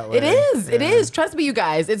seems that way. It is. It Yeah. is. Trust me, you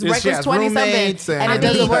guys. It's She reckless has 20 something, roommates and- and it I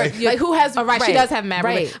doesn't mean, work. like- Like who has? Oh, right. She does have mad.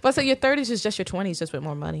 Right. But so your 30s is just your 20s, just with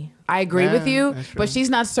more money. I agree Yeah, with you, that's true. but she's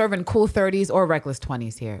not serving cool 30s or reckless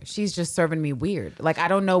 20s here. She's just serving me weird. Like I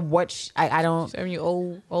don't know what I don't. Serving you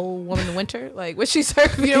old woman in winter. Like what's she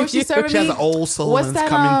serving? You know what she's serving She me? has an old Sullivan's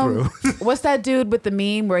coming through. What's that dude with the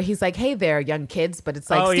meme where he's like, "Hey there, young kids," but it's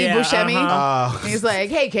like Oh, Steve yeah, Buscemi. uh-huh. Oh. And he's like,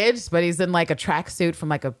 "Hey kids," but he's in like a tracksuit from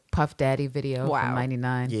like a Puff Daddy video Wow. from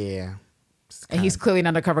 '99, Yeah. and he's clearly an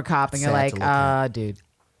undercover cop, and you're sad like, to look at. dude,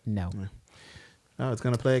 no." Oh, it's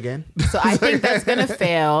gonna play again. So I think that's gonna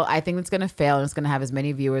fail. I think it's gonna fail, and it's gonna have as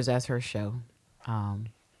many viewers as her show.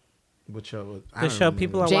 What show? The show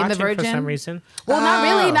people are Jane the watching for Virgin? some reason. Well, not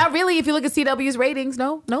really, Oh. not really. If you look at CW's ratings,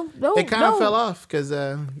 no. It kind of fell off because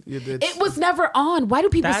It was never on. Why do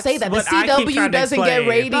people That's say that? The what I keep CW trying to doesn't get explain.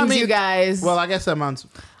 ratings, I mean, you guys. Well, I guess amongst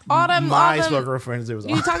All them- my all them- circle of friends, it was.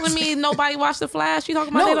 You on. talking to me? Nobody watched The Flash? You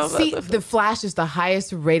talking about no, they don't- see, The Flash is the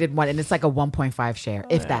highest rated one, and it's like a 1.5 share,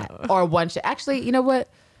 if that, or one share. Actually, you know what?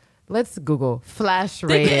 Let's Google Flash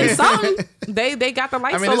They getting rated. something. They got the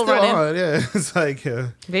lights I mean, it's solo still running. on. Yeah, it's like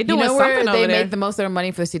They You doing know where something they over there. make the most of their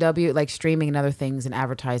money for the CW, like streaming and other things and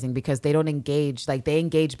advertising, because they don't engage. Like they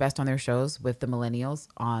engage best on their shows with the millennials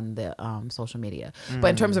on the social media. But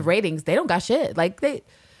in terms of ratings, they don't got shit. Like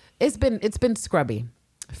it's been scrubby.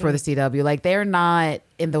 for the CW. Like they're not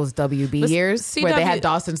in those WB years where they had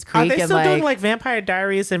Dawson's Creek. Are they and still doing like Vampire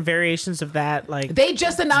Diaries and variations of that? Like they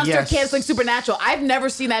just announced they're canceling Supernatural. I've never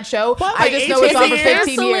seen that show. What, I like just know it's on for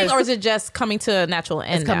 15 years. Or is it just coming to a natural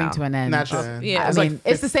end? It's coming to an end. Natural end. Yeah, I mean,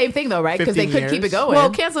 it's the same thing though, right? Because they could keep it going. Well,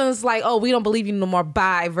 canceling is like, oh, we don't believe you no more.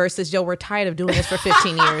 Bye. Versus, yo, we're tired of doing this for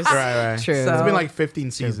 15 years. Right. True. So, it's been like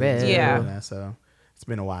 15 seasons. Yeah. So it's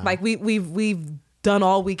been a while. Like we've done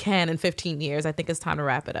all we can in 15 years. I think it's time to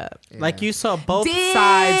wrap it up. Yeah. Like you saw both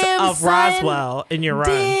sides of Roswell in your run.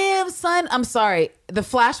 Damn, son. I'm sorry. The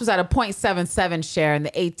Flash was at a 0.77 share in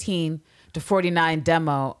the 18 to 49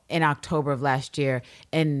 demo in October of last year.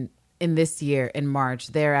 And in this year, in March,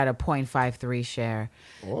 they're at a 0.53 share.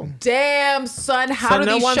 Whoa. Damn, son. How do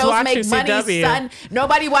these shows make money, CW. son?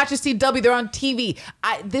 Nobody watches CW. They're on TV.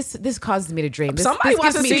 This causes me to dream. Somebody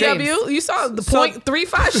watches CW. Dreams. You saw the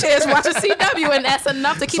 0.35 shares watching CW, and that's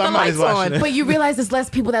enough to keep Somebody's the lights on. But you realize there's less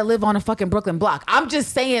people that live on a fucking Brooklyn block. I'm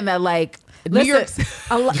just saying that, like, New York. The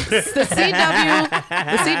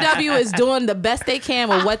CW is doing the best they can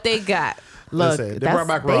with what they got. Look, Listen, they brought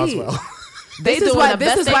back Roswell. This is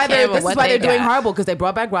why they're doing horrible, because they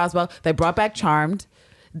brought back Roswell. They brought back Charmed.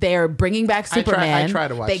 They're bringing back Superman. I try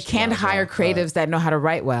to watch. They can't hire creatives that know how to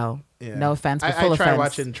write well. Yeah. No offense, but I full tried offense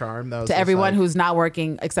watching Charm. That was to everyone like, who's not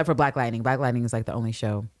working except for Black Lightning. Black Lightning is like the only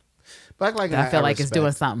show Black Lightning. that I feel like it's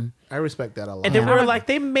doing something. I respect that a lot. And then we were like,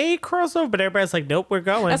 they may crossover, but everybody's like, nope, we're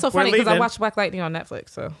going. That's so We're funny because I leaving. watched Black Lightning on Netflix.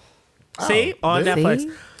 So See? On Netflix.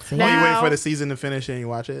 See? Well, you wait Now- for the season to finish and you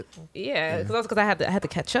watch it. yeah, because I had to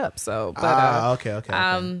catch up. So, but Okay. yeah,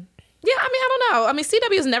 I mean, I don't know. I mean,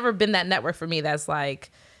 CW has never been that network for me. That's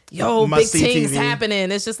like, yo, big Must-see things TV.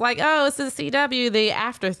 happening. It's just like, oh, it's the CW, the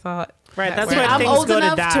afterthought. Right, that's Network. where I'm things old go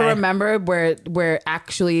enough to die. to remember where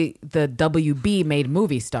actually the WB made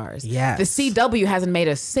movie stars. Yes. The CW hasn't made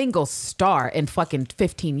a single star in fucking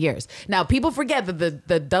 15 years. Now, people forget that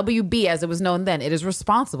the WB, as it was known then, it is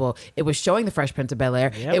responsible. It was showing The Fresh Prince of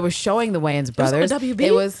Bel-Air. Yep. It was showing The Wayans Was Brothers. it on WB?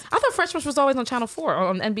 It was... I thought Fresh Prince was always on Channel 4 or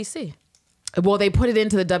on NBC. Well, they put it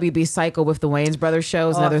into the WB cycle with the Wayans Brothers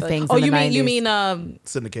shows and other things. Oh, in the you 90s. mean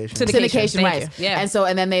Syndication. Syndication, Thank right? you. Yeah. And so,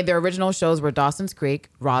 and then their original shows were Dawson's Creek,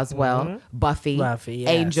 Roswell, Buffy, yes,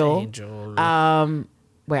 Angel. Angel.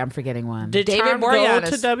 Wait, I'm forgetting one. Did David Charmed go Boreanaz.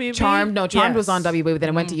 to WB? Charmed Yes. was on WB, but then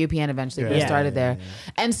it went to UPN eventually. But it Yeah. started there.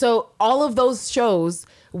 And so all of those shows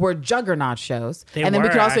were juggernaut shows. They And then we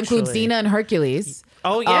were, could also include actually. Xena and Hercules.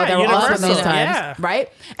 Oh, yeah, they were also in Universal, those times, yeah. right?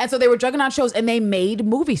 And so they were juggernaut shows, and they made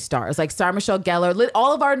movie stars like Sarah Michelle Gellar.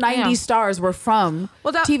 All of our '90s stars were from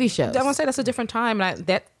TV shows. I want to say that's a different time. And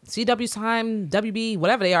that CW's time, WB,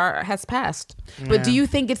 whatever they are, has passed. But do you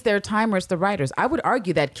think it's their time or it's the writers? I would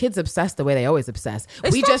argue that kids obsess the way they always obsess. They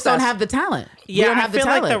We still just don't obsess. have the talent. Yeah, we don't I have feel the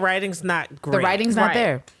talent. like the writing's not great. The writing's not Right.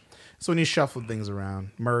 there. So when you shuffle things around,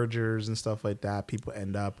 mergers and stuff like that, people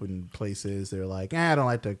end up in places they're like, I don't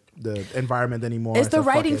like the environment anymore. It's the so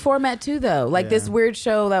fuck writing it. format too, though. Like this Yeah. weird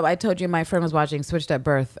show that I told you my friend was watching, Switched at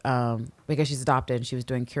Birth, because she's adopted and she was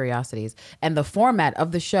doing Curiosities. And the format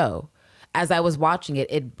of the show, as I was watching it,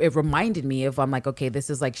 it reminded me of, I'm like, okay, this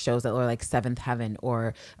is like shows that are like Seventh Heaven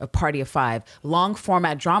or A Party of Five, long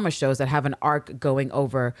format drama shows that have an arc going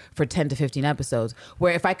over for 10 to 15 episodes.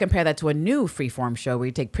 Where if I compare that to a new freeform show where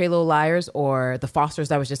you take Pretty Little Liars or The Fosters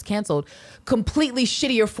that was just canceled, completely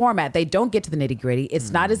shittier format. They don't get to the nitty gritty.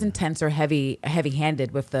 It's not as intense or heavy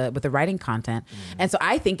handed with the writing content. And so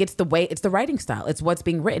I think it's the writing style. It's what's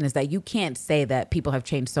being written, is that you can't say that people have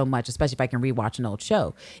changed so much, especially if I can rewatch an old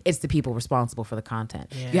show. It's the people responsible for the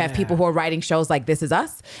content. You have people who are writing shows like This Is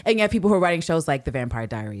Us, and you have people who are writing shows like The Vampire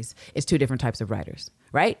Diaries. It's two different types of writers,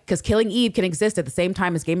 right? Because Killing Eve can exist at the same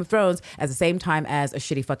time as Game of Thrones, at the same time as a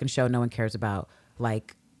shitty fucking show no one cares about,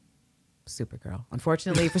 like Supergirl.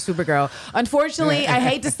 Unfortunately for Supergirl. Unfortunately, I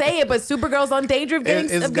hate to say it, but Supergirl's on danger of getting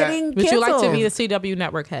It's canceled. Would you like to be the CW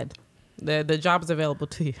network head? The job is available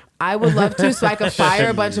to you. I would love to, so I could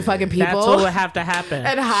fire a bunch of fucking people. That's what would have to happen.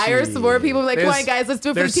 and hire some more people. Like, come There's- on, guys, let's do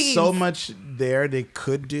it for There's teams. so much there they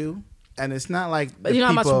could do, and it's not like But you know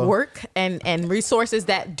how much work and resources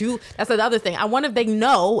that do. That's another thing. I wonder if they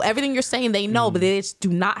know everything you're saying. They know, but they just do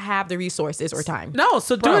not have the resources or time. No,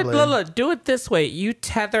 so Probably. do it this way. You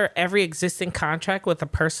tether every existing contract with a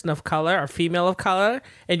person of color or female of color,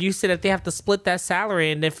 and you say that they have to split that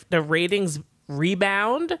salary, and if the ratings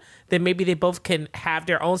rebound, then maybe they both can have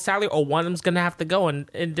their own salary, or one of them's gonna have to go, and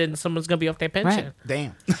then someone's gonna be off their pension. Right.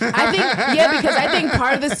 Damn. I think because I think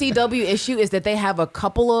part of the CW issue is that they have a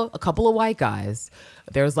couple of white guys.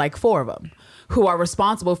 There's like 4 of them who are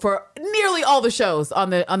responsible for nearly all the shows on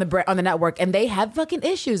the network, and they have fucking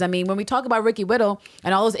issues. I mean, when we talk about Ricky Whittle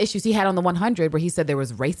and all those issues he had on the 100, where he said there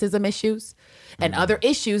was racism issues and other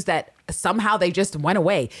issues that somehow they just went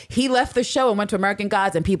away. He left the show and went to American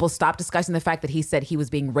Gods, and people stopped discussing the fact that he said he was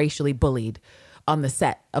being racially bullied on the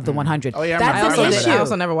set of the 100. Oh yeah, I that's an issue.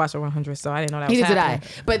 also never watched the 100, so I didn't know that was Neither did happening.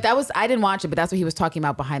 I. But I didn't watch it, but that's what he was talking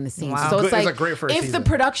about behind the scenes. Wow. So it's Good- it's like, a great first if season. the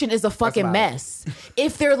production is a fucking about it. mess,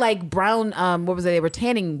 if they're like brown, what was it? They were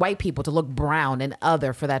tanning white people to look brown and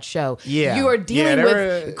other for that show. Yeah. You are Yeah, dealing they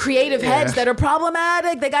with were- creative yeah. heads that are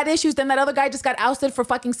problematic. They got issues. Then that other guy just got ousted for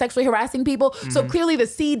fucking sexually harassing people. So clearly the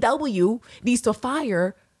CW needs to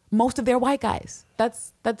fire most of their white guys.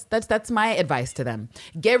 That's my advice to them.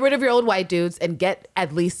 Get rid of your old white dudes and get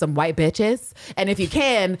at least some white bitches. And if you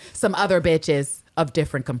can, some other bitches of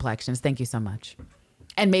different complexions. Thank you so much.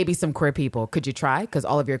 And maybe some queer people. Could you try? Because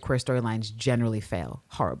all of your queer storylines generally fail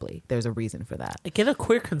horribly. There's a reason for that. Get a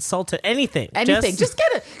queer consultant. Anything. Anything. Just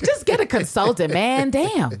get a consultant, man.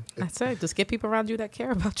 Damn. That's it. Just get people around you that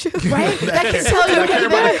care about you. Right? That can tell you. That care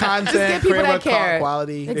about okay, the content, just get people care that about care.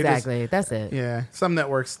 quality. They just- Exactly. That's it. Yeah, some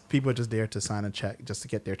networks, people are just there to sign a check just to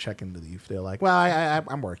get their check and leave. They're like, well,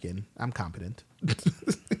 I'm working. I'm competent. That's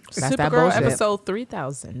that Supergirl bullshit. episode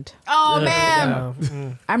 3000. Oh,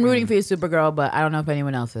 man. I'm rooting for you, Supergirl, but I don't know if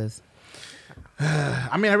anyone else is.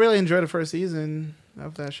 I mean, I really enjoyed the first season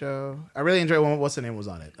of that show. I really enjoyed what's the name was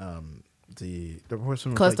on it. The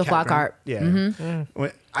person who played Calista Catherine. Flockhart. Yeah.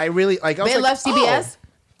 When- I really like. I was They like, left CBS.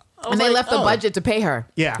 Oh. And they like, left the oh. budget to pay her.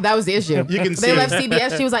 Yeah. That was the issue. You can They see. left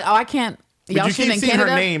CBS. She was like, oh, I can't. But Y'all you shooting keep in seeing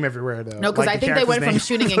Canada? her name everywhere though. No, because Like I the think they went from character's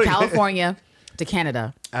name. shooting in California to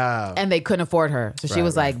Canada. Oh. And they couldn't afford her. So she Right,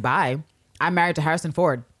 was right. like, bye. I'm married to Harrison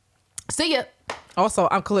Ford. See ya. Also,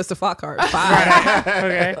 I'm Calista Flockhart. Bye.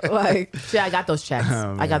 Okay. Like, Yeah, I got those checks.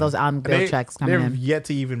 Oh, I got those on-bill checks coming They're in. yet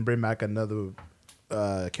to even bring back another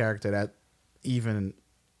character that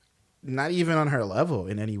not even on her level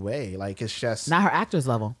in any way. Like it's just Not her actor's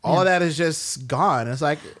level. all of that is just gone. It's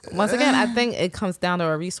like once again, I think it comes down to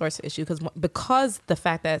a resource issue because the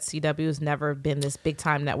fact that CW has never been this big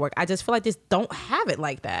time network, I just feel like they just don't have it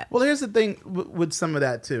like that. Well, here's the thing with some of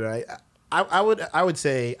that too, right? I would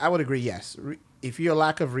say I would agree. Yes, if you're a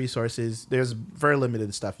lack of resources, there's very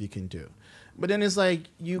limited stuff you can do. But then it's like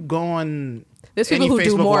you go on. There's people any who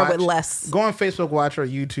do Facebook more Watch, with less. Go on Facebook Watch or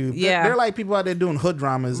YouTube. Yeah. They're like people out there doing hood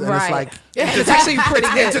dramas, and it's Right. like It's actually pretty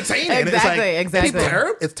good. entertaining. It's Exactly, like, exactly.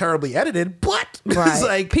 It's terribly edited, but Right. it's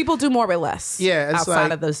like People do more with less. Yeah, it's outside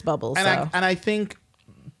like- of this bubble. And So. I think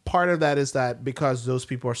part of that is that because those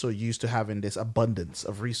people are so used to having this abundance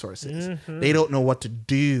of resources, they don't know what to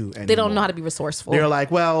do anymore. they don't know how to be resourceful. They're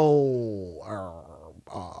like, well,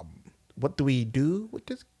 what do we do with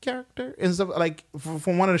this character? And stuff like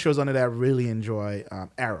from one of the shows on it that I really enjoy,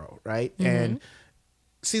 Arrow, right? And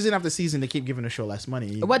season after season, they keep giving the show less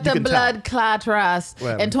money. What You the can tell. blood clot trust.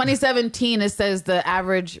 Whatever. In 2017, it says the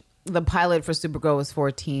pilot for Supergirl was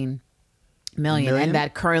 14 million, Million? and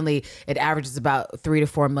that currently it averages about 3 to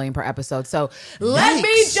 4 million per episode. So let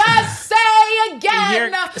me Yikes. just say again,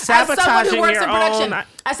 You're as someone sabotaging who works your in production, own-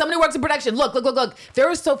 as someone who works in production, look.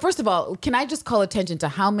 First of all, can I just call attention to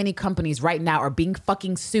how many companies right now are being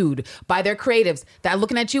fucking sued by their creatives that are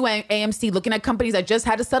looking at you, AMC, looking at companies that just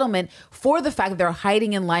had a settlement for the fact that they're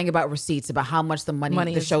hiding and lying about receipts about how much the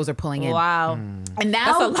money the is- shows are pulling in. Wow. And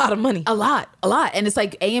now That's a lot of money. A lot. And it's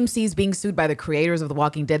like AMC's being sued by the creators of The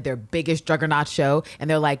Walking Dead, their biggest juggernaut show. And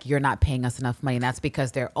they're like, you're not paying us enough money. And that's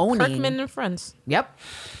because they're owning. Kirkman and Friends. Yep.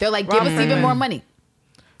 They're like, give us even more money.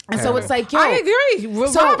 And so it's like, yo, I agree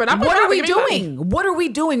with so Robin. what are we doing? What are we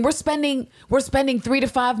doing? We're spending 3 to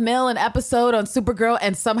 5 mil an episode on Supergirl,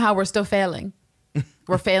 and somehow we're still failing.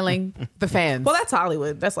 We're failing the fans. Well, that's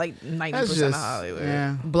Hollywood. That's like 90% That's of just Hollywood.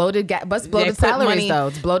 yeah. bloated put salaries money- though.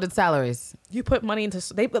 It's bloated salaries. You put money into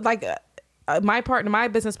my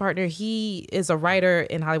business partner. He is a writer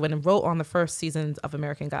in Hollywood and wrote on the first seasons of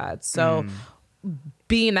American Gods. So.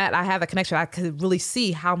 Being that I have a connection, I could really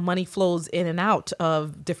see how money flows in and out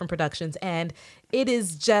of different productions, and it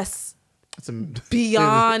is just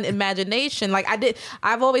beyond imagination. Like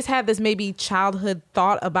I've always had this maybe childhood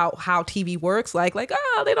thought about how TV works. Like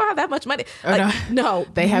oh, they don't have that much money. No,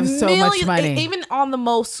 They have so much money. Even on the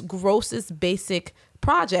most grossest basic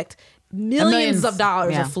project, millions of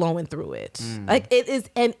dollars are flowing through it. Like it is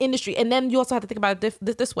an industry. And then you also have to think about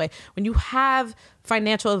it this way. When you have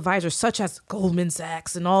financial advisors such as Goldman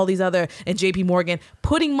Sachs and all these other, and JP Morgan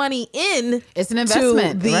putting money in, it's an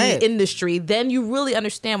investment to the industry, then you really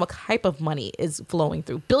understand what type of money is flowing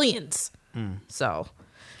through. Billions. So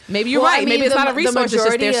maybe you're right. I mean, maybe it's not a resource. It's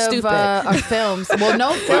just they're stupid. Of films. Well,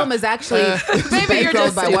 no film is actually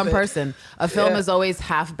bankrolled by one person. A film is always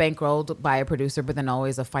half bankrolled by a producer, but then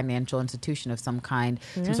always a financial institution of some kind,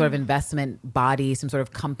 some sort of investment body, some sort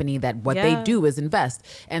of company that what they do is invest.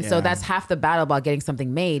 And so that's half the battle about getting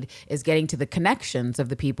something made, is getting to the connections of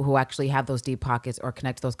the people who actually have those deep pockets or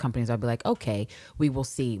connect to those companies. I'll be like, okay, we will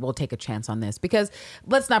see. We'll take a chance on this. Because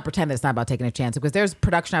let's not pretend that it's not about taking a chance, because there's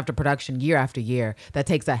production after production, year after year, that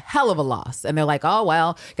takes a hell of a loss. And they're like, oh,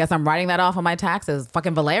 well, guess I'm writing that off on my taxes.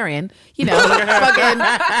 Fucking Valerian,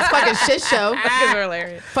 fucking shit show.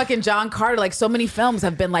 Fucking John Carter. Like, so many films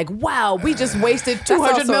have been like, wow, we just wasted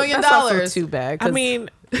 $200 million. That's also too bad. I mean,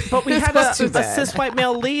 but we had a cis white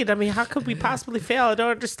male lead. I mean, how could we possibly fail? I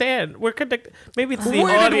don't understand. Maybe it's the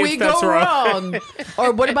Where audience did we that's go wrong?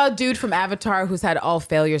 Or what about dude from Avatar who's had all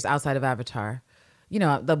failures outside of Avatar? You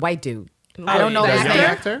know, the white dude. I don't know his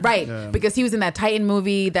name. Right. Because he was in that Titan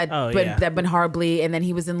movie that went horribly, and then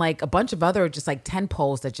he was in like a bunch of other just like 10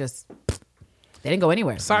 poles that just they didn't go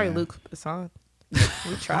anywhere. Sorry, Luke. It's on.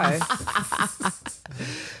 We tried.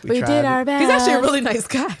 we did our best. He's actually a really nice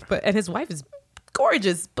guy, and his wife is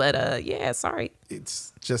gorgeous. But sorry.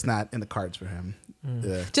 It's just not in the cards for him.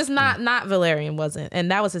 Just not Valerian wasn't, and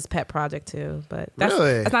that was his pet project too. But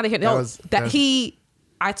that's not a hit.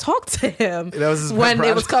 I talked to him when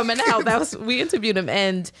it was coming out. We interviewed him,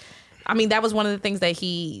 and I mean that was one of the things that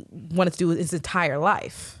he wanted to do his entire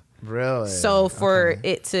life. Really? So for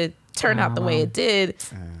it to turn out the way it did,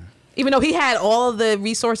 even though he had all of the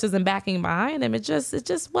resources and backing behind him, it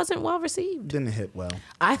just wasn't well received. Didn't hit well.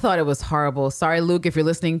 I thought it was horrible. Sorry, Luke, if you're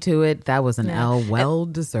listening to it, that was an L well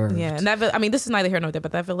deserved. Yeah, and this is neither here nor there,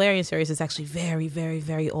 but that Valerian series is actually very, very,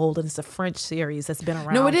 very old, and it's a French series that's been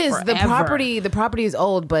around. No, it is. Forever. The property is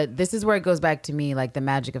old, but this is where it goes back to me, like the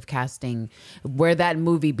magic of casting, where that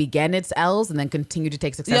movie began its L's and then continued to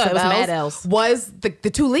take successive L's. Mad L's. Was the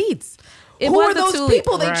two leads. Who are those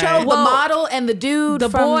people they chose? The model and the dude. The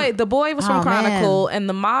boy was from Chronicle, and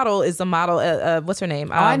the model is the model. What's her name?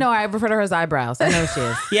 I know. I refer to her as eyebrows. I know she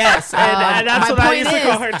is. Yes, and that's what I used to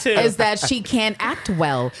call her too. Is that she can't act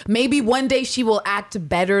well. Maybe one day she will act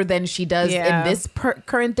better than she does in this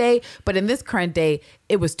current day. But in this current day,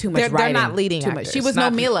 it was too much writing. They're not leading actors. She was no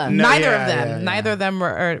Mila. Neither of them. Neither of them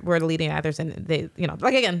were leading actors, and they,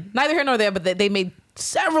 like again, neither here nor there. But they made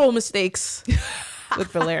several mistakes with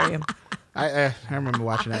Valerian. I remember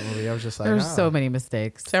watching that movie. I was just like, there's so many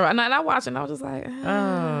mistakes. And I watched it, and I was just like,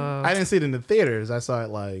 oh. I didn't see it in the theaters. I saw it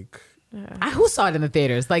like. Who saw it in the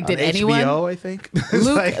theaters? Like, did anyone? HBO, I think.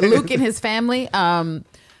 Luke and his family.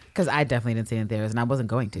 Because I definitely didn't see it in theaters, and I wasn't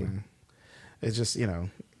going to. It's just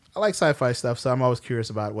I like sci-fi stuff, so I'm always curious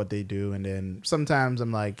about what they do. And then sometimes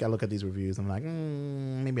I'm like, I look at these reviews, I'm like,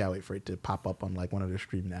 maybe I'll wait for it to pop up on like one of their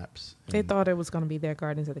streaming apps. They thought it was going to be their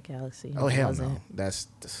Guardians of the Galaxy. Oh hell no! That's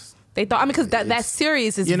they thought. I mean, because that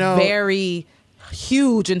series is very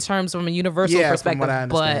huge in terms from a universal perspective. From what I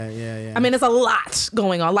understand. But I mean, there's a lot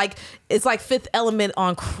going on. Like it's like Fifth Element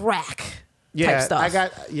on crack type stuff.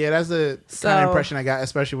 That's the kind of impression I got,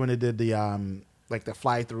 especially when they did the like the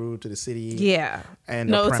fly through to the city. Yeah.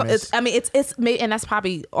 And the premise. It's and that's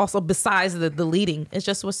probably also besides the leading. It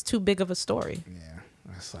just was too big of a story. Yeah.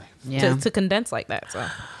 That's like to condense like that. So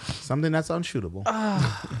something that's unshootable.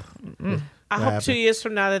 I hope 2 years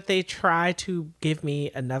from now that they try to give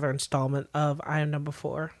me another installment of I Am Number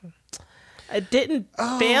 4. It didn't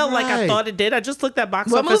fail like I thought it did. I just looked at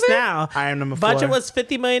box office now. I Am Number 4. Budget was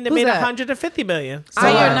 $50 million. They made $150 million. So, I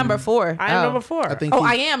Am Number 4. I Am Number 4.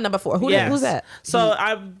 I Am Number 4. Who's that? So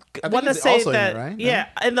I want to say that right?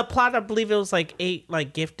 In the plot, I believe it was like 8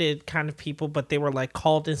 like gifted kind of people, but they were like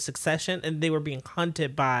called in succession, and they were being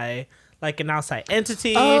hunted by like an outside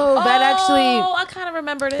entity. I kind of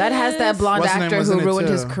remember this. That has that blonde actor who ruined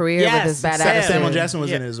his career with his bad attitude. Samuel Jackson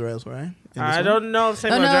was in Israel, right? I don't know if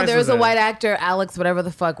Samuel Jackson there was a white actor, Alex, whatever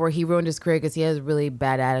the fuck, where he ruined his career because he has really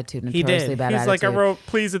bad attitude. He's like, I wrote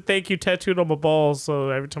please and thank you tattooed on my balls,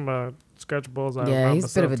 so every time I scratch balls out. Yeah,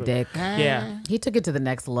 he's a bit of a dick. Yeah. He took it to the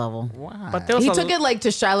next level. Why? But he took it like to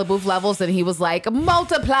Shia LaBeouf levels, and he was like,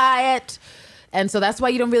 multiply it. And so that's why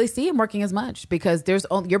you don't really see him working as much, because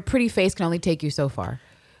your pretty face can only take you so far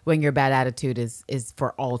when your bad attitude is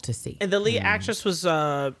for all to see. And the lead actress was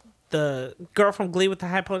the girl from Glee with the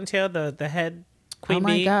high ponytail, the head. Queen Oh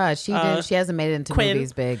my Bee. God, she did. She hasn't made it into Quinn.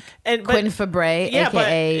 movies big. But- Quinn Fabre, Yeah,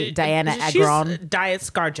 aka but Diana she's Agron. Diet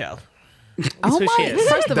ScarJo. Oh who she my! is.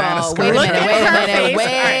 First of Diana all, Scarlett. wait a Look minute. at her face.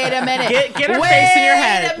 Wait a minute. Get her face in your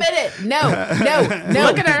head. Wait a minute. No.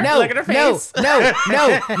 Look at her. No, Look at her face.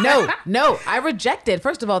 No. I reject it.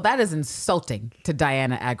 First of all, that is insulting to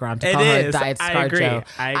Diana Agron to It call her is. Diet I agree. ScarJo.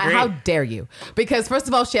 I agree. How dare you? Because first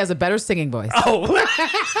of all, she has a better singing voice. Oh,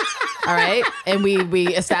 All right, and we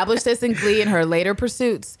established this in Glee in her later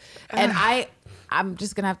pursuits, and I'm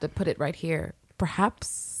just gonna have to put it right here.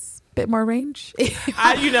 Perhaps a bit more range.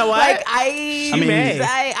 you know what? Like I mean,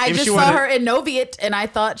 I if just she saw were to- her in Noviet, and I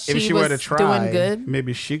thought if she was were to try, doing good.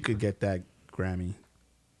 maybe she could get that Grammy.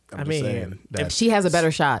 I'm just mean, saying that She has a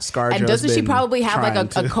better shot. ScarJo's And doesn't she been probably have like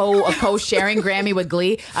trying a to- co-sharing Grammy with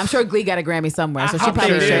Glee? I'm sure Glee got a Grammy somewhere, so I she hope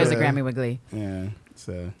probably they shares do. a Grammy with Glee. Yeah.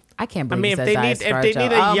 So I can't I believe mean, you if said they Diet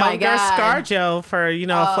need ScarJo. a Oh my younger God. ScarJo for a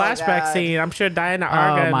flashback God. scene, I'm sure Diana Oh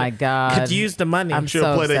Argon my God. could use the money. I'm she'll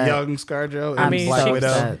so play upset. the young ScarJo I'm in mean, Black so Widow.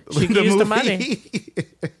 upset. She could the use the movie. money.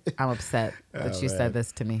 I'm upset that you man. said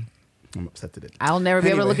this to me. I'm upset today. I'll never be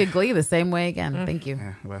able to Anyway. look at Glee the same way again. Thank you.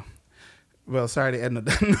 Yeah, well, sorry to end on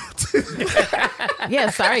that note. Yeah,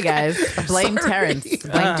 sorry guys. Blame Terrence.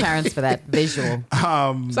 Blame Terrence for that visual.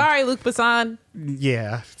 Sorry, Luc Besson.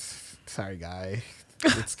 Yeah, sorry, guy.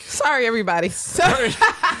 Sorry, everybody. Sorry.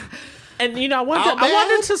 And I Oh, wanted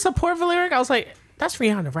man. to support Valeric. I was like, that's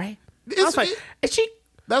Rihanna, right? I was like, is she?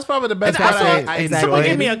 That's probably the best And I part. saw I exactly. someone enjoyed.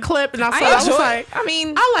 gave me a clip, and I I was enjoy. like, I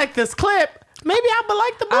mean, I like this clip. Maybe I would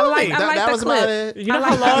like the movie. I like that the was clip. about it. You know I how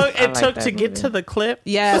like long that. I it like took that to get movie. to the clip?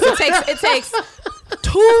 Yes, it takes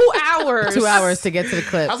 2 hours. 2 hours to get to the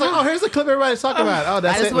clip. I was like, oh, here's the clip everybody's talking about. Oh,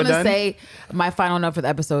 that's I just it. want We're to done. say my final note for the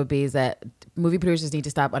episode would be is that movie producers need to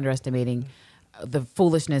stop underestimating the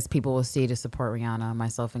foolishness people will see to support Rihanna,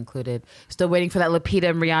 myself included. Still waiting for that Lupita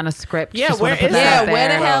and Rihanna script. Yeah, Just wanna where put is that it? out Yeah, where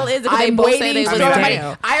the there. hell is it? 'Cause they I'm both say waiting. they to was throw down.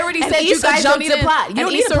 money. I already And said you Issa guys don't jumped need a in- plot. You don't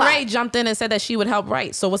and need Issa a plot. Rae jumped in and said that she would help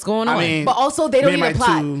write. So what's going on? I mean, But also, they don't Me need a and my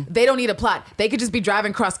plot. two- They don't need a plot. They could just be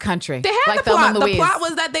driving cross country. they had like the plot. Thelma and The Louise. plot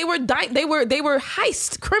was that they were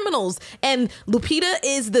heist criminals, and Lupita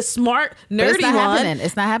is the smart, But nerdy it's not one. happening.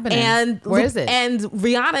 It's not happening. And Where is it? And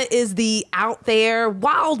Rihanna is the out there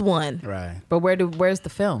wild one. Right. But where's the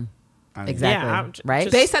film? mean- Exactly. Yeah, I'm right?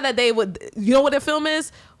 just- They said that they would. You know what the film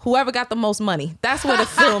is? Whoever got the most money. That's what a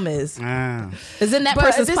film is. Ah. Is in that But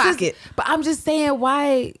person's this is- pocket. but I'm just saying,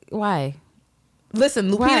 why?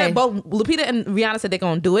 Listen, Why? Lupita and Rihanna said they're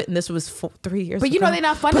gonna do it, and this was 3 years. But you ago. know they're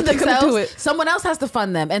not funding But they're gonna themselves. do it. Someone else has to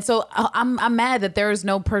fund them, and so I'm mad that there is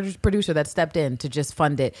no producer that stepped in to just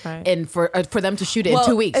fund it, Right. and for them to shoot it in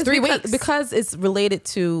 2 weeks, it's 3 because, weeks. because it's related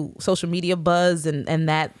to social media buzz and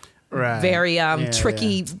that Right. very Yeah,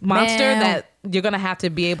 tricky yeah. monster Man. that you're gonna have to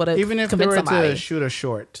be able to Even if they convince were somebody. to shoot a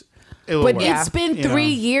short, it would But work. it's been You know? 3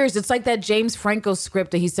 years. It's like that James Franco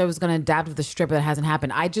script that he said was going to adapt with the strip that hasn't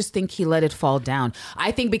happened. I just think he let it fall down.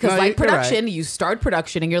 I think because No, like you're production, right. you start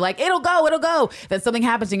production and you're like, it'll go. Then something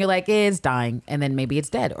happens and you're like, it's dying. And then maybe it's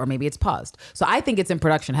dead or maybe it's paused. So I think it's in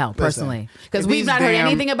production hell, personally. Because if we've these not heard damn-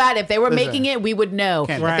 anything about it. If they were Listen. making it, we would know.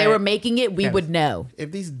 Can't- If they Right. were making it, we would know.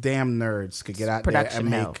 If these damn nerds could get out Production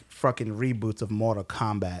there and hell. make fucking reboots of Mortal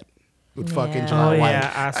Kombat with fucking Yeah. John Oh, White,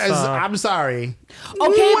 yeah, I saw. I'm sorry. Okay,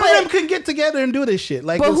 One but- of them can get together and do this shit.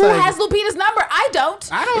 Like, But it's who like, has Lupita's number? I don't.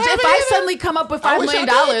 I don't have If it I either. suddenly come up with I $5 wish I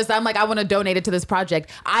million, did. I'm like, I want to donate it to this project.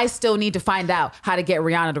 I still need to find out how to get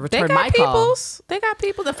Rihanna to They return got my call. peoples. They got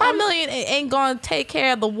people. The $5 million ain't gonna take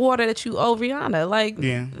care of the water that you owe Rihanna. Like,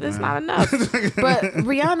 Yeah. it's not enough. But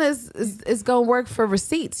Rihanna is going to work for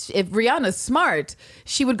receipts. If Rihanna's smart,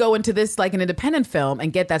 she would go into this like an independent film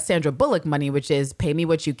and get that Sandra Bullock money, which is pay me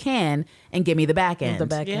what you can and give me the back end. The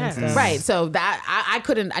back end Yeah. stuff. Right. So that I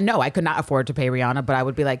couldn't. I could not afford to pay Rihanna, but I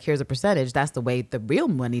would be like, here's a percentage. That's the way the real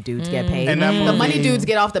money dudes get paid. And that The movie- money dudes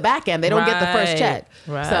get off the back end. They don't get the first Right. check.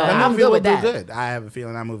 Right. So that I'm movie good will with do that. good. I have a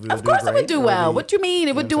feeling that movie will Of course, it would do well. What you mean?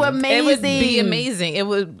 It would do amazing. It would be amazing. It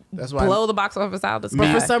would That's why- blow the box office out of the But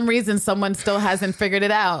sky. for some reason, someone still hasn't figured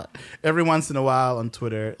it out. Every once in a while on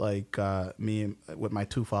Twitter, like me and, with my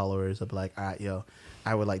 2 followers, I'd be like, all right, yo,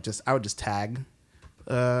 I would just tag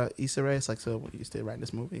Issa Rae. It's like, so you still writing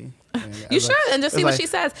this movie? And I You was should, like- and just it's see what like, she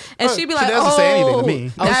says, and oh, she'd be she like, doesn't say anything to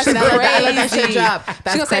me. Oh, that's shit, crazy. let that shit drop. That's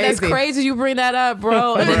She's gonna say that's crazy. crazy. You bring that up,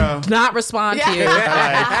 bro, and then not respond to you.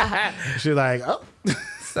 She's like, oh,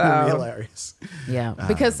 So hilarious. Yeah,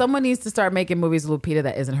 because someone needs to start making movies with Lupita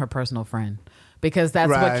that isn't her personal friend, because that's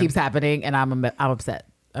what Right. keeps happening, and I'm upset.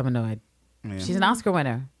 I'm annoyed. Yeah. She's an Oscar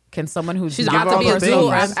winner. Can someone who's She's not about to be a things. dual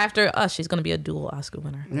Friends. after us. She's gonna be a dual Oscar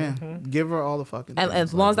winner. Yeah, give her all the fucking. And things.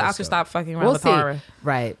 as long as the Let's Oscars go. stop fucking around We'll with see. horror.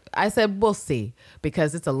 Right. I said we'll see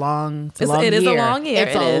because it's a long It year. is a long year.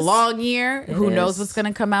 It's It a is. long year. Who It knows is. what's going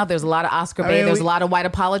to come out? There's a lot of Oscar I bait. mean, There's we- a lot of white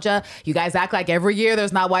apologia. You guys act like every year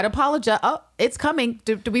there's not white apologia. Oh, it's coming.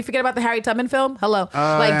 Do we forget about the Harry Tubman film? Hello.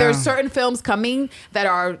 Like there's yeah. certain films coming that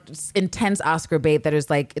are intense Oscar bait that is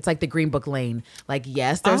like, it's like the Green Book lane. Like,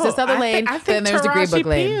 yes, there's this other lane. I think Then there's the Green Book Taraji P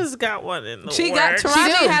lane. has got one in the She got works.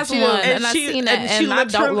 Taraji do. has She do. one, And and I've she- seen that, and she and I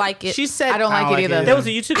don't literally- like it. She said, I don't like it either. There was a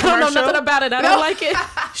YouTube I don't know commercial. nothing about it. I don't like it.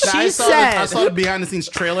 I saw said, the behind the scenes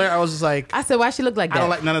trailer. I was just like, I said, why she look like that? I don't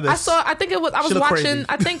like none of this. I think it was. I was She looked watching. crazy.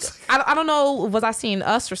 I think I don't know. Was I seeing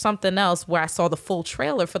Us or something else where I saw the full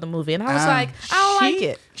trailer for the movie, and I was like, I don't like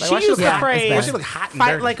it. Like, She why she used look the like- phrase, bad. she look hot and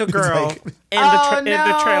fight dirty. like a It's girl. like- In the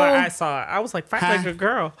no. trailer I saw, I was like, fight like a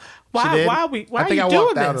girl. She Why? did. Why I are think you I doing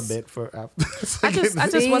walked out this? a bit for. I just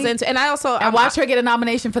See? wasn't into. And I also And watch her get a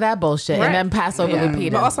nomination for that bullshit Right. and then pass over Yeah.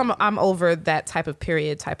 Lupita. But also, I'm over that type of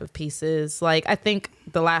period, type of pieces. Like, I think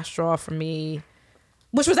the last straw for me,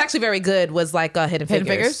 which was actually very good, was like Hidden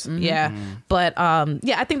Figures. Figures? Yeah. But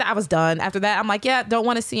yeah, I think that I was done. After that, I'm like, yeah, don't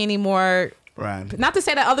want to see any more. Right. Not to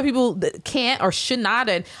say that other people can't or should not.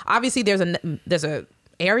 And obviously, there's a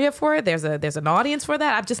area for it. There's an audience for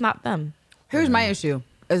that. I'm just not them. Here's my issue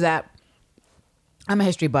is that I'm a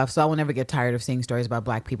history buff, so I will never get tired of seeing stories about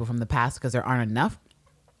black people from the past because there aren't enough.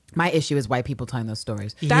 My issue is white people telling those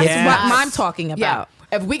stories. That's Yes. what I'm talking about.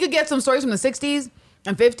 Yeah. If we could get some stories from the 60s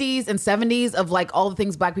and 50s and 70s of like all the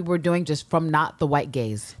things black people were doing just from not the white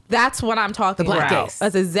gaze. That's what I'm talking The black about. gaze.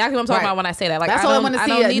 That's exactly what I'm talking Right. about when I say that. Like, That's all I want to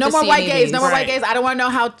see. No more white gaze. No more white Right. gaze. I don't want to know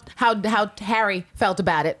how Harry felt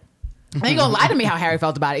about it. And you're going to lie to me how Harry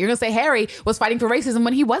felt about it. You're going to say Harry was fighting for racism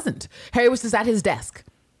when he wasn't. Harry was just at his desk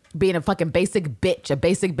being a fucking basic bitch, a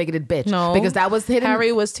basic bigoted bitch. No, because that was hidden.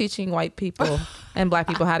 Harry was teaching white people and black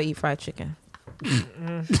people how to eat fried chicken.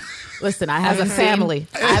 Listen, I As haven't a family.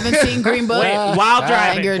 I haven't seen Green Book. Wait, while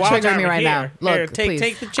driving, and you're while triggering me driving, right now. here, Look, here, please.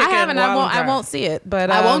 take the chicken. I haven't. I while won't. I driving. won't see it. But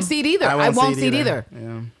I won't see it either. I won't see it either. Yeah.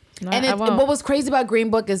 No, And I won't. what was crazy about Green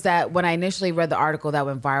Book is that when I initially read the article that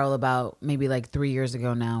went viral about maybe like 3 years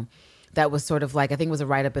ago now, that was sort of like, I think it was a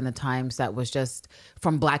write-up in the Times that was just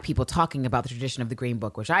from black people talking about the tradition of the Green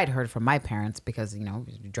Book, which I had heard from my parents because, you know,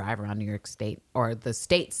 you drive around New York State or the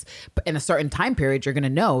states, but in a certain time period, you're going to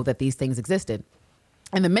know that these things existed.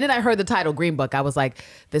 And the minute I heard the title Green Book, I was like,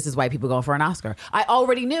 this is white people going for an Oscar. I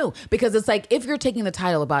already knew because it's like, if you're taking the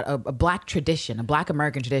title about a black tradition, a black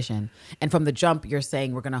American tradition, and from the jump, you're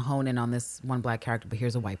saying we're going to hone in on this one black character, but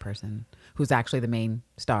here's a white person who's actually the main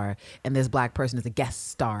star. And this black person is a guest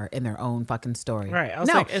star in their own fucking story. Right. I was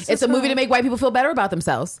No, like, is it's this a movie a- to make white people feel better about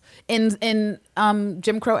themselves in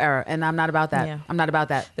Jim Crow era. And I'm not about that. Yeah. I'm not about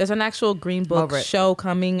that. There's an actual Green Book over it. show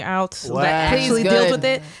coming out Wow. that actually Please, deals good. with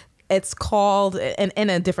it. It's called, in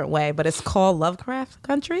a different way, but it's called Lovecraft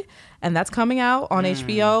Country, and that's coming out on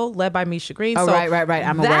HBO, led by Misha Green. Oh, so right.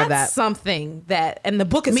 I'm aware of that. That's something that, and the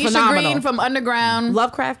book is Misha phenomenal. Green from Underground.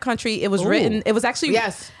 Lovecraft Country. It was written. It was actually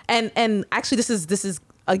Yes. and actually this is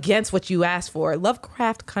against what you asked for.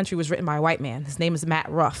 Lovecraft Country was written by a white man. His name is Matt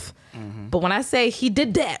Ruff. But when I say he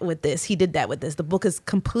did that with this, he did that with this. The book is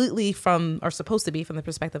completely from, or supposed to be from the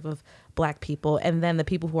perspective of black people, and then the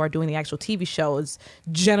people who are doing the actual TV show is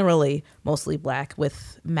generally mostly black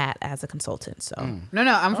with Matt as a consultant. So No,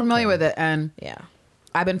 I'm familiar with it. And yeah,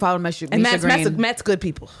 I've been following Misha and Green. Matt's good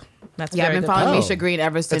people. Matt's Yeah, I've very been good following Oh. Misha Green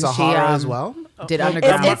ever since It's a she horror as well. did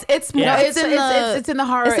Underground. It's more. Yeah. It's in the. it's in the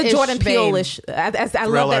horror. It's a Jordan vein. Peele-ish. I love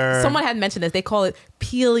Thriller. that someone had mentioned this. They call it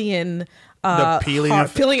Peelian. Peelian horror,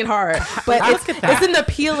 of- Peelian horror, but it's in the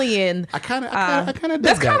Peelian. I kind of dig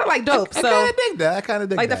That's that. kind of like dope. I So kind of dig that. I kind of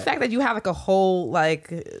dig like that. the fact that you have like a whole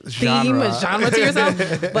like Genre. genre to yourself.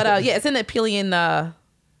 But yeah, it's in the Peelian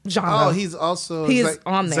genre. Oh, he's also He's exec-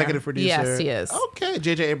 on there. executive producer. Yes, he is. Okay,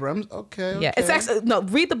 J.J. Abrams. Okay. yeah, it's actually no.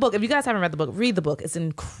 Read the book if you guys haven't read the book. Read the book. It's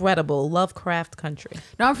incredible. Lovecraft Country.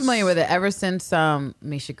 No, I'm familiar with it ever since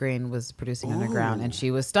Misha Green was producing Underground, and she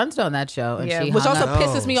was stunted on that show. And Yeah, she which hung also up,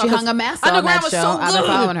 pisses me off. She 'cause hung a mask on Underground that was show. so I've been good.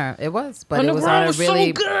 following her. It was, but it was on Underground a was so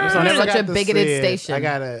really, good. it was on Never such got a to bigoted see it. station.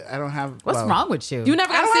 I don't have. What's well, wrong with you? You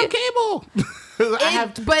never I got don't to see have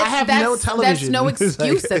it. cable. I have no That's television. no It's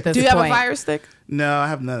excuse like- at this Do you have a point. Fire Stick? No, I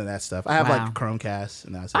have none of that stuff. I have Wow. like Chromecast,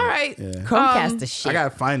 and that's All it. right. Yeah. Chromecast the I shit. gotta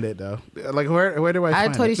find it though. Like where do I I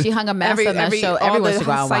find told it? you she hung a mask on that show. all Everyone the should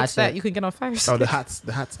go out and sites watch that it. you can get on Fire Oh, Stick. the hot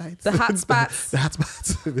sites. The hot spots. the hot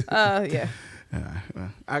spots. Yeah.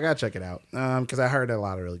 I gotta check it out because I heard a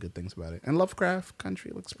lot of really good things about it. And Lovecraft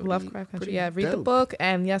Country looks pretty, Lovecraft Country. pretty Yeah, read the dope. book,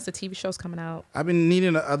 and yes, the TV show's coming out. I've been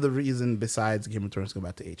needing another reason besides Game of Thrones to go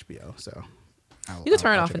back to HBO. So You can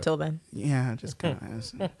turn it off until then. Yeah, just kind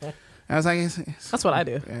of. I was like, that's what I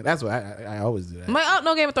do. Yeah, that's what I always do that. I'm like, oh,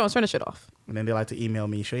 no Game of Thrones, turn the shit off. And then they like to email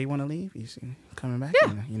me, sure you want to leave? You coming back? Yeah.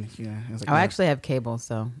 I was like, I actually have cable,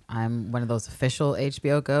 so I'm one of those official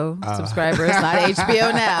HBO Go subscribers, not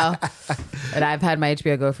HBO Now. And I've had my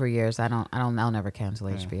HBO Go for years. I'll never cancel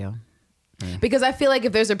HBO. Because I feel like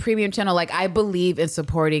if there's a premium channel, like I believe in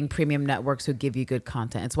supporting premium networks who give you good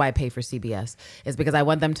content. It's why I pay for CBS. It's because I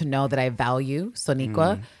want them to know that I value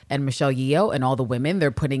Sonequa and Michelle Yeoh and all the women they're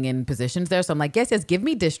putting in positions there. So I'm like, yes, give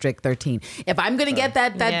me District 13. If I'm going to get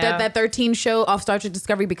that 13 show off Star Trek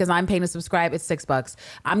Discovery because I'm paying to subscribe, it's $6.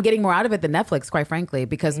 I'm getting more out of it than Netflix, quite frankly,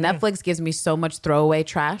 because Netflix gives me so much throwaway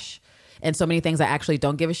trash and so many things I actually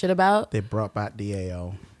don't give a shit about. They brought back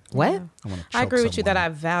DAO. What? I agree with you that I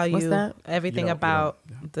value that? everything about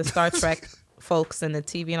the Star Trek folks and the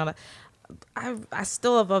TV and all that. I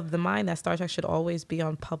still am of the mind that Star Trek should always be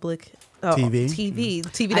on public TV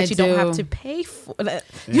that you don't have to pay for.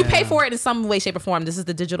 You pay for it in some way, shape, or form. This is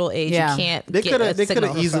the digital age. Yeah. You can't. They could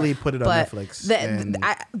have easily put it on Netflix.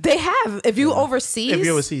 They have. If you overseas,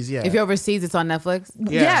 If you're overseas, it's on Netflix.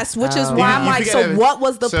 Yeah. Yes, which is why I'm like, so what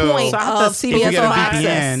was the point of CBS All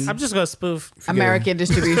Access? I'm just gonna spoof American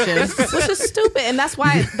distribution, which is stupid, and that's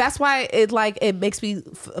why it makes me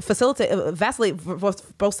vacillate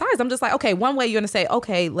both sides. I'm just like, okay, one way you're gonna say,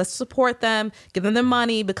 okay, let's support them, give them their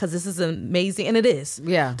money because this is amazing, and it is.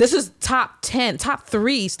 Yeah, this is top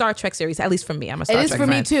 3 Star Trek series, at least for me. I'm a Star Trek fan.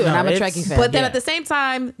 It is for me too, and I'm a Trekkie fan. But then at the same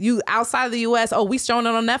time, you outside of the U.S., we showing it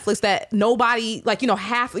on Netflix that nobody,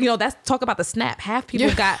 half, that's talk about the snap. Half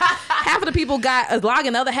of the people got a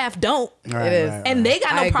login, the other half don't. It is, and they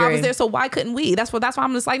got no problems there. So why couldn't we? That's why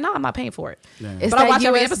I'm just like, no, I'm not paying for it. Yeah. But I watch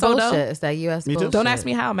every episode though. It's that U.S. bullshit. Don't ask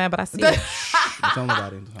me how, man, but I see it.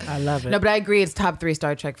 I love it. No, but I agree. It's top 3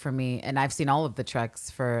 Star Trek for me, and I've seen all of the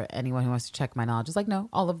Treks. For anyone who wants to check my knowledge, it's like, no,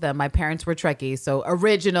 all of them. My parents were Trekkies, so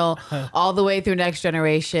original all the way through Next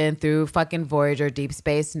Generation, through fucking Voyager, Deep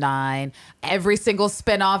Space Nine, every single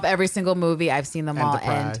spinoff, every single movie. I've seen them all.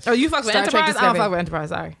 And you fuck with Enterprise? I don't fuck with Enterprise.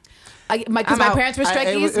 Sorry. Because my parents were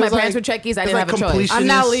Trekkies. My parents were Trekkies. I didn't have a choice. I'm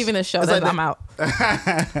not leaving the show. I'm out.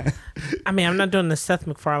 I mean, I'm not doing the Seth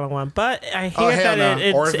MacFarlane one, but I hear that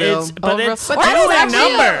it's doing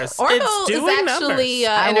numbers. Orville is actually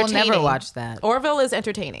I will entertaining. never watch that. Orville is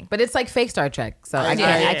entertaining, but it's like fake Star Trek, so I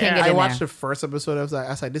can't get in there. I watched the first episode. I was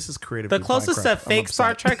like, this is creative. The closest to fake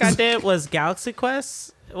Star Trek I did was Galaxy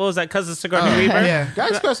Quest. What was that? Because of Sigourney Weaver. Yeah,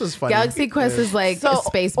 Galaxy Quest was funny. Galaxy Quest is like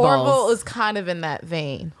Spaceballs. Orville is kind of in that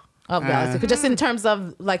vein of Galaxy, just in terms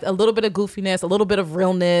of like a little bit of goofiness, a little bit of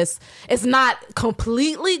realness. It's not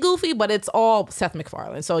completely goofy, but it's all Seth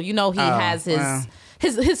MacFarlane. So he has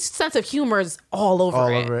his sense of humor is all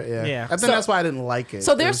over it. Yeah. I think that's why I didn't like it.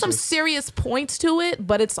 So there's some serious points to it,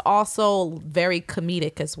 but it's also very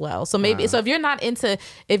comedic as well. So maybe if you're not into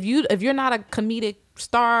if you're not a comedic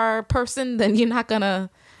star person, then you're not gonna.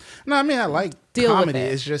 No, I mean I like comedy.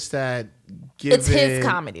 It's just that. It's his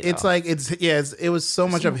comedy. Though. It's like it was so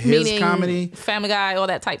much of his comedy. Family Guy, all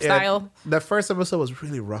that type style. The first episode was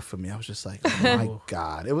really rough for me. I was just like, oh my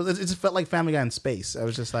god, it just felt like Family Guy in space. I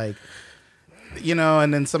was just like,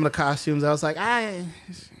 and then some of the costumes, I was like,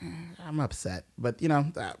 I'm upset, but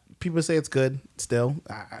people say it's good still.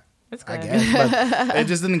 It's good. I guess, but it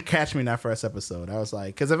just didn't catch me in that first episode. I was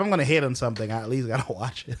like, because if I'm gonna hate on something, I at least gotta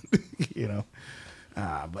watch it,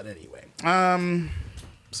 But anyway,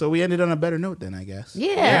 so we ended on a better note then, I guess.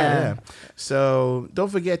 Yeah. So don't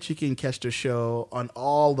forget you can catch the show on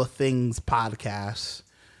all the things podcasts.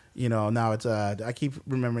 Now it's I keep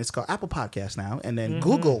remembering it's called Apple Podcasts now, and then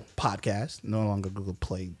Google Podcasts, no longer Google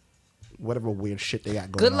Play, whatever weird shit they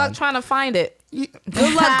got going on. Good luck trying to find it.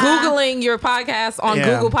 Good luck Googling your podcast on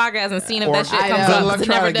Google Podcasts and seeing if that shit comes up. It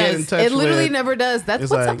never does. It literally never does. What's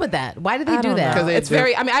up with that? Why do they do that? Because it's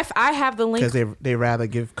very. I mean, I have the link because they rather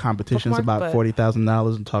give competitions about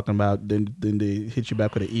 $40,000 and talking about then they hit you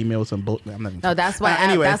back with an email with some bullshit. No, that's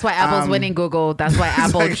why. That's why Apple's winning Google. That's why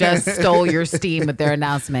Apple just stole your steam with their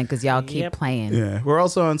announcement because y'all keep playing. Yeah, we're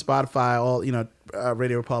also on Spotify. All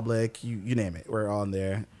Radio Republic. You name it. We're on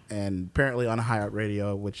there. And apparently on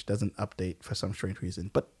iHeartRadio, which doesn't update for some strange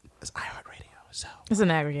reason, but it's iHeartRadio, so it's an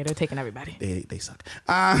aggregator taking everybody. They suck.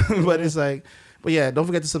 But it's like But yeah, don't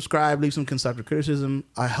forget to subscribe, leave some constructive criticism.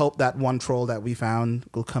 I hope that one troll that we found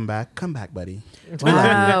will come back. Come back, buddy.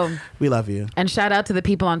 Wow. We love you. And shout out to the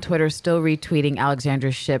people on Twitter still retweeting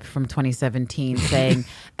Alexandra's ship from 2017 saying,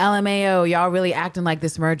 LMAO, y'all really acting like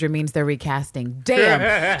this merger means they're recasting.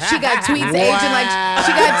 Damn. She got tweets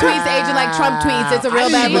aging like Trump tweets. It's a real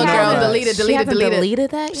bad look, girl. Delete it.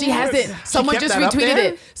 Deleted that? She hasn't. Someone just retweeted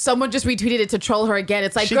it. Someone just retweeted it to troll her again.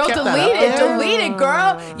 It's like, She girl, kept delete that it. up Delete it,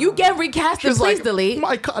 girl. You get recasted. Please delete.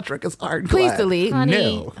 My contract is ironclad. Please delete.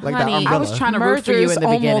 No. Like that umbrella. I was trying to root for you in the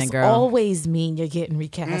beginning, girl. Always mean you're getting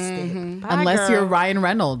recasted. Bye, Unless girl. you're Ryan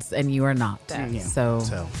Reynolds and you are not. Yeah. So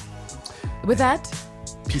with that,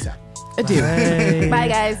 peace out. adieu. Bye,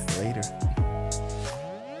 guys. Later.